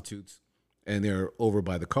prostitutes, and they're over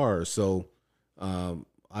by the cars. So I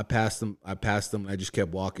passed them. And I just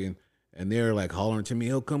kept walking, and they're like hollering to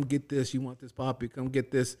me, "Oh, come get this! You want this, Poppy? Come get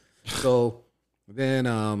this!" So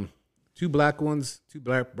then. Two black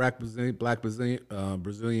Brazilian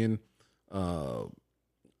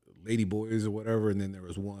lady boys or whatever, and then there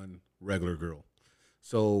was one regular girl.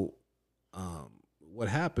 So what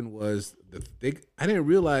happened was I didn't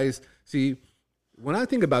realize. See, when I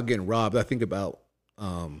think about getting robbed, I think about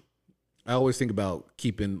I always think about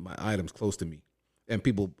keeping my items close to me, and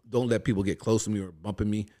don't let people get close to me or bumping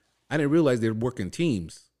me. I didn't realize they'd work in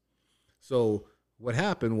teams. So what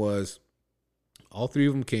happened was all three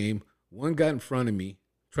of them came. One got in front of me,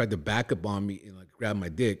 tried to back up on me and like grab my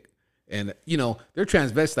dick, And, you know, they're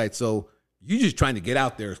transvestites, so you're just trying to get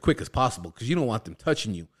out there as quick as possible because you don't want them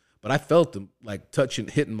touching you. But I felt them, like,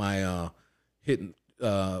 hitting my,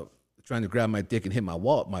 trying to grab my dick and hit my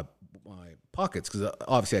wallet, my pockets, because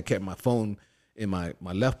obviously I kept my phone in my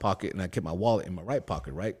left pocket and I kept my wallet in my right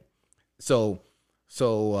pocket, right? So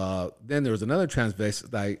then there was another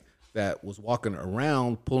transvestite that was walking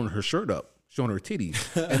around pulling her shirt up, showing her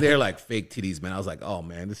titties. And they're like fake titties, man. I was like, oh,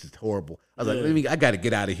 man, this is horrible. I was like, I got to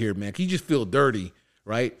get out of here, man. Can you just feel dirty,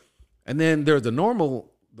 right? And then there's the normal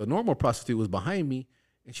prostitute was behind me,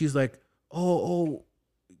 and she's like, oh,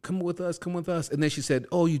 come with us. And then she said,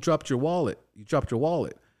 oh, you dropped your wallet.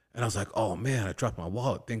 And I was like, oh, man, I dropped my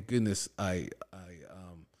wallet. Thank goodness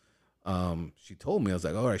she told me. I was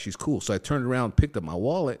like, all right, she's cool. So I turned around, picked up my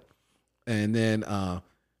wallet, and then it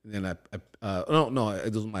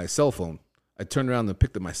was my cell phone. I turned around and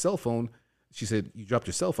picked up my cell phone. She said, you dropped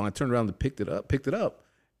your cell phone. I turned around and picked it up.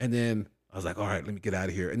 And then I was like, all right, let me get out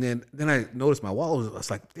of here. And then I noticed my wallet. I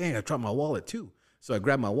was like, dang, I dropped my wallet too. So I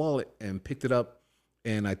grabbed my wallet and picked it up,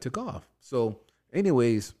 and I took off. So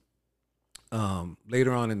anyways,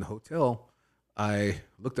 later on in the hotel, I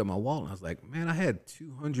looked at my wallet, and I was like, man, I had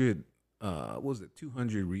 200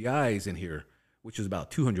 reais in here, which is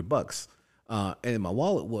about $200. And my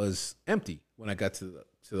wallet was empty when I got to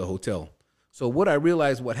the hotel. So what I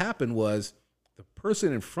realized what happened was the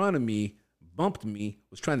person in front of me bumped me,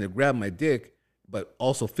 was trying to grab my dick, but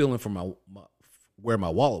also feeling for where my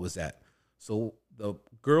wallet was at. So the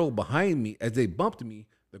girl behind me, as they bumped me,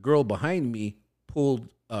 the girl behind me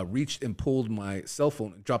reached and pulled my cell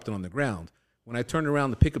phone and dropped it on the ground. When I turned around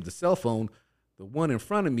to pick up the cell phone, the one in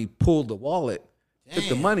front of me pulled the wallet, took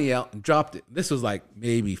the money out, and dropped it. This was like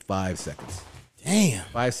maybe 5 seconds. Damn.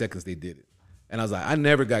 5 seconds they did it. And I was like, I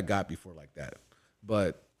never got before like that.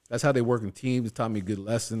 But that's how they work in teams. It taught me a good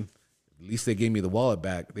lesson. At least they gave me the wallet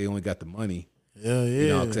back. They only got the money. Yeah. You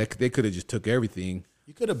know, 'cause they could have just took everything.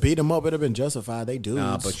 You could have beat them up. It would have been justified. They do.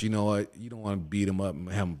 Nah, but you know what? You don't want to beat them up and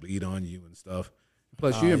have them bleed on you and stuff.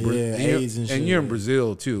 Plus, you're in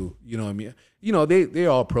Brazil too. You know what I mean? You know, they're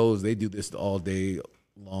all pros. They do this all day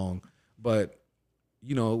long. But,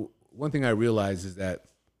 you know, one thing I realized is that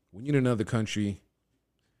when you're in another country,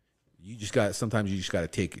 sometimes you just got to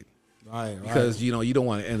take it. Right. Because, you know, you don't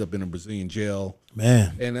want to end up in a Brazilian jail.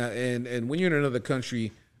 Man. And when you're in another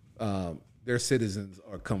country, their citizens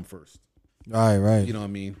come first. Right. You know what I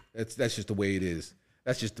mean? That's just the way it is.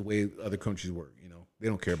 That's just the way other countries work, you know. They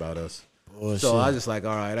don't care about us. Bullshit. So I was just like,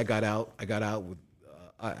 all right, I got out with,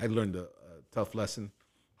 I learned a tough lesson,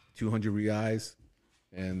 200 reais.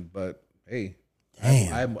 But hey,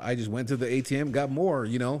 damn. I just went to the ATM, got more,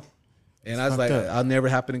 you know. And I was like, I'll never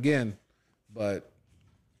happen again. But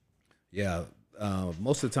yeah,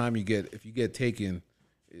 most of the time if you get taken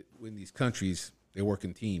in these countries, they work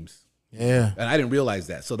in teams. Yeah. And I didn't realize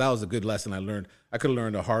that. So that was a good lesson I learned. I could have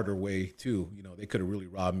learned a harder way too. You know, they could have really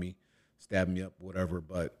robbed me, stabbed me up, whatever.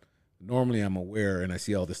 But normally I'm aware and I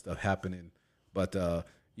see all this stuff happening. But,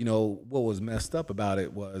 you know, what was messed up about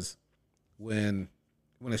it was when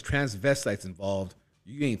there's transvestites involved,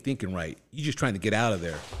 you ain't thinking right. You just trying to get out of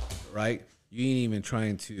there, right? You ain't even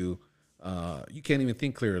trying to, you can't even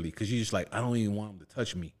think clearly because you're just like, I don't even want them to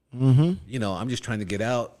touch me. Mm-hmm. You know, I'm just trying to get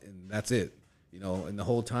out and that's it. You know, and the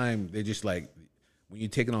whole time they're just like, when you're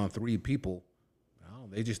taking on 3 people,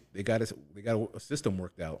 they got a system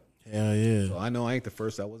worked out. Hell yeah. So I know I ain't the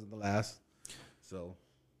first. I wasn't the last. So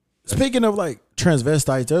speaking of like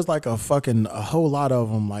transvestites, there's like a whole lot of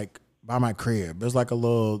them like by my crib. There's like a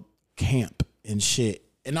little camp and shit.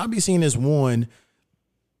 And I be seeing this one,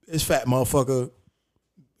 this fat motherfucker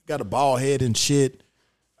got a bald head and shit.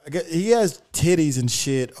 I guess he has titties and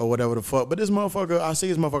shit or whatever the fuck. But this motherfucker, I see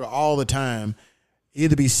this motherfucker all the time. He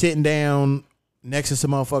either be sitting down next to some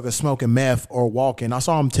motherfucker smoking meth or walking. I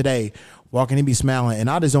saw him today walking. He be smiling. And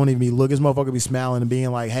I just don't even be looking. This motherfucker be smiling and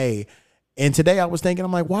being like, hey. And today I was thinking,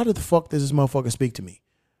 I'm like, why the fuck does this motherfucker speak to me?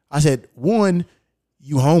 I said, 1,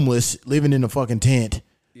 you homeless living in a fucking tent.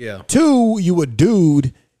 yeah. 2, you a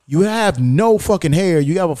dude. You have no fucking hair.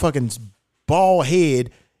 You have a fucking bald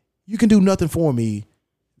head. You can do nothing for me.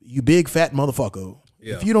 You big fat motherfucker.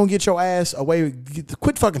 Yeah. If you don't get your ass away,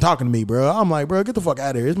 quit fucking talking to me, bro. I'm like, bro, get the fuck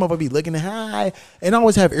out of here. This motherfucker be looking high. And I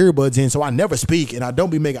always have earbuds in, so I never speak, and I don't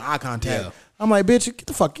be making eye contact. Yeah. I'm like,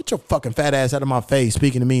 bitch, get your fucking fat ass out of my face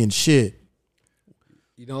speaking to me and shit.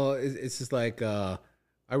 You know, it's just like I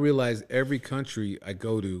realize every country I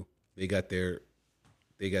go to, they got their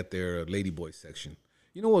ladyboy section.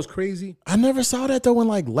 You know what's crazy? I never saw that though in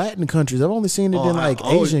like Latin countries. I've only seen it in like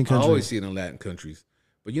Asian countries. I always see it in Latin countries.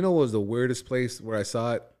 But you know what was the weirdest place where I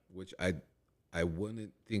saw it, which I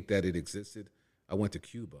wouldn't think that it existed? I went to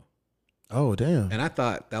Cuba. Oh, damn. And I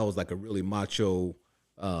thought that was like a really macho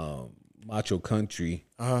country,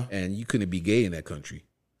 and you couldn't be gay in that country.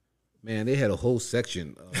 Man, they had a whole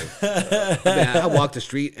section of. I walked the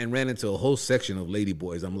street and ran into a whole section of lady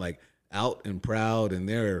boys. I'm like out and proud, and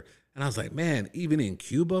I was like, man, even in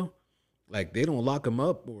Cuba, like they don't lock them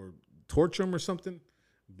up or torture them or something.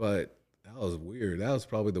 But that was weird. That was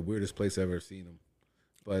probably the weirdest place I've ever seen them.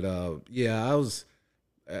 But yeah, I was,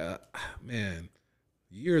 man,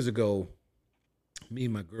 years ago, me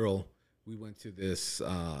and my girl, we went to this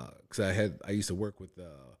because I used to work with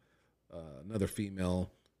another female.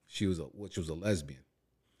 Which was a lesbian,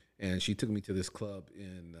 and she took me to this club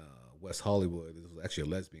in West Hollywood. It was actually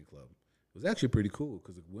a lesbian club. It was actually pretty cool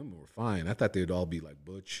because the women were fine. I thought they'd all be like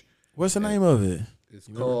butch. What's the name of it? It's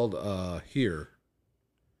called Here.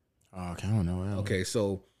 Oh, okay, I don't know. Okay,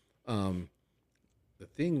 so the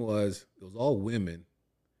thing was, it was all women,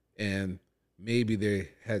 and maybe they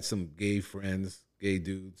had some gay friends, gay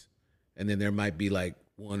dudes, and then there might be like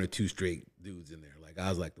one or two straight dudes in there. Like I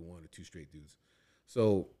was like the one or two straight dudes.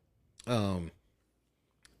 So, and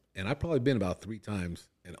I've probably been about 3 times,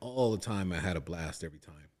 and all the time I had a blast every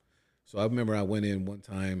time. So I remember I went in one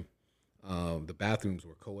time, the bathrooms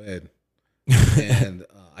were co-ed, and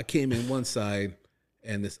I came in one side,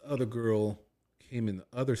 and this other girl came in the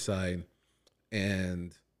other side,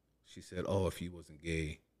 and she said, "Oh, if he wasn't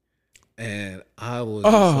gay." And I was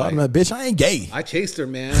I'm like, bitch, I ain't gay. I chased her,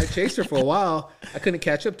 man. I chased her for a while. I couldn't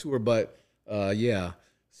catch up to her, but yeah.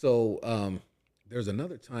 So there's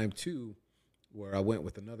another time, too, where I went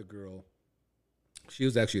with another girl. She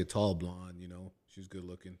was actually a tall blonde, you know. She was good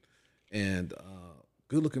looking. And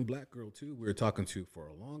good-looking black girl, too, we were talking to for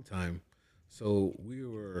a long time. So we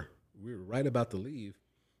were right about to leave.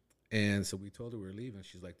 And so we told her we were leaving.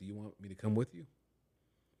 She's like, "Do you want me to come with you?"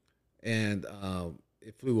 And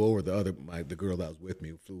it flew over the girl that was with me.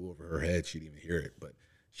 It flew over her head. She didn't even hear it. But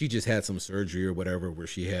she just had some surgery or whatever where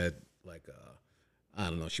she had, like, I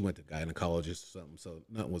don't know, she went to gynecologist or something, so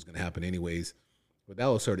nothing was going to happen anyways. But that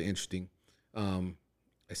was sort of interesting. I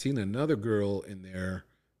seen another girl in there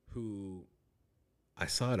who I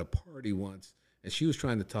saw at a party once, and she was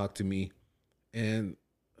trying to talk to me, and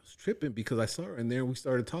I was tripping because I saw her in there, and we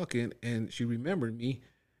started talking, and she remembered me,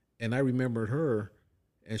 and I remembered her,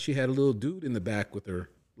 and she had a little dude in the back with her,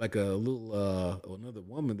 like a little, another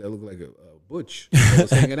woman that looked like a butch that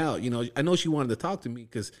was hanging out. You know, I know she wanted to talk to me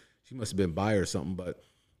because she must have been bi or something, but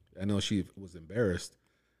I know she was embarrassed.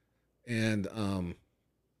 And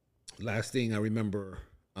last thing I remember,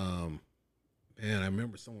 I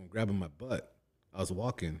remember someone grabbing my butt. I was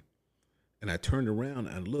walking, and I turned around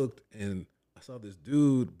and looked, and I saw this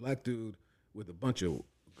dude, black dude, with a bunch of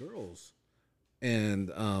girls.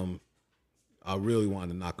 And I really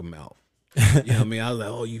wanted to knock him out. You know what I mean? I was like,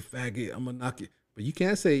 "Oh, you faggot, I'm going to knock you." But you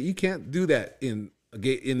can't do that in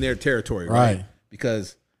their territory, right?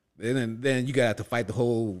 Because then you got to fight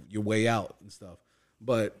your way out and stuff.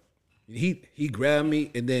 But he grabbed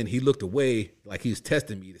me, and then he looked away like he was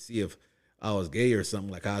testing me to see if I was gay or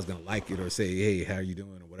something, like I was going to like it or say, "Hey, how you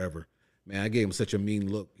doing?" or whatever. Man, I gave him such a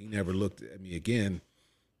mean look. He never looked at me again.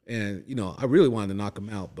 And, you know, I really wanted to knock him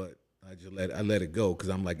out, but I let it go because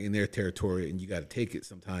I'm like in their territory, and you got to take it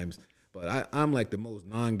sometimes. But I'm like the most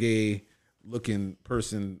non-gay looking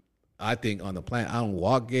person, I think, on the planet. I don't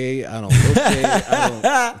walk gay. I don't look gay. I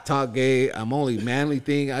don't talk gay. I'm only manly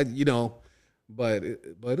thing. But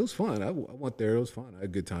it was fun. I went there. It was fun. I had a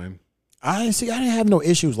good time. I didn't have no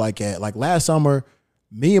issues like that. Like last summer,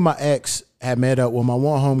 me and my ex had met up with my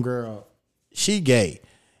one homegirl. She gay,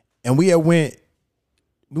 and we went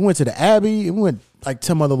to the Abbey, and we went like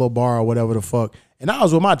some other little bar or whatever the fuck. And I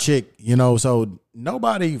was with my chick, you know, so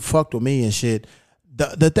nobody fucked with me and shit.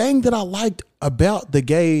 The thing that I liked about the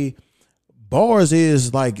gay bars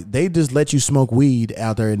is like they just let you smoke weed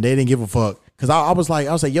out there, and they didn't give a fuck. Cause I was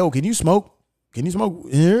like, "Yo, can you smoke? Can you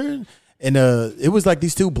smoke here?" And it was like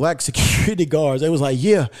these 2 black security guards. They was like,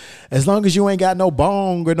 "Yeah, as long as you ain't got no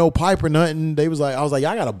bong or no pipe or nothing." I was like,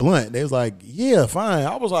 "I got a blunt." They was like, "Yeah, fine."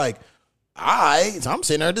 I was like, "All right." So I'm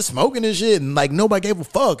sitting there just smoking and shit, and like nobody gave a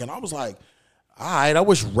fuck. And I was like, "All right, I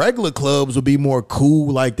wish regular clubs would be more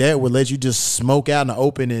cool like that, would let you just smoke out in the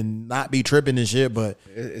open and not be tripping and shit." But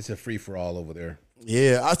it's a free for all over there.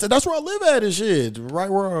 Yeah, I said that's where I live at and shit.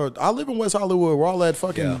 Right where I live in West Hollywood, where all that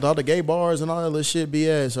fucking all the gay bars and all that little shit be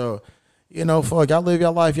at. So, you know, fuck, y'all live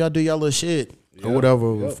your life, y'all do y'all little shit or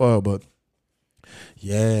whatever. Fuck, but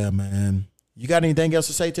yeah, man. You got anything else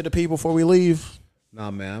to say to the people before we leave? Nah,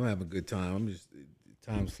 man, I'm having a good time. I'm just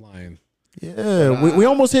time's flying. Yeah, we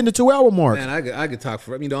almost hit the 2-hour mark. Man, I could talk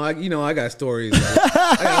for I got stories.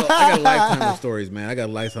 I got a lifetime of stories, man. I got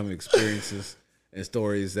a lifetime of experiences and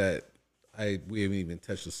stories that we haven't even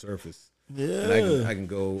touched the surface. Yeah. And I can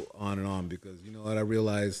go on and on because you know what I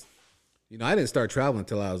realized. You know, I didn't start traveling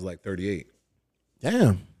until I was like 38.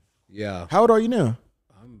 Damn. Yeah. How old are you now?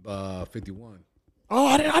 I'm 51. Oh,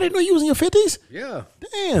 I didn't know you was in your 50s. Yeah.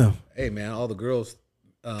 Damn. Hey man, all the girls.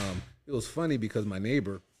 It was funny because my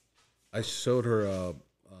neighbor, I showed her a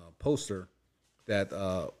poster that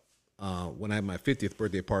when I had my 50th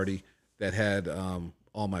birthday party that had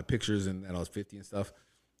all my pictures and that I was 50 and stuff.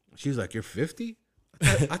 She was like, "You're 50?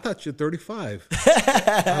 I thought you're 35."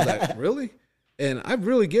 I was like, "Really?" And I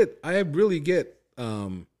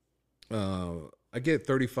get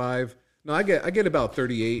 35. No, I get about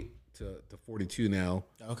 38 to 42 now.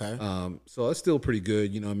 Okay. So it's still pretty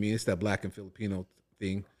good. You know what I mean? It's that black and Filipino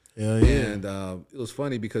thing. Yeah, yeah. And it was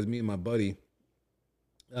funny because me and my buddy,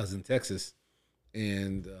 I was in Texas,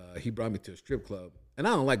 and he brought me to a strip club. And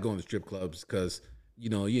I don't like going to strip clubs because, you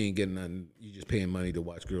know, you ain't getting nothing. You're just paying money to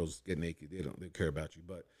watch girls get naked. They care about you.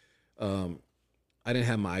 But I didn't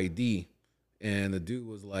have my ID, and the dude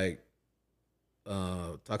was like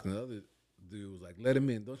talking to the other dude, was like, "Let him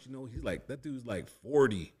in. Don't you know?" He's like, "That dude's like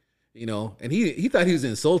 40." You know, and he thought he was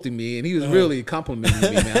insulting me, and he was really complimenting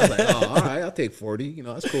me, man. I was like, "Oh, all right, I'll take 40. You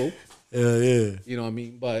know, that's cool." Yeah, yeah. You know what I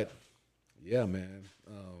mean? But yeah, man.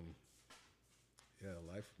 Yeah,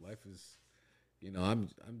 life is. You know, I'm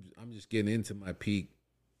just getting into my peak.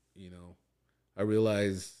 You know, I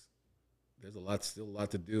realize there's still a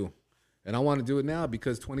lot to do, and I want to do it now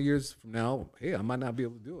because 20 years from now, hey, I might not be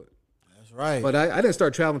able to do it. That's right. But I didn't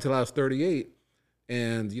start traveling until I was 38,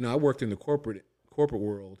 and you know, I worked in the corporate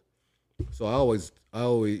world. So I always,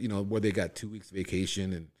 you know, where they got 2 weeks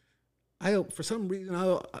vacation, and for some reason,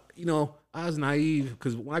 I was naive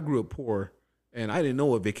because when I grew up poor, and I didn't know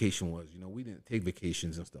what vacation was. You know, we didn't take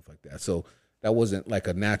vacations and stuff like that, so that wasn't like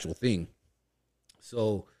a natural thing.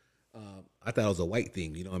 So I thought it was a white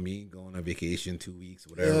thing. You know what I mean? Going on vacation 2 weeks,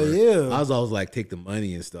 whatever. Yeah. I was always like, take the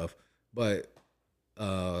money and stuff. But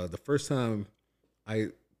the first time I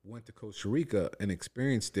went to Costa Rica and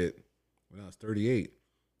experienced it when I was 38.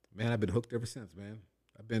 Man, I've been hooked ever since, man.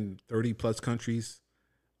 I've been 30 plus countries.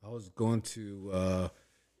 I was going to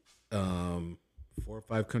 4 or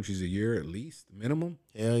 5 countries a year at least, minimum.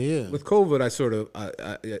 Hell yeah. With COVID,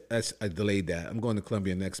 I delayed that. I'm going to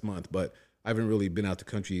Colombia next month, but I haven't really been out the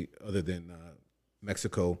country other than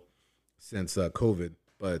Mexico since COVID.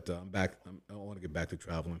 But I'm back. I want to get back to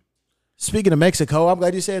traveling. Speaking of Mexico, I'm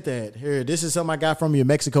glad you said that. Here, this is something I got from you in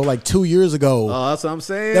Mexico like 2 years ago. Oh, that's what I'm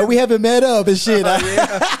saying. That we haven't met up and shit.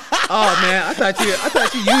 Oh man, I thought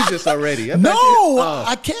you used this already.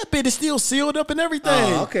 I kept it. It's still sealed up and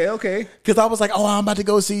everything. Oh, okay. Because I was like, oh, I'm about to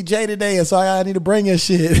go see Jay today, and so I need to bring your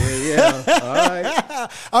shit. Yeah. All right.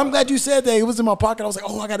 I'm glad you said that. It was in my pocket. I was like,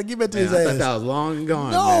 oh, I got to give it to his I ass. thought that was long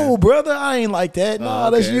gone. No, man. brother, I ain't like that. No,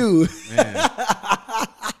 okay. that's you. Man.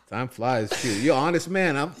 Time flies. Shoot. You're an honest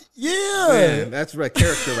man. Man, that's right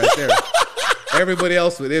character right there. Everybody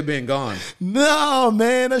else would have been gone. No,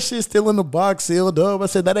 man, that shit's still in the box, sealed up. I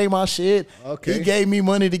said, that ain't my shit. Okay. He gave me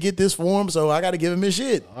money to get this for him, so I got to give him his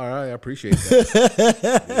shit. All right, I appreciate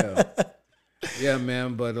that. Yeah,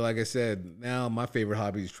 man. But like I said, now my favorite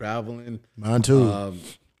hobby is traveling. Mine too.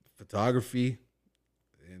 Photography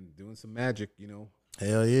and doing some magic, you know.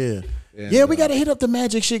 Hell yeah. And, yeah, we got to hit up the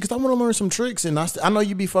magic shit because I want to learn some tricks. And I know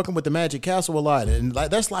you be fucking with the Magic Castle a lot. And like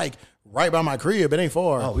that's like right by my crib. It ain't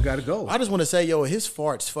far. Oh, we got to go. I just want to say, yo, his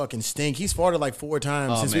farts fucking stink. He's farted like 4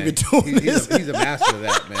 times since man. we've been doing this. He's a master of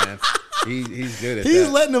that, man. He's good at that. He's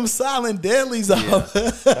letting them silent deadlies out.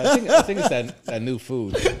 I think it's that new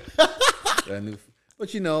food. That new food.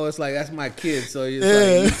 But you know, it's like that's my kid, so it's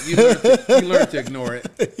like you learn to ignore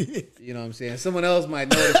it. You know what I'm saying? Someone else might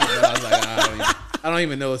notice it, but I was like, I don't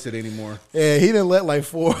even notice it anymore. Yeah, he didn't let like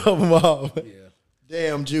 4 of them off. Yeah.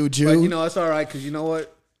 Damn, Juju. But you know, it's all right because you know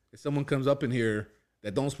what? If someone comes up in here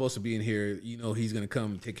that don't supposed to be in here, you know he's gonna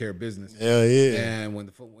come and take care of business. Hell yeah. And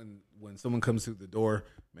when someone comes through the door,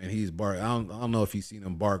 man, he's bark. I don't know if you've seen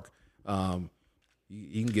him bark.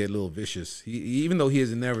 He can get a little vicious. Even though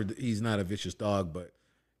he's not a vicious dog, but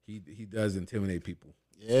he does intimidate people.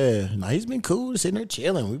 Yeah, no, he's been cool, sitting there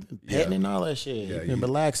chilling. We've been petting and all that shit. Yeah, he's been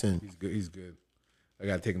relaxing. He's good. I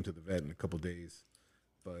gotta take him to the vet in a couple days.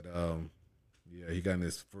 But yeah, he got in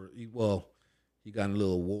this he got in a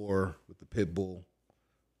little war with the pit bull.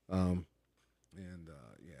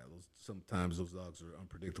 Sometimes those dogs are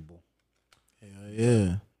unpredictable. Hell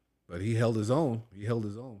yeah. But he held his own. You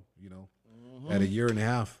know. At a year and a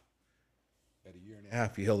half.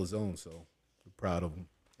 He held his own, so we're proud of him.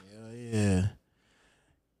 Hell yeah.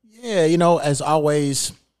 Yeah, you know, as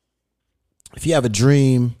always, if you have a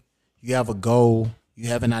dream, you have a goal, you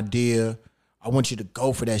have an idea, I want you to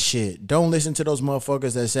go for that shit. Don't listen to those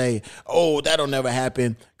motherfuckers that say, oh, that'll never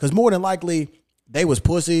happen. Because more than likely, they was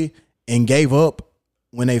pussy and gave up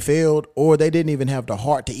when they failed, or they didn't even have the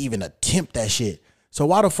heart to even attempt that shit. So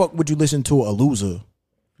why the fuck would you listen to a loser?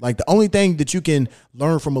 Like, the only thing that you can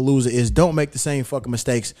learn from a loser is don't make the same fucking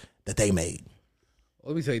mistakes that they made.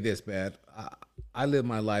 Let me tell you this, man. I live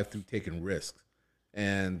my life through taking risks.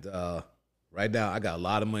 And right now, I got a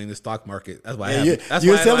lot of money in the stock market. That's why you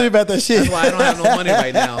were telling me about that shit. That's why I don't have no money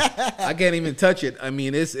right now. I can't even touch it. I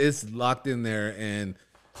mean, it's locked in there. And,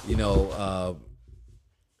 you know,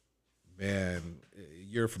 man, a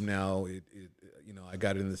year from now, I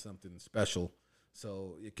got into something special.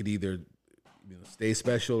 So it could either, stay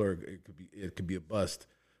special or it could be a bust.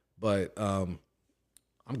 But I'm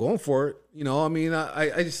going for it. I mean,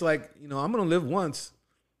 I just like, I'm going to live once.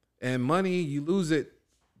 And money, you lose it.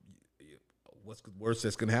 What's the worst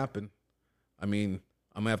that's going to happen? I mean,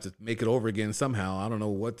 I'm going to have to make it over again somehow. I don't know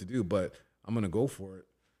what to do, but I'm going to go for it.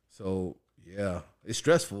 So, yeah, it's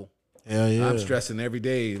stressful. Hell yeah. I'm stressing every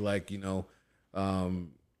day, like, because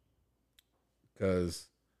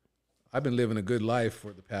I've been living a good life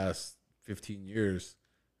for the past 15 years.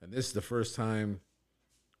 And this is the first time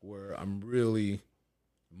where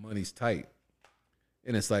money's tight.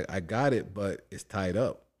 And it's like, I got it, but it's tied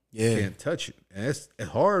up. Yeah. You can't touch it. And it's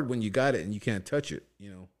hard when you got it and you can't touch it,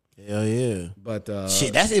 Hell yeah. But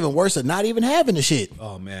shit, that's even worse than not even having the shit.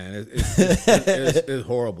 Oh man, it's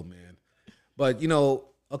horrible, man. But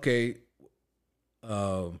okay,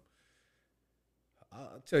 I'll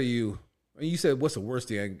tell you. You said what's the worst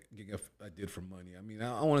thing I did for money? I mean,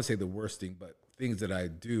 I want to say the worst thing, but things that I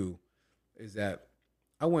do is that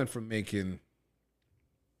I went from making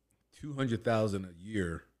 $200,000 a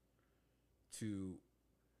year to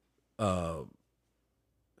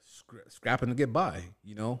scrapping to get by.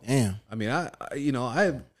 Damn. I mean, I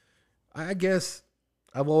guess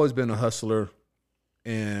I've always been a hustler,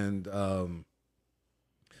 and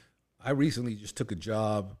I recently just took a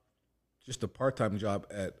job, just a part-time job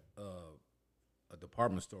at a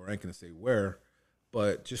department store. I ain't gonna say where,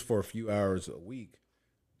 but just for a few hours a week,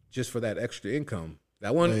 just for that extra income.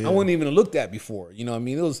 That one I wouldn't even have looked at before. I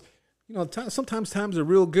mean, it was, sometimes times are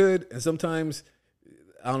real good, and sometimes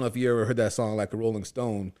I don't know if you ever heard that song like a Rolling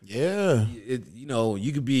Stone. Yeah.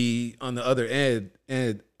 You could be on the other end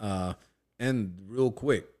real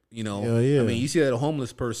quick. Hell yeah. I mean, you see that a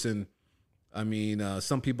homeless person. I mean,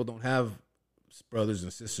 some people don't have brothers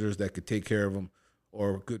and sisters that could take care of them,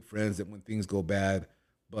 or good friends that when things go bad.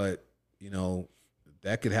 But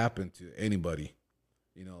that could happen to anybody.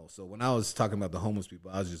 So when I was talking about the homeless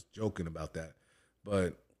people, I was just joking about that.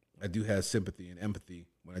 But I do have sympathy and empathy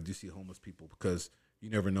when I do see homeless people, because you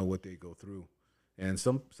never know what they go through. And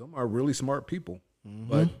some are really smart people,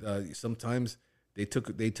 but sometimes they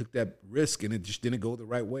took that risk and it just didn't go the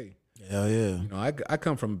right way. Hell yeah. I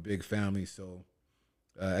come from a big family, so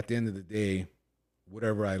at the end of the day,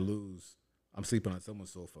 whatever I lose, I'm sleeping on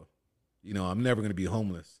someone's sofa. I'm never going to be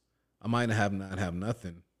homeless. I might not have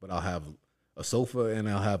nothing, but I'll have a sofa and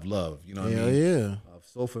I'll have love. You know what I mean? Yeah. I'll have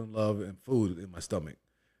sofa and love and food in my stomach.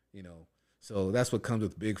 So that's what comes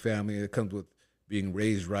with big family. It comes with being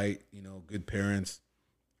raised right. Good parents.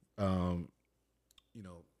 Taught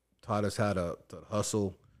us how to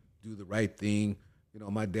hustle, do the right thing.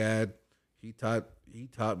 My dad, he taught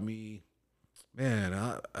me. Man,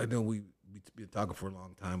 I know we've been talking for a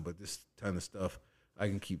long time, but this kind of stuff I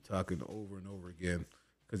can keep talking over and over again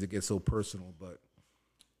because it gets so personal. But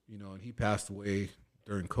and he passed away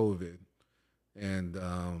during COVID, and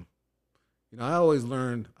I always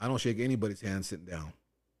learned I don't shake anybody's hand sitting down.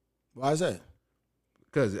 Why is that?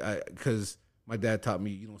 Because my dad taught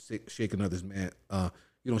me you don't shake another's man.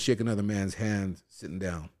 You don't shake another man's hand sitting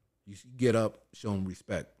down. You get up, show him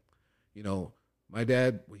respect. My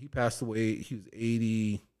dad, when he passed away, he was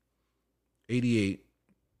 88,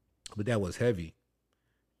 but that was heavy.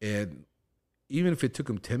 And even if it took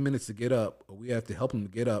him 10 minutes to get up, or we have to help him to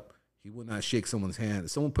get up, he would not shake someone's hand.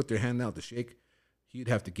 If someone put their hand out to shake, he'd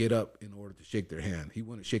have to get up in order to shake their hand. He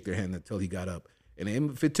wouldn't shake their hand until he got up. And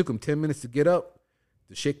if it took him 10 minutes to get up,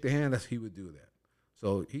 to shake the hand, he would do that.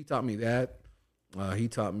 So he taught me that. He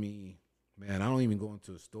taught me, man, I don't even go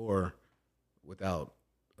into a store without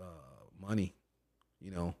money,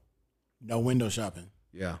 No window shopping.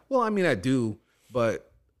 Yeah. Well, I mean, I do,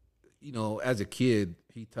 but as a kid,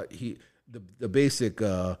 the basic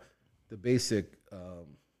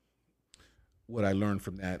what I learned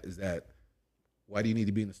from that is that why do you need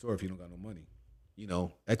to be in the store if you don't got no money?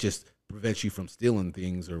 That just prevents you from stealing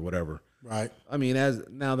things or whatever. Right. I mean,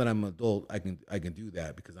 now that I'm an adult, I can do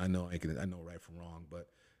that because I know right from wrong. But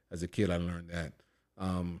as a kid, I learned that,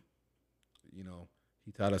 You know,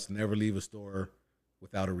 he taught us to never leave a store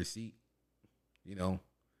without a receipt. You know,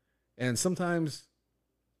 and sometimes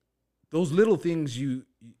those little things you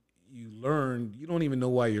learn, you don't even know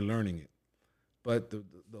why you're learning it. But the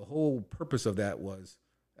whole purpose of that was,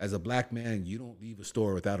 as a black man, you don't leave a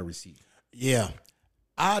store without a receipt. Yeah.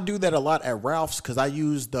 I do that a lot at Ralph's because I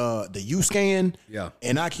use the U-Scan. Yeah.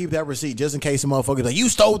 And I keep that receipt just in case some motherfuckers like, you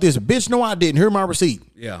stole this. Bitch, no, I didn't. Here's my receipt.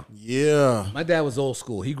 Yeah. Yeah. My dad was old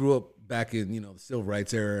school. He grew up back in, the civil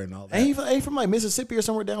rights era and all that. Ain't he from like Mississippi or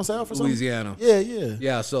somewhere down south or something? Louisiana. Yeah, yeah.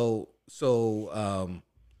 Yeah, so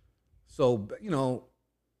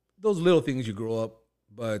those little things you grow up,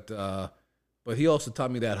 but he also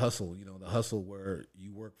taught me that hustle, the hustle where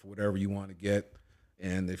you work for whatever you want to get.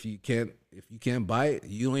 And if you can't buy it,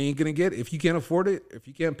 you ain't gonna get it. If you can't afford it, if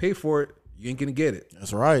you can't pay for it, you ain't gonna get it.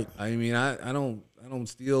 That's right. I mean, I don't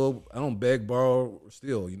steal, I don't beg, borrow, or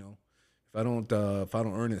steal. If I don't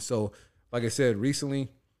earn it. So, like I said, recently,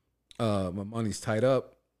 my money's tied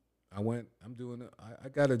up. I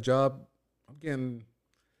got a job. I'm getting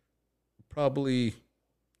probably,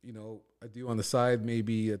 I do on the side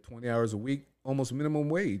maybe 20 hours a week, almost minimum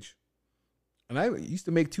wage, and I used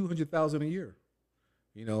to make $200,000 a year.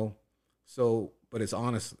 So, but it's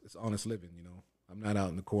honest living, I'm not out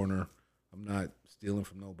in the corner. I'm not stealing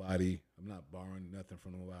from nobody. I'm not borrowing nothing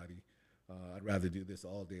from nobody. I'd rather do this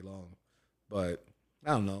all day long. But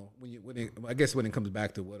I don't know. I guess when it comes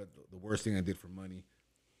back to what the worst thing I did for money,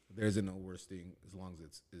 there isn't no worst thing as long as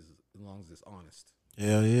it's honest.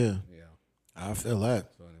 Yeah, yeah. Yeah. I feel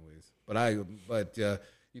that. So anyways, I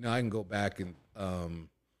can go back and,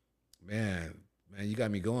 man, you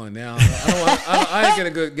got me going now. I ain't gonna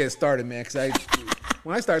go get started, man. Cause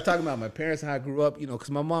when I started talking about my parents and how I grew up, cause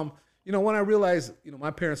my mom, when I realized,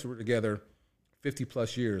 my parents were together 50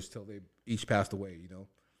 plus years till they each passed away,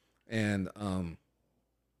 and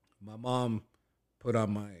my mom put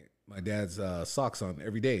on my dad's socks on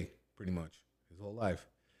every day, pretty much his whole life,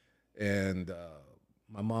 and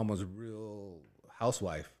my mom was a real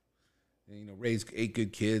housewife. And, raised 8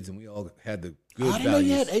 good kids, and we all had the good values. I didn't know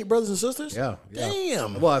you had 8 brothers and sisters? Yeah.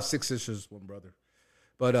 Damn. Well, I have 6 sisters, 1 brother.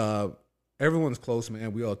 But everyone's close,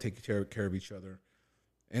 man. We all take care of each other.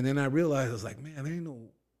 And then I realized, I was like, man, there ain't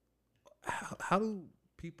no... How do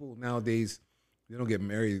people nowadays, they don't get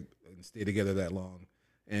married and stay together that long?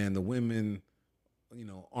 And the women,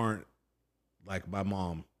 aren't like my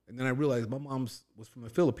mom. And then I realized my mom was from the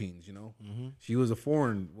Philippines, Mm-hmm. She was a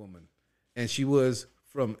foreign woman. And she was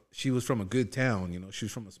from a good town, she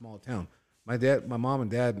was from a small town. My mom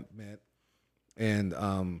and dad met, and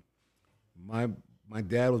my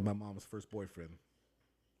dad was my mom's first boyfriend,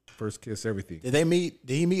 first kiss, everything. Did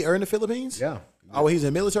he meet her in the Philippines? Yeah. Oh, he's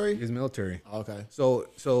in the military? He's military. Okay. So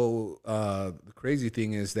the crazy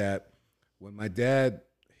thing is that when my dad,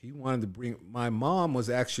 he wanted to bring, my mom was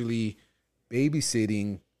actually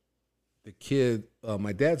babysitting the kid.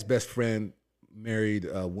 My dad's best friend married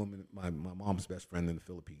a woman, my mom's best friend in the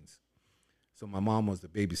Philippines. So my mom was the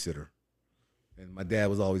babysitter. And my dad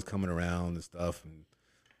was always coming around and stuff and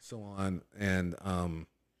so on. And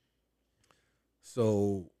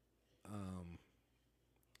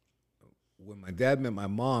when my dad met my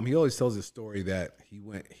mom, he always tells this story that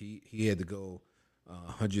he had to go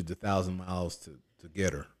hundreds of thousand miles to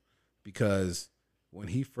get her, because when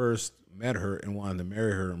he first met her and wanted to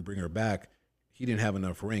marry her and bring her back, he didn't have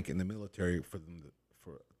enough rank in the military for them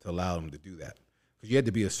to allow him to do that, because you had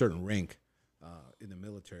to be a certain rank in the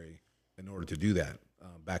military in order to do that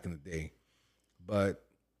back in the day. But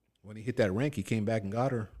when he hit that rank, he came back and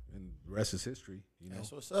got her, and the rest is history.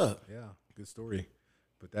 That's what's up. Yeah, good story.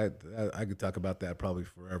 But that I could talk about that probably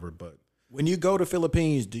forever. But when you go to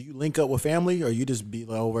Philippines, do you link up with family, or you just be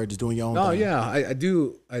like over just doing your own thing? Oh yeah, I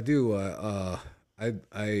do. I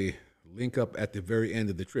link up at the very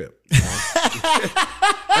end of the trip.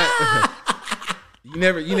 You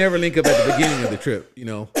never link up at the beginning of the trip,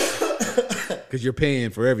 because you're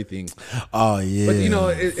paying for everything. Oh yeah. But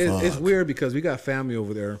it's weird because we got family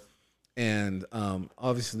over there, and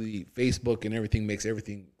obviously Facebook and everything makes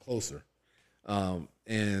everything closer. And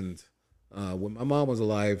when my mom was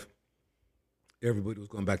alive, everybody was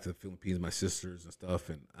going back to the Philippines, my sisters and stuff,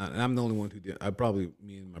 and I'm the only one who did.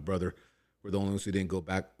 Me and my brother were the only ones who didn't go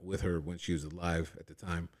back with her when she was alive at the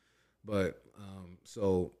time. But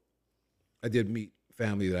so I did meet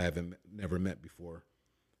family that I never met before,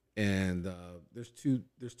 and there's two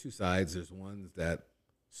sides. There's ones that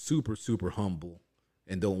super humble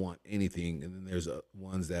and don't want anything, and then there's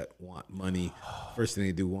ones that want money. First thing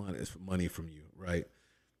they do want is money from you, right?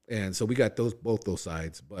 And so we got both those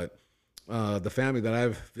sides. But the family that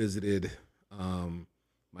I've visited,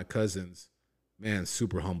 my cousins, man,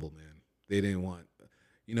 super humble, man. They didn't want,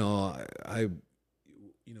 you know,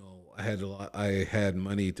 I had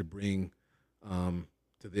money to bring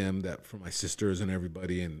to them that for my sisters and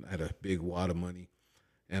everybody, and I had a big wad of money.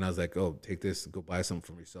 And I was like, oh, take this, go buy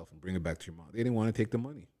something for yourself and bring it back to your mom. They didn't want to take the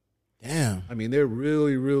money. Damn. I mean, they're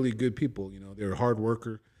really, really good people. You know, they're a hard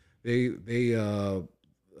worker. My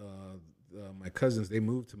cousins, they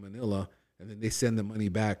moved to Manila, and then they send the money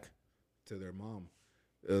back to their mom.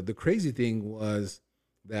 The crazy thing was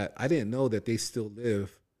that I didn't know that they still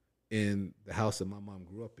live in the house that my mom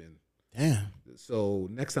grew up in. Damn. So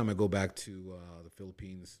next time I go back to the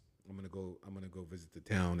Philippines, I'm gonna go visit the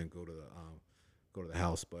town and go to the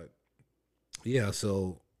house. But yeah,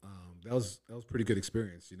 so that was a pretty good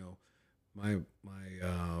experience. You know, my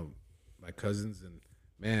cousins, and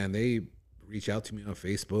man, they reach out to me on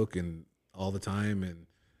Facebook and all the time, and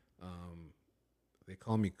they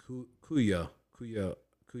call me Kuya.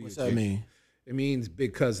 What's that mean? It means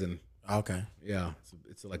big cousin. Okay. Yeah,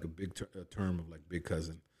 it's like a big term of like big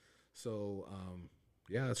cousin. So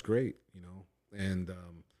yeah, it's great, you know. And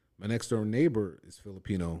my next door neighbor is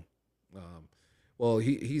Filipino. Well,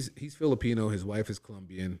 he's Filipino. His wife is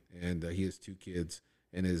Colombian, and he has 2 kids.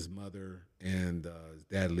 And his mother and his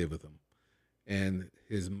dad live with him. And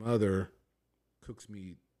his mother cooks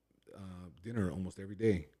me dinner almost every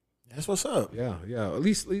day. That's what's up. Yeah. At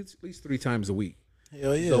least 3 times a week.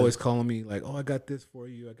 Hell yeah. She's always calling me like, oh, I got this for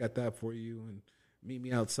you. I got that for you. And meet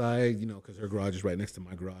me outside, you know, because her garage is right next to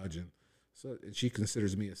my garage. And so she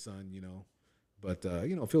considers me a son, you know. But,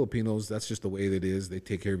 you know, Filipinos, that's just the way it is. They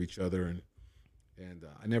take care of each other. And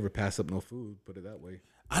I never pass up no food, put it that way.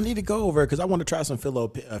 I need to go over because I want to try some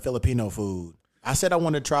Filipino food. I said I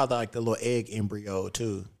want to try the little egg embryo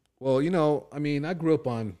too. Well, you know, I mean, I grew up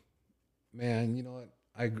on, man, you know what?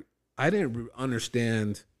 I didn't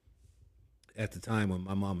understand at the time when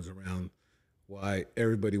my mom was around why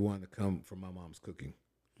everybody wanted to come for my mom's cooking.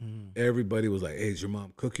 Everybody was like, hey, is your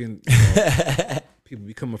mom cooking? You know, people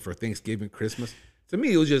be coming for Thanksgiving, Christmas. To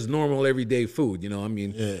me, it was just normal, everyday food, you know. I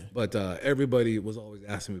mean, yeah. But everybody was always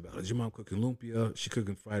asking me about, is your mom cooking lumpia? She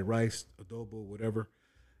cooking fried rice, adobo, whatever.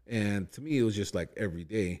 And to me, it was just like every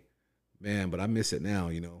day, man. But I miss it now,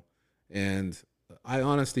 you know. And I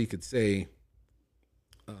honestly could say,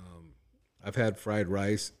 I've had fried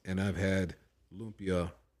rice and I've had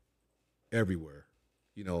lumpia everywhere,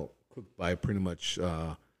 you know, cooked by pretty much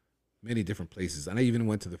many different places. And I even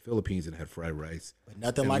went to the Philippines and had fried rice. But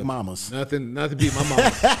nothing like mama's. Nothing beat my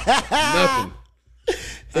mama's. Nothing.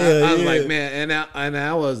 I was like, man,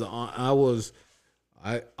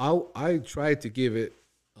 I tried to give it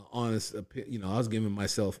an honest opinion. You know, I was giving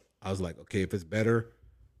myself, I was like, okay, if it's better,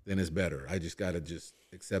 then it's better. I just got to just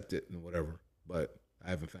accept it and whatever. But I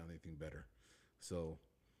haven't found anything better. So,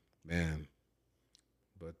 man,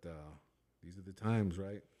 but these are the times,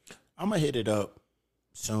 right? I'm going to hit it up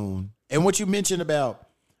soon. And what you mentioned about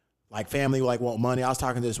like family, like want money. I was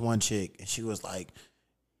talking to this one chick and she was like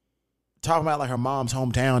talking about like her mom's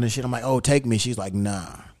hometown and shit. I'm like, oh, take me. She's like,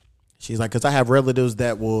 nah. She's like, cause I have relatives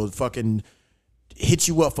that will fucking hit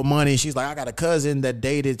you up for money. She's like, I got a cousin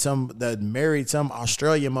that married some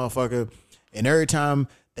Australian motherfucker. And every time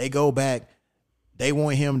they go back, they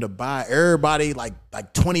want him to buy everybody like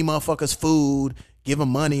 20 motherfuckers food, give them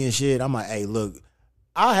money and shit. I'm like, hey, look,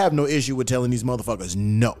 I have no issue with telling these motherfuckers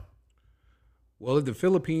no. Well, in the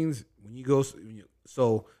Philippines, when you go,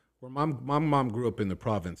 so where my mom grew up in the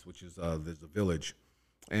province, which is there's a village,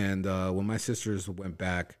 and when my sisters went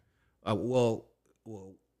back, when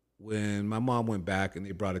my mom went back and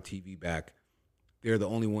they brought a TV back, they're the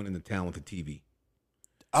only one in the town with a TV.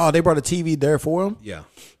 Oh, they brought a TV there for them? Yeah.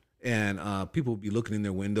 And people would be looking in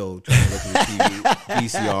their window, trying to look at the TV,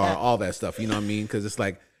 VCR, all that stuff. You know what I mean? Because it's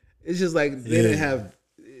just like they didn't have.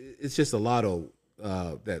 It's just a lotto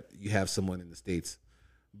that you have someone in the States.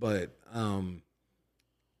 But I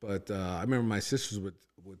remember my sisters would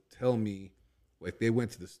tell me like they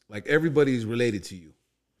went to this, like everybody's related to you.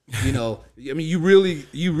 You know, I mean, you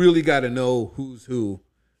really got to know who's who,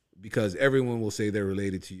 because everyone will say they're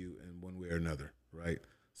related to you in one way or another, right?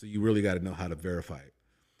 So you really got to know how to verify it.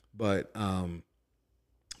 But I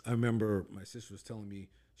remember my sister was telling me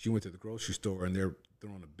she went to the grocery store and they're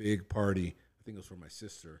throwing a big party. I think it was for my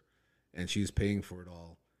sister, and she's paying for it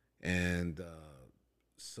all. And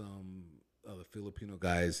some of the Filipino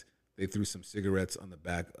guys, they threw some cigarettes on the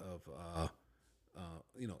back of,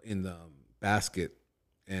 in the basket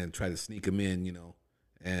and tried to sneak them in, you know.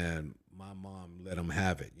 And my mom let them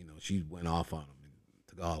have it. You know, she went off on them in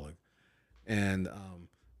Tagalog. And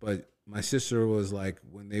but my sister was like,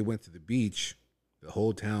 when they went to the beach, the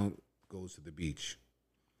whole town goes to the beach.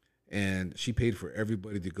 And she paid for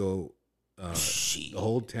everybody to go the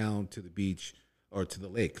whole town to the beach or to the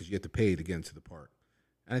lake because you have to pay to get into the park.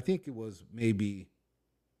 And I think it was maybe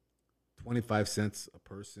 25 cents a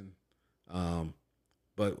person.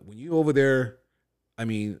 But when you over there, I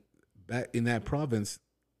mean, back in that province,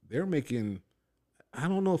 they're making, I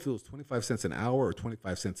don't know if it was 25 cents an hour or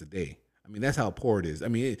 25 cents a day. I mean, that's how poor it is. I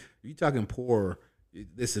mean, you're talking poor,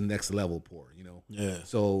 this is next level poor, you know? Yeah.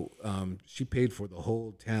 So she paid for the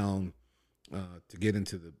whole town to get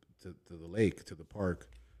into the lake, to the park.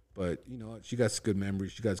 But, you know, she got good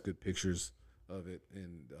memories. She got good pictures of it.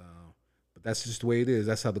 And but that's just the way it is.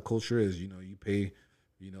 That's how the culture is. You know, you pay,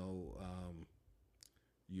 you know,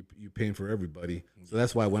 you paying for everybody. So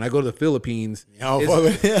that's why when I go to the Philippines,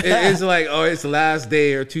 it's like, oh, it's the last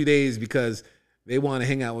day or 2 days because they want to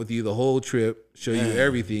hang out with you the whole trip, show you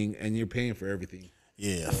everything, and you're paying for everything.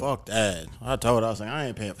 Yeah, fuck that. I told her, I was like, I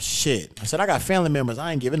ain't paying for shit. I said, I got family members.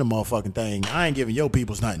 I ain't giving the motherfucking thing. I ain't giving your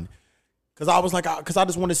peoples nothing. Because I was like, because I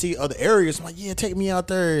just want to see other areas. I'm like, yeah, take me out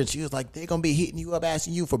there. And she was like, they're going to be hitting you up,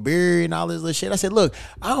 asking you for beer and all this little shit. I said, look,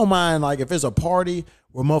 I don't mind, like, if it's a party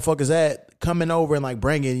where motherfuckers at, coming over and, like,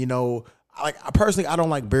 bringing, you know, like, I personally, I don't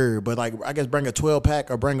like beer, but, like, I guess bring a 12-pack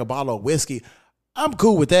or bring a bottle of whiskey. I'm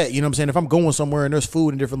cool with that. You know what I'm saying? If I'm going somewhere and there's food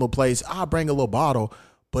in a different little place, I'll bring a little bottle.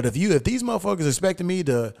 But if these motherfuckers expecting me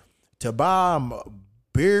to buy them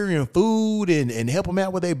beer and food and help them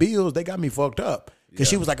out with their bills, they got me fucked up. Because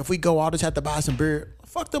she was like, if we go, I'll just have to buy some beer.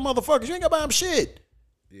 Fuck them motherfuckers. You ain't got to buy them shit.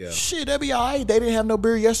 Yeah. Shit, they be all right. They didn't have no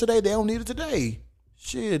beer yesterday. They don't need it today.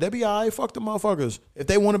 Shit, they be all right. Fuck them motherfuckers. If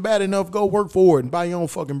they want it bad enough, go work for it and buy your own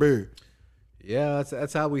fucking beer. Yeah,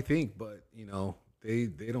 that's how we think. But, you know, they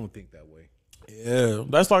don't think that way. Yeah.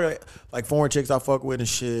 That's like foreign chicks I fuck with and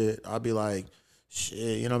shit. I'll be like,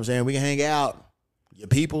 shit, you know what I'm saying? We can hang out. Your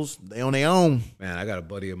peoples, they on their own. Man, I got a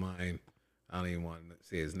buddy of mine. I don't even want to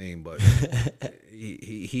say his name, but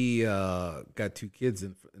he got 2 kids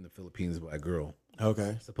in the Philippines by a girl.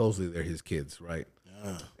 Okay. Supposedly they're his kids, right?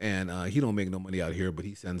 And he don't make no money out here, but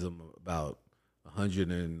he sends them about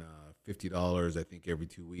 $150, I think, every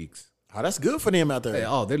 2 weeks. Oh, that's good for them out there. Hey,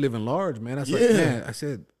 oh, they're living large, man. I said, man, I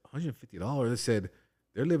said $150. I said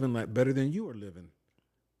they're living like better than you are living.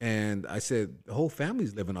 And I said the whole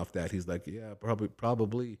family's living off that. He's like, yeah,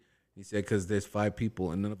 probably. He said because there's 5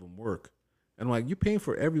 people and none of them work. And I'm like, you're paying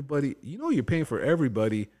for everybody. You know, you're paying for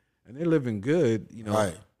everybody, and they're living good. You know.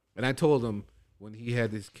 Right. And I told him when he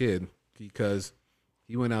had his kid because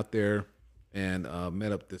he went out there and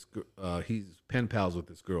met up this. He's pen pals with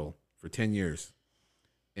this girl for 10 years,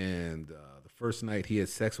 and the first night he had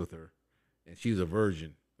sex with her, and she was a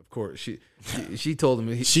virgin. Of course, she told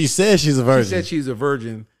him. She said she's a virgin. She said she's a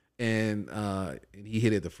virgin, and he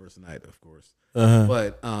hit it the first night, of course.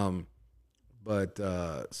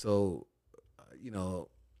 So, you know,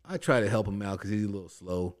 I try to help him out because he's a little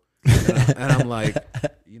slow, and I'm like,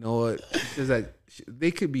 you know what? Because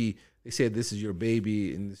they could be. They said this is your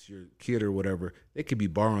baby and this is your kid or whatever. They could be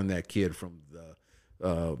borrowing that kid from the,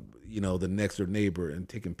 you know, the next door neighbor and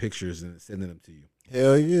taking pictures and sending them to you.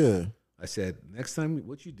 Hell yeah. I said, next time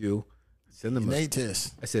what you do, send them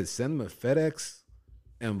test. I said, send them a FedEx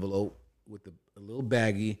envelope with a little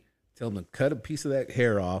baggie. Tell them to cut a piece of that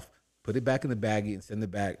hair off, put it back in the baggie, and send it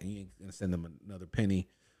back. And you ain't gonna send them another penny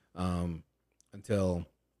until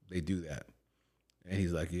they do that. And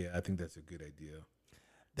he's like, yeah, I think that's a good idea.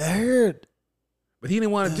 That hurt. But he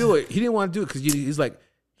didn't want to do it. He didn't want to do it because he's like,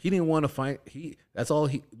 he didn't want to find. That's all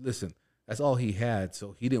he had.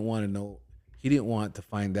 So he didn't want to know. He didn't want to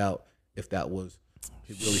find out if that was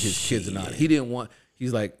really his kids or not. He didn't want.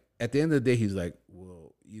 He's like, at the end of the day, he's like,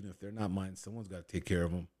 well, even if they're not mine, someone's got to take care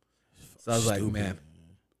of them. So I was like, man,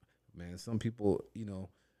 some people, you know,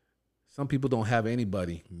 some people don't have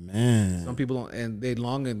anybody. Man, some people don't, and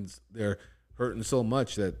they're hurting so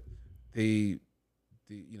much that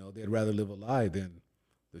you know, they'd rather live a lie than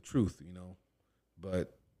the truth, you know.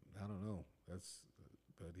 But I don't know. But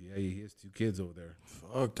yeah, he has 2 kids over there.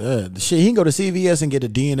 Fuck that. Shit, he can go to CVS and get a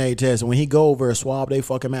DNA test, and when he go over a swab, they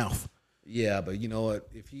fucking mouth. Yeah, but you know what?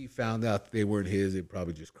 If he found out they weren't his, it'd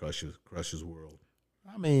probably just crush his world.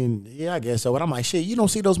 I mean, yeah, I guess so. But I'm like, shit, you don't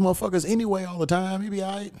see those motherfuckers anyway all the time. He be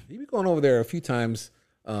all right. He be going over there a few times.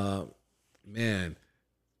 Man,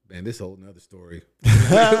 this is a whole nother story.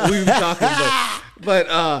 We've been talking,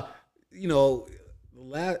 but you know,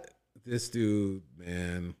 this dude,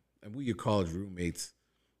 man, and we were college roommates,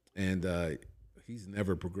 and he's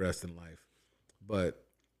never progressed in life. But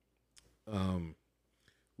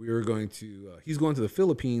he's going to the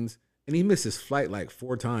Philippines, and he missed his flight like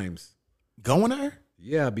 4 times. Going there?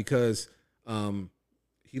 Yeah, because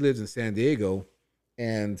he lives in San Diego,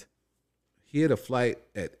 and he had a flight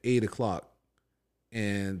at 8:00,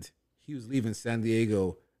 and he was leaving San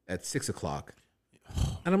Diego at 6:00,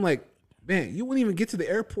 and I'm like, man, you wouldn't even get to the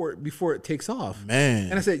airport before it takes off, man.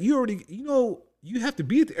 And I said, you already, you have to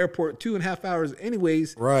be at the airport 2.5 hours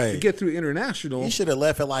anyways, right, to get through international. He should have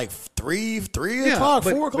left at like 3 o'clock,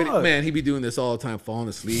 4 o'clock. But man, he be doing this all the time, falling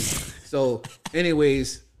asleep. So,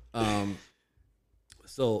 anyways,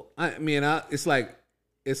 so I mean, it's like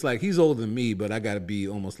he's older than me, but I got to be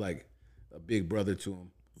almost like a big brother to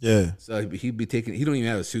him. Yeah. So he'd be taking. He don't even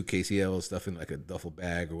have a suitcase. He had all stuff in like a duffel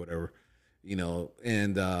bag or whatever,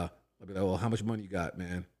 And I'll be like, well, how much money you got,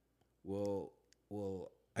 man? Well,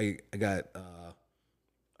 I got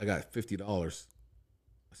 $50. I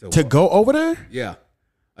said, to go over there? Yeah.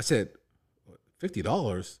 I said,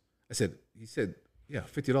 $50? He said, yeah,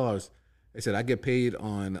 $50. I said, I get paid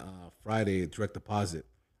on Friday, direct deposit.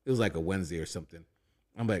 It was like a Wednesday or something.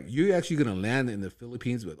 I'm like, you're actually going to land in the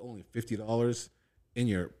Philippines with only $50 in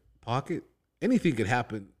your pocket? Anything could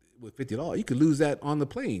happen with $50. You could lose that on the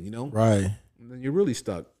plane, Right. And then you're really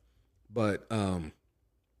stuck. But,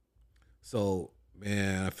 so,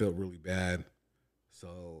 man, I felt really bad.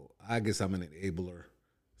 So I guess I'm an enabler.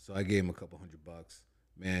 So I gave him a couple $100.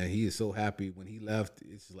 Man, he is so happy when he left.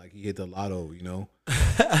 It's just like he hit the lotto,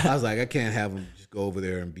 I was like, I can't have him just go over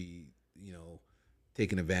there and be,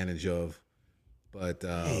 taken advantage of. But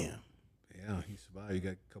damn. Yeah, he survived. He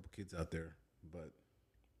got a couple kids out there. But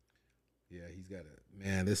yeah, he's got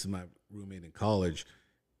this is my roommate in college.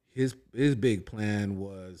 His big plan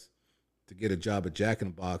was to get a job at Jack in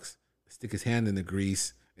the Box, stick his hand in the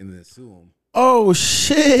grease, and then sue him. Oh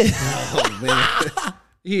shit! Oh man,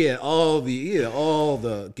 he had all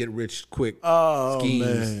the get rich quick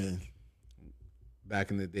schemes man.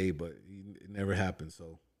 back in the day, but it never happened.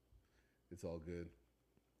 So it's all good.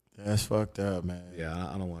 That's fucked up, man. Yeah,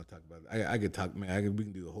 I don't want to talk about it. I could talk, man. We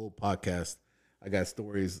can do a whole podcast. I got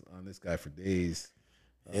stories on this guy for days.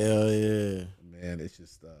 Hell yeah, man. It's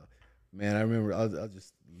just, man. I remember. I'll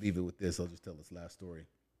just leave it with this. I'll just tell this last story.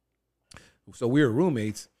 So we were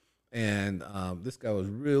roommates, and this guy was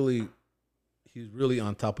really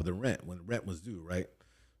on top of the rent when the rent was due, right?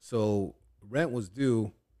 So rent was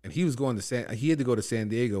due, and he was going to he had to go to San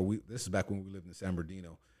Diego. This is back when we lived in San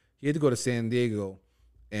Bernardino. He had to go to San Diego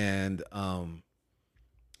and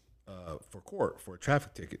for court for a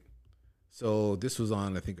traffic ticket. So this was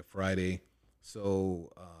on, I think, a Friday.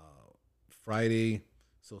 So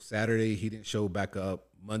Saturday he didn't show back up.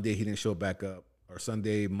 Monday he didn't show back up. Or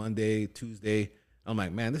Sunday, Monday, Tuesday. I'm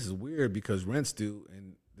like, man, this is weird because rent's due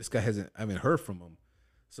and this guy I haven't heard from him.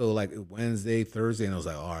 So like Wednesday, Thursday, and I was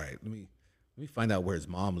like, all right, let me find out where his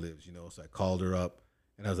mom lives, So I called her up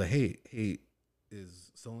and I was like, hey,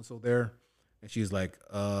 is so and so there? And she's like,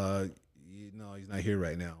 no, he's not here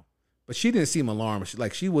right now. But she didn't seem alarmed.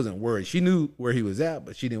 She wasn't worried. She knew where he was at,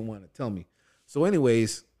 but she didn't want to tell me. So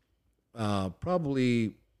anyways,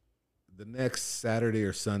 probably the next Saturday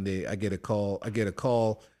or Sunday, I get a call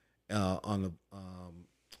on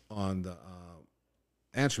the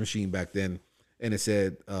answer machine back then, and it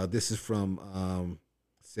said, "This is from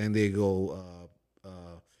San Diego,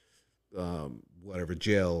 whatever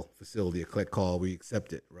jail facility. A collect call. We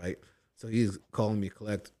accept it, right?" So he's calling me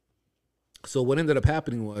collect. So what ended up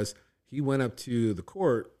happening was he went up to the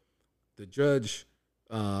court. The judge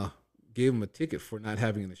gave him a ticket for not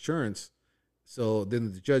having insurance. So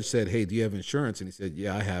then the judge said, "Hey, do you have insurance?" And he said,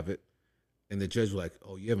 "Yeah, I have it." And the judge was like,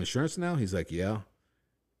 "Oh, you have insurance now?" He's like, "Yeah."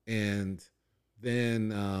 And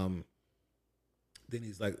then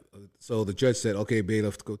he's like, so the judge said, "Okay,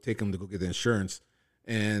 bailiff, go take him to go get the insurance."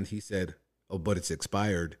 And he said, "Oh, but it's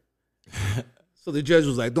expired." So the judge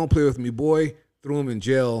was like, "Don't play with me, boy." Threw him in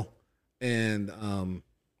jail. And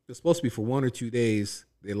it was supposed to be for 1 or 2 days.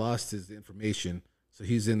 They lost his information. So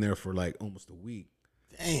he's in there for like almost a week.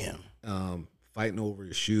 Damn. Fighting over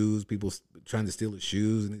his shoes, people trying to steal his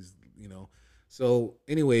shoes, and he's, So,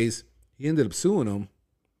 anyways, he ended up suing them,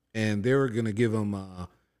 and they were gonna give him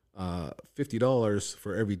 $50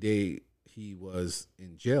 for every day he was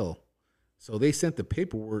in jail. So they sent the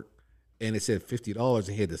paperwork, and it said $50,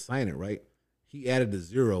 and he had to sign it. Right? He added a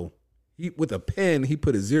zero. With a pen, he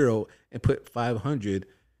put a zero and put 500,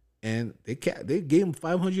 and they gave him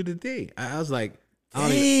 500 a day. I was like, I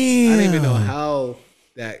don't even know how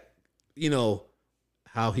that.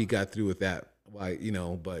 How he got through with that. Why,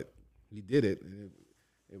 but he did it.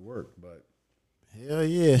 It worked, but hell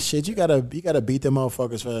yeah. Shit, you gotta beat them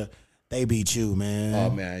motherfuckers for they beat you, man.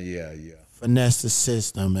 Oh man, yeah. Finesse the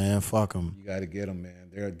system, man. Fuck them. You gotta get them,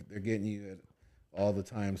 man. They're getting you all the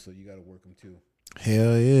time, so you gotta work them too.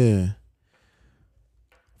 Hell yeah.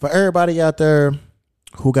 For everybody out there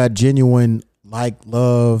who got genuine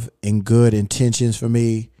love and good intentions for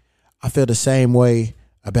me, I feel the same way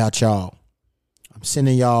about y'all. I'm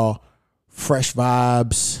sending y'all fresh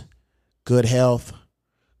vibes, good health,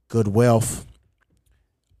 good wealth,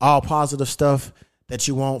 all positive stuff that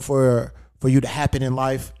you want for you to happen in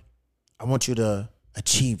life. I want you to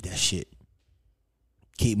achieve that shit.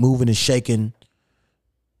 Keep moving and shaking.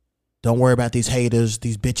 Don't worry about these haters,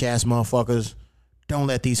 these bitch ass motherfuckers. Don't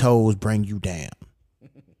let these hoes bring you down.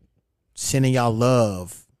 Sending y'all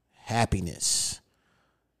love, happiness,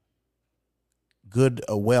 good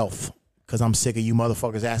wealth. Because I'm sick of you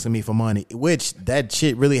motherfuckers asking me for money. Which that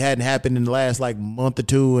shit really hadn't happened in the last like month or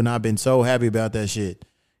two. And I've been so happy about that shit.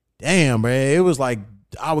 Damn, man. It was like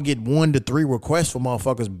I would get 1 to 3 requests for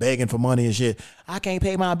motherfuckers begging for money and shit. I can't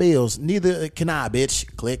pay my bills. Neither can I,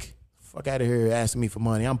 bitch. Click. Fuck out of here asking me for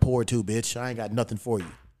money. I'm poor too, bitch. I ain't got nothing for you.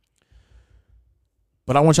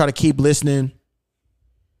 But I want y'all to keep listening.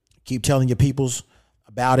 Keep telling your peoples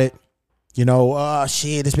about it. You know,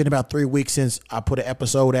 shit, it's been about 3 weeks since I put an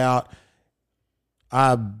episode out.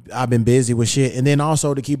 I've been busy with shit. And then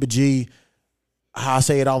also to keep it G, how I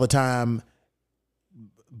say it all the time,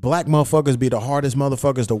 black motherfuckers be the hardest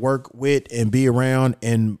motherfuckers to work with and be around.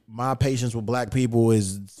 And my patience with black people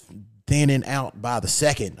is thinning out by the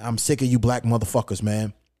second. I'm sick of you black motherfuckers,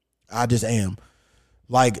 man. I just am.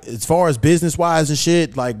 Like, as far as business-wise and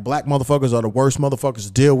shit, like, black motherfuckers are the worst motherfuckers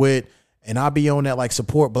to deal with. And I be on that, like,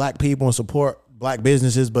 support black people and support black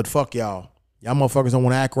businesses, but fuck y'all. Y'all motherfuckers don't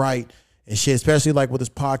want to act right and shit, especially, like, with this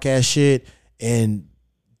podcast shit and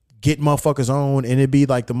get motherfuckers on, and it be,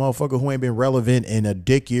 like, the motherfucker who ain't been relevant in a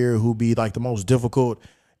dick year who be, like, the most difficult,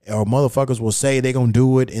 or motherfuckers will say they gonna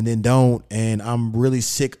do it and then don't, and I'm really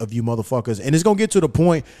sick of you motherfuckers. And it's gonna get to the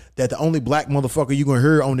point that the only black motherfucker you gonna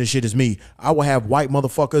hear on this shit is me. I will have white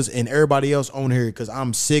motherfuckers and everybody else on here because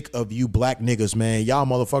I'm sick of you black niggas, man. Y'all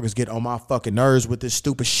motherfuckers get on my fucking nerves with this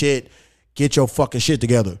stupid shit. Get your fucking shit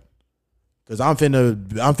together. Cause I'm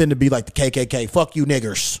finna be like the KKK. Fuck you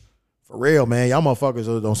niggers. For real, man. Y'all motherfuckers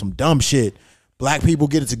are on some dumb shit. Black people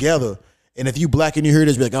get it together. And if you black and you hear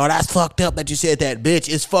this, be like, oh, that's fucked up that you said that, bitch.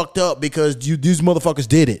 It's fucked up because these motherfuckers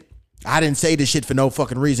did it. I didn't say this shit for no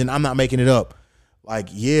fucking reason. I'm not making it up. Like,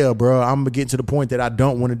 yeah, bro, I'm getting to the point that I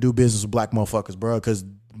don't want to do business with black motherfuckers, bro, because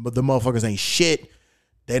the motherfuckers ain't shit.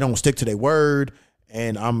 They don't stick to their word.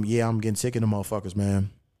 And I'm getting sick of the motherfuckers,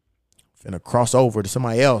 man. Finna cross over to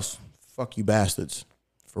somebody else. Fuck you bastards.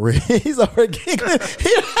 For real. He's already giggling.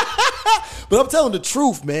 But I'm telling the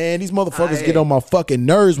truth, man. These motherfuckers get on my fucking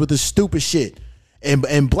nerves with this stupid shit.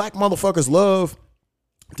 And black motherfuckers love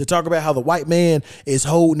to talk about how the white man is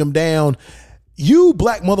holding them down. You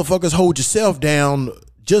black motherfuckers hold yourself down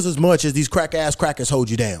just as much as these crack-ass crackers hold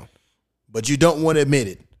you down. But you don't want to admit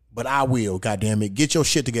it. But I will, goddammit. Get your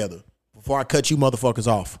shit together before I cut you motherfuckers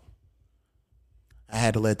off. I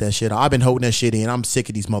had to let that shit out. I've been holding that shit in. I'm sick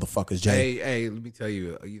of these motherfuckers, Jay. Hey, let me tell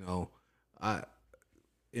you,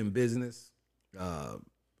 in business,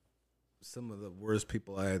 some of the worst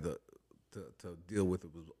people I had to deal with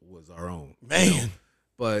was our own. Man. You know?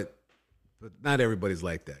 But not everybody's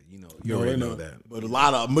like that. You know, you already know that. But a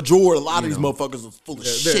lot of these motherfuckers are full of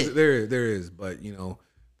shit. There is, but you know,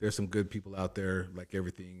 there's some good people out there, like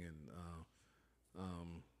everything, and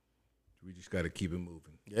we just got to keep it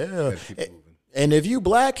moving. Yeah. And if you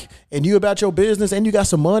black and you about your business and you got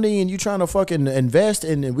some money and you trying to fucking invest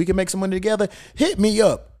and we can make some money together, hit me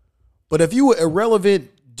up. But if you an irrelevant,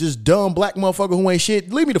 just dumb black motherfucker who ain't shit,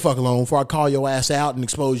 leave me the fuck alone before I call your ass out and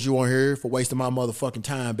expose you on here for wasting my motherfucking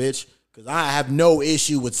time, bitch. Because I have no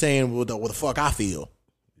issue with saying what the fuck I feel.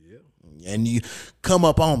 Yeah. And you come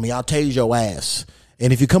up on me, I'll tase your ass.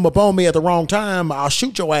 And if you come up on me at the wrong time, I'll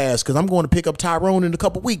shoot your ass because I'm going to pick up Tyrone in a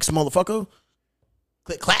couple weeks, motherfucker.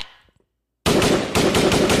 Click, clack.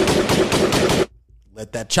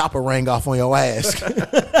 Let that chopper ring off on your ass.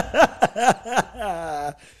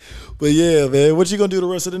 But yeah, man, what you gonna do the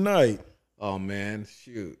rest of the night? Oh man,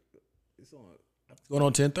 shoot, it's going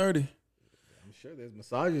on 10:30. I'm sure there's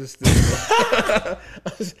massages still.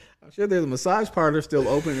 I'm sure there's a massage parlor still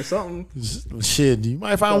open or something. Shit, you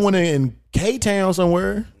might find one in K-Town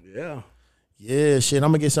somewhere. Yeah, shit. I'm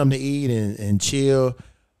gonna get something to eat and chill.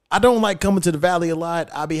 I don't like coming to the Valley a lot.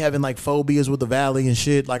 I be having like phobias with the Valley and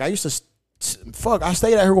shit. Like I used to. I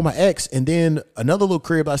stayed out here with my ex, and then another little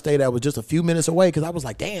crib I stayed at was just a few minutes away because I was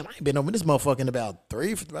like, damn, I ain't been over this motherfucker in about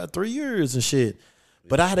 3 years and shit.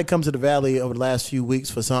 But I had to come to the Valley over the last few weeks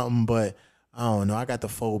for something, but I don't know. I got the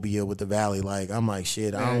phobia with the Valley. Like, I'm like,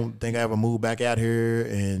 shit, I don't think I ever moved back out here.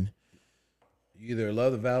 And you either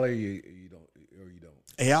love the Valley or you don't.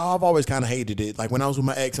 Yeah, I've always kind of hated it. Like, when I was with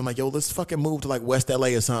my ex, I'm like, yo, let's fucking move to, like, West LA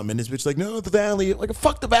or something. And this bitch like, no, the Valley. Like,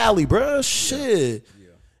 fuck the Valley, bruh. Shit.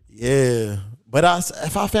 Yeah. But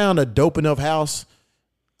if I found a dope enough house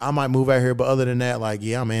I might move out here. But other than that, like,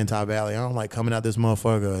 yeah, I'm anti-Valley. I don't like coming out this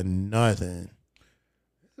motherfucker or nothing.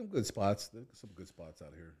 Some good spots. There's some good spots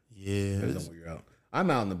out here. Yeah. Depends on where you're out. I'm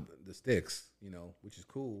out in the sticks, which is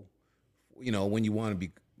cool. When you want to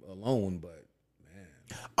be alone, but man.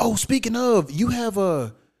 Oh, speaking of, you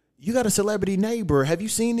got a celebrity neighbor. Have you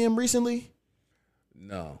seen him recently?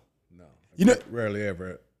 No. Rarely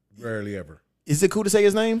ever. Is it cool to say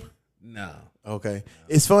his name? No. Okay. No.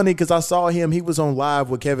 It's funny because I saw him. He was on live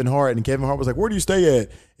with Kevin Hart, and Kevin Hart was like, "Where do you stay at?"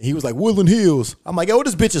 And he was like, "Woodland Hills." I'm like, "Oh,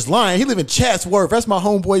 this bitch is lying. He live in Chatsworth. That's my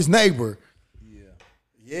homeboy's neighbor."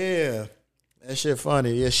 Yeah. That shit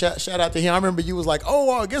funny. Yeah, shout out to him. I remember you was like,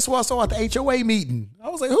 "Oh, guess what I saw at the HOA meeting?" I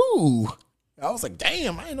was like, "Who?" I was like,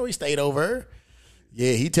 "Damn, I didn't know he stayed over here."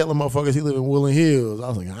 Yeah, he telling motherfuckers he live in Woodland Hills. I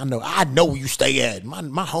was like, I know where you stay at. My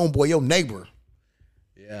homeboy, your neighbor.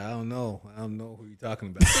 Yeah, I don't know who you're talking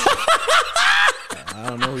about. I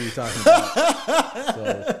don't know who you're talking about.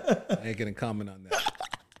 So I ain't gonna comment on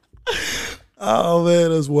that. Oh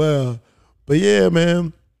man, as well. But yeah,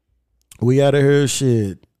 man, we out of here.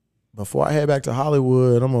 Shit. Before I head back to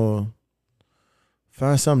Hollywood, I'm gonna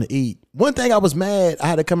find something to eat. One thing I was mad, I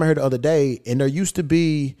had to come out here the other day, and there used to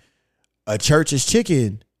be a Church's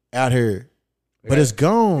Chicken out here, but it's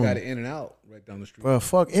gone. Got it In-N-Out right down the street. Bro,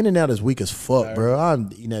 fuck, In-N-Out is weak as fuck, bro. I'm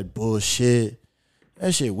eating that bullshit.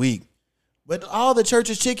 That shit weak. But all the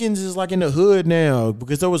Church's Chickens is like in the hood now,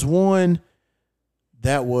 because there was one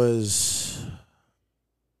that was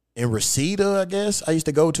in Reseda, I guess. I used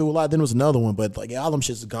to go to a lot. Then there was another one, but like all them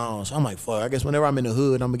shits is gone. So I'm like, fuck. I guess whenever I'm in the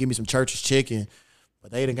hood, I'm gonna give me some Church's Chicken.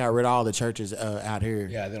 But they done got rid of all the churches out here.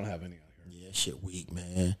 Yeah, they don't have any out here. Yeah, shit weak,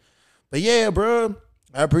 man. But yeah, bro,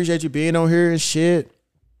 I appreciate you being on here and shit.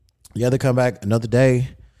 You have to come back another day.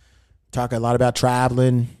 Talk a lot about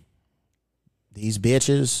traveling. These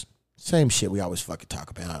bitches. Same shit we always fucking talk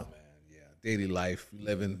about. Oh, man, yeah. Daily life.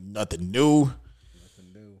 Living. Nothing new.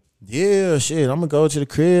 Yeah, shit. I'm going to go to the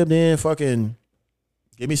crib then. Fucking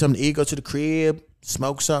give me something to eat. Go to the crib.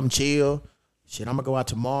 Smoke something. Chill. Shit, I'm going to go out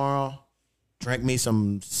tomorrow. Drink me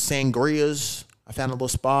some sangrias. I found a little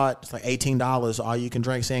spot. It's like $18. All you can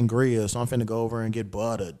drink sangria. So I'm finna go over and get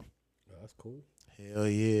buttered. Oh, that's cool. Hell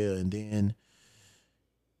yeah. And then,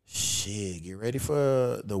 shit, get ready for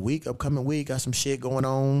the upcoming week. Got some shit going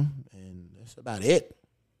on. And that's about it.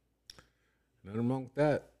 Nothing wrong with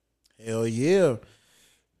that. Hell yeah.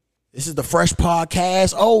 This is the Fresh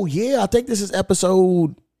Podcast. Oh, yeah. I think this is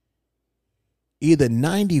episode either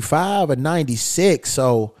 95 or 96.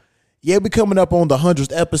 So, yeah, we coming up on the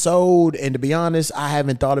 100th episode, and to be honest, I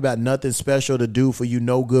haven't thought about nothing special to do for you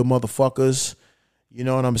no good motherfuckers. You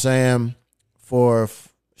know what I'm saying? For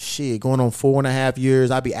shit, going on 4.5 years,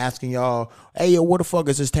 I be asking y'all, hey, yo, where the fuck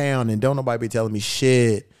is this town? And don't nobody be telling me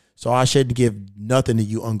shit. So I shouldn't give nothing to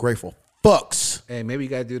you ungrateful fucks. Hey, maybe you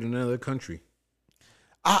got to do it in another country.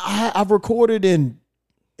 I've recorded in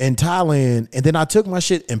Thailand, and then I took my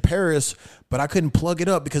shit in Paris, but I couldn't plug it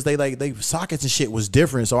up because they sockets and shit was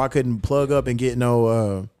different, so I couldn't plug up and get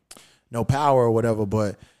no power or whatever.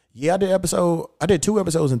 But yeah, I did 2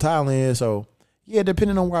 episodes in Thailand, so yeah,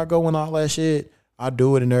 depending on where I go and all that shit, I'll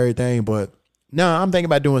do it and everything. But no, I'm thinking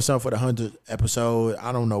about doing something for the 100th episode.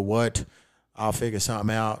 I don't know what. I'll figure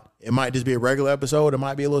something out. It might just be a regular episode. It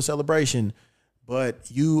might be a little celebration.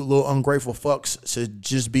 But you little ungrateful fucks should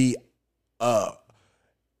just be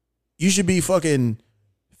you should be fucking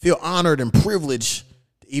feel honored and privileged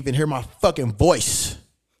to even hear my fucking voice.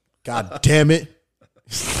 God damn it.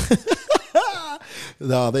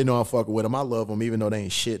 No, they know I'm fucking with them. I love them, even though they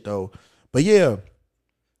ain't shit, though. But yeah,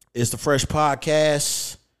 it's the Fresh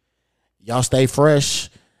Podcast. Y'all stay fresh.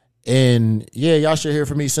 And yeah, y'all should hear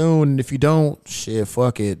from me soon. And if you don't, shit,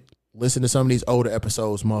 fuck it. Listen to some of these older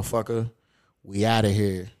episodes, motherfucker. We out of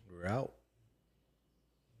here. We're out.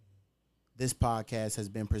 This podcast has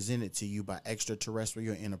been presented to you by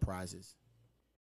Extraterrestrial Enterprises.